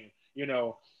name.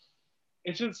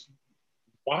 It's just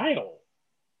wild.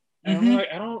 And I'm Mm-hmm.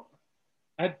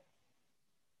 like,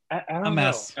 I I A don't know.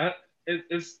 mess.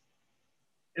 It's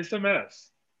a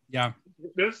mess. Yeah.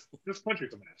 This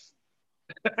country's a mess.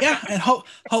 Yeah, and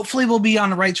hopefully we'll be on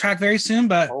the right track very soon.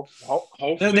 But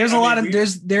Hopefully, there's a lot of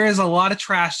there is a lot of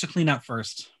trash to clean up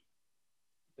first.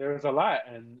 there's a lot,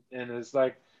 and it's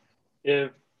like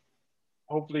if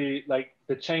hopefully like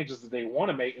the changes that they want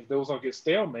to make, if those don't get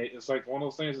stalemate, it's like one of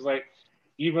those things. Is like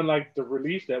even like the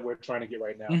relief that we're trying to get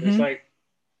right now. Mm-hmm. It's like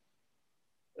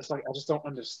I just don't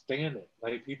understand it.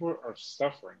 Like people are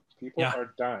suffering, people Yeah.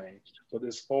 are dying. But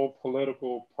this whole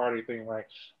political party thing, like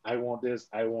I want this,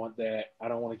 I want that, I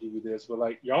don't want to give you this. But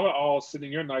like y'all are all sitting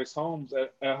in your nice homes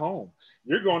at home.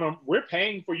 You're going on. We're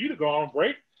paying for you to go on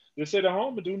break to sit at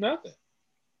home and do nothing.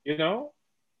 You know,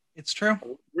 It's true.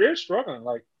 we're struggling.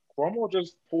 Like Cuomo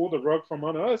just pulled the rug from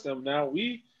under us, and now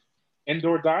we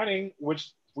indoor dining, which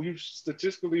we've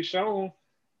statistically shown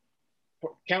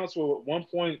counts for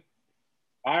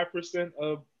 1.5%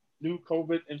 of new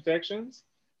COVID infections,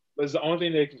 but it's the only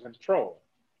thing they can control.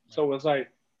 Right. So it's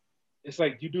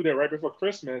like you do that right before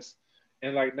Christmas,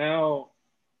 and like now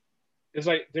it's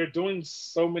like they're doing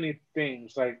so many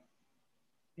things, like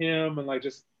him and like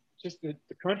just the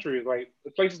country, like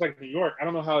the places like New York. I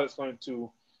don't know how it's going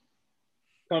to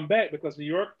come back because New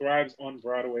York thrives on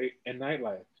Broadway and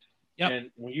nightlife. Yep. And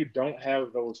when you don't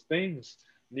have those things,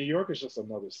 New York is just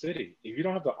another city. If you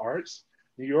don't have the arts,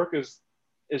 New York is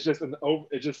just too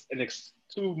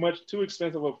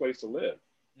expensive a place to live.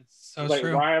 It's so It's like,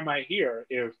 true. why am I here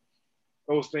if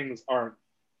those things aren't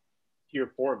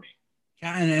here for me?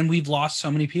 Yeah, and we've lost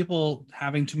so many people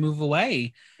having to move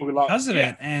away because of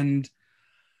it, and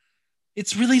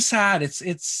it's really sad. It's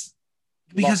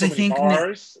because so I many think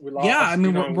bars. We lost. Yeah, I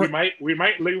mean, we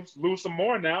might lose some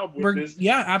more now.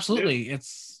 Yeah, absolutely.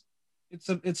 It's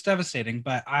devastating,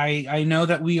 but I know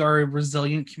that we are a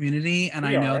resilient community, and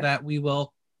I know that we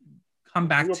will come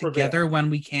back together when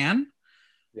we can.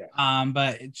 Yeah.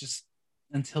 But it just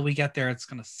until we get there, it's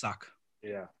gonna suck.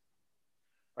 Yeah.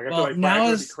 Like, I feel like now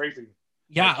is crazy.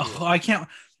 Yeah, I can't.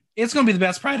 It's gonna be the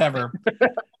best Pride ever.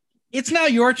 It's now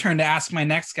your turn to ask my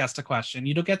next guest a question.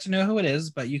 You don't get to know who it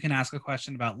is, but you can ask a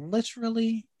question about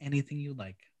literally anything you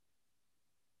like.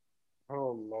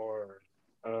 Oh Lord,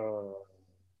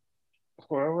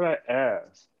 what would I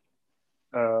ask?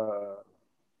 I'm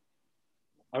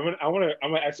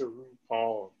gonna ask a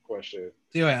RuPaul question.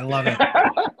 Do it. I love it.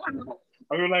 I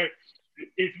mean, like,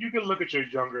 if you could look at your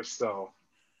younger self,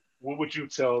 what would you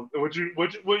tell? Would you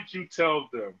tell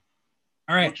them?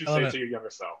 All right. What would you say to your younger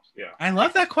self? Yeah. I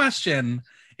love that question.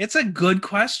 It's a good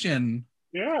question.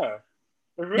 Yeah.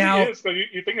 It really is. So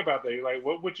you think about that. You're like,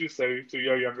 what would you say to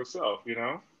your younger self? You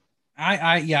know?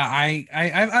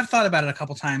 I've thought about it a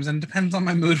couple times, and it depends on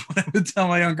my mood what I would tell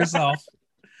my younger self.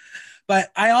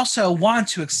 But I also want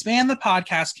to expand the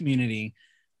podcast community.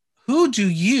 Who do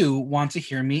you want to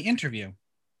hear me interview?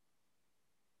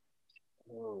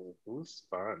 Oh, who's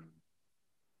fun?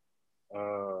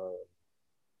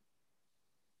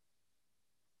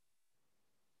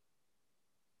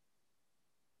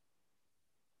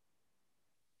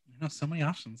 So many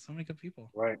options, so many good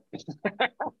people. Right.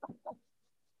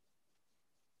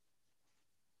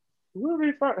 Who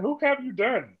have you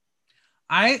done?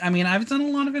 I mean, I've done a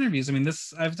lot of interviews. I mean,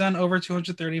 I've done over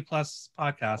 230 plus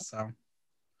podcasts. So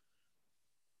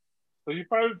you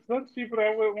probably done people that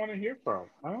I would want to hear from.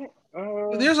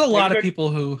 There's a lot of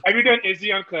people who. Have you done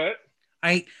Izzy Uncut?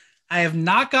 I have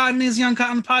not gotten Izzy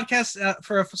Uncut on the podcast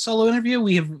for a solo interview.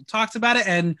 We have talked about it,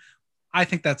 and I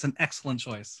think that's an excellent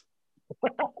choice.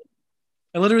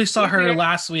 I literally saw her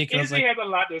last week. And Izzy has a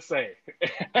lot to say.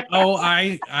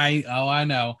 I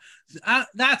know.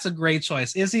 That's a great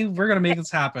choice. Izzy, we're going to make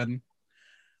this happen.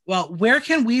 Well, where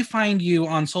can we find you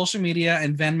on social media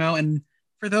and Venmo? And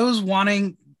for those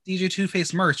wanting DJ Two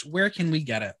Face merch, where can we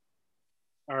get it?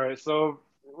 All right. So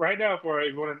right now, if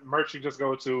you want merch, you just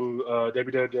go to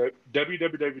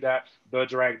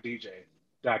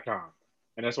www.thedragdj.com.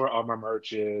 And that's where all my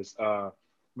merch is. My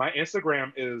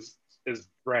Instagram is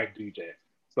Drag DJ.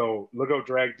 So look up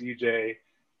Drag DJ,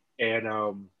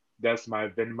 and that's my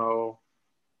Venmo,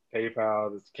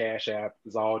 PayPal, this Cash App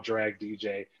is all Drag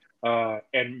DJ,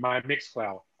 and my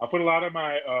Mixcloud. I put a lot of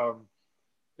my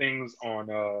things on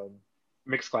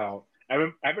Mixcloud.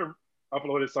 I haven't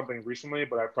uploaded something recently,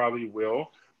 but I probably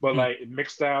will. But like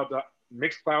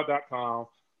Mixcloud.com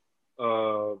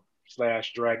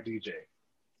 /Drag DJ.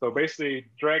 So basically,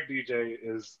 Drag DJ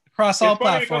is across all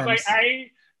platforms.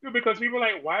 Because people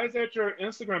are like, why is that your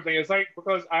Instagram thing? It's like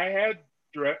because I had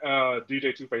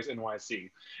DJ Two Face NYC,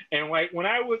 and like when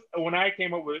I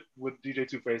came up with DJ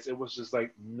Two Face, it was just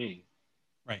like me,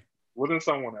 right? Wasn't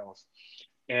someone else,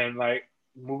 and like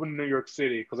moving to New York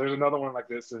City, because there's another one like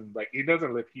this, and like he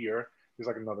doesn't live here. He's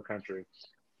like another country.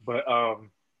 But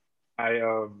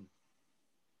I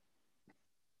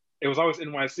it was always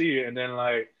NYC, and then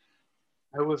like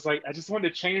I was like, I just wanted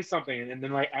to change something, and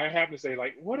then like I happened to say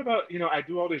like, what about I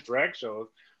do all these drag shows.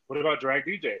 What about drag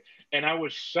DJ? And I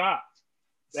was shocked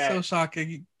that So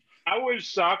shocking. I was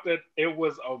shocked that it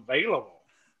was available.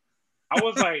 I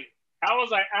was like,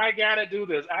 I gotta do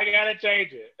this. I gotta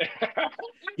change it.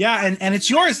 Yeah, and it's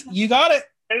yours. You got it.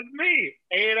 It's me.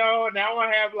 And, now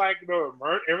I have like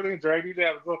merch, everything drag DJ. I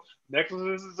have little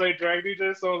necklaces that say drag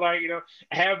DJ. So like,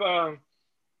 I have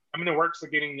I'm in the works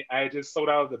of getting. I just sold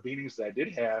out of the beanies that I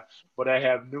did have, but I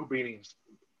have new beanies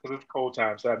because it's cold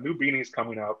time. So I have new beanies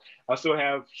coming up. I still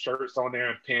have shirts on there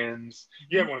and pins.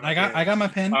 You have one of my pins. I got my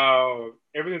pin.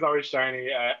 Everything's always shiny.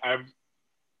 I'm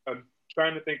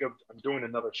trying to think of. I'm doing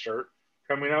another shirt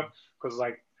coming up because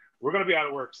like we're gonna be out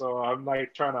of work, so I'm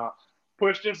like trying to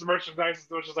push this merchandise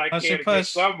as much as I can to get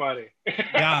some money.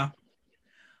 Yeah.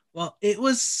 Well, it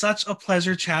was such a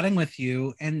pleasure chatting with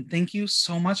you, and thank you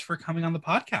so much for coming on the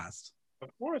podcast. Of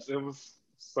course, it was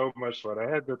so much fun. I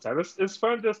had a good time. It's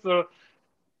fun just to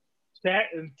chat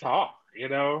and talk.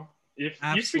 If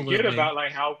you forget about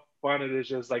like how fun it is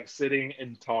just like sitting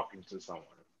and talking to someone.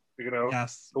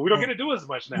 Yes. But we don't get to do as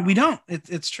much now. We don't.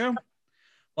 It's true.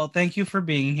 Well, thank you for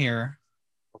being here.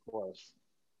 Of course.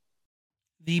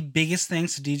 The biggest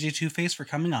thanks to DJ Two Face for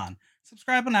coming on.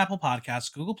 Subscribe on Apple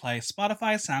Podcasts, Google Play,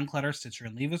 Spotify, SoundCloud, or Stitcher,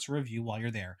 and leave us a review while you're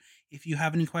there. If you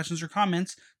have any questions or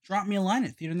comments, drop me a line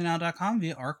at theaterthenow.com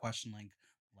via our question link.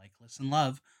 Like, listen,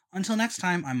 love. Until next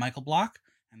time, I'm Michael Block,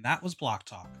 and that was Block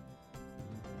Talk.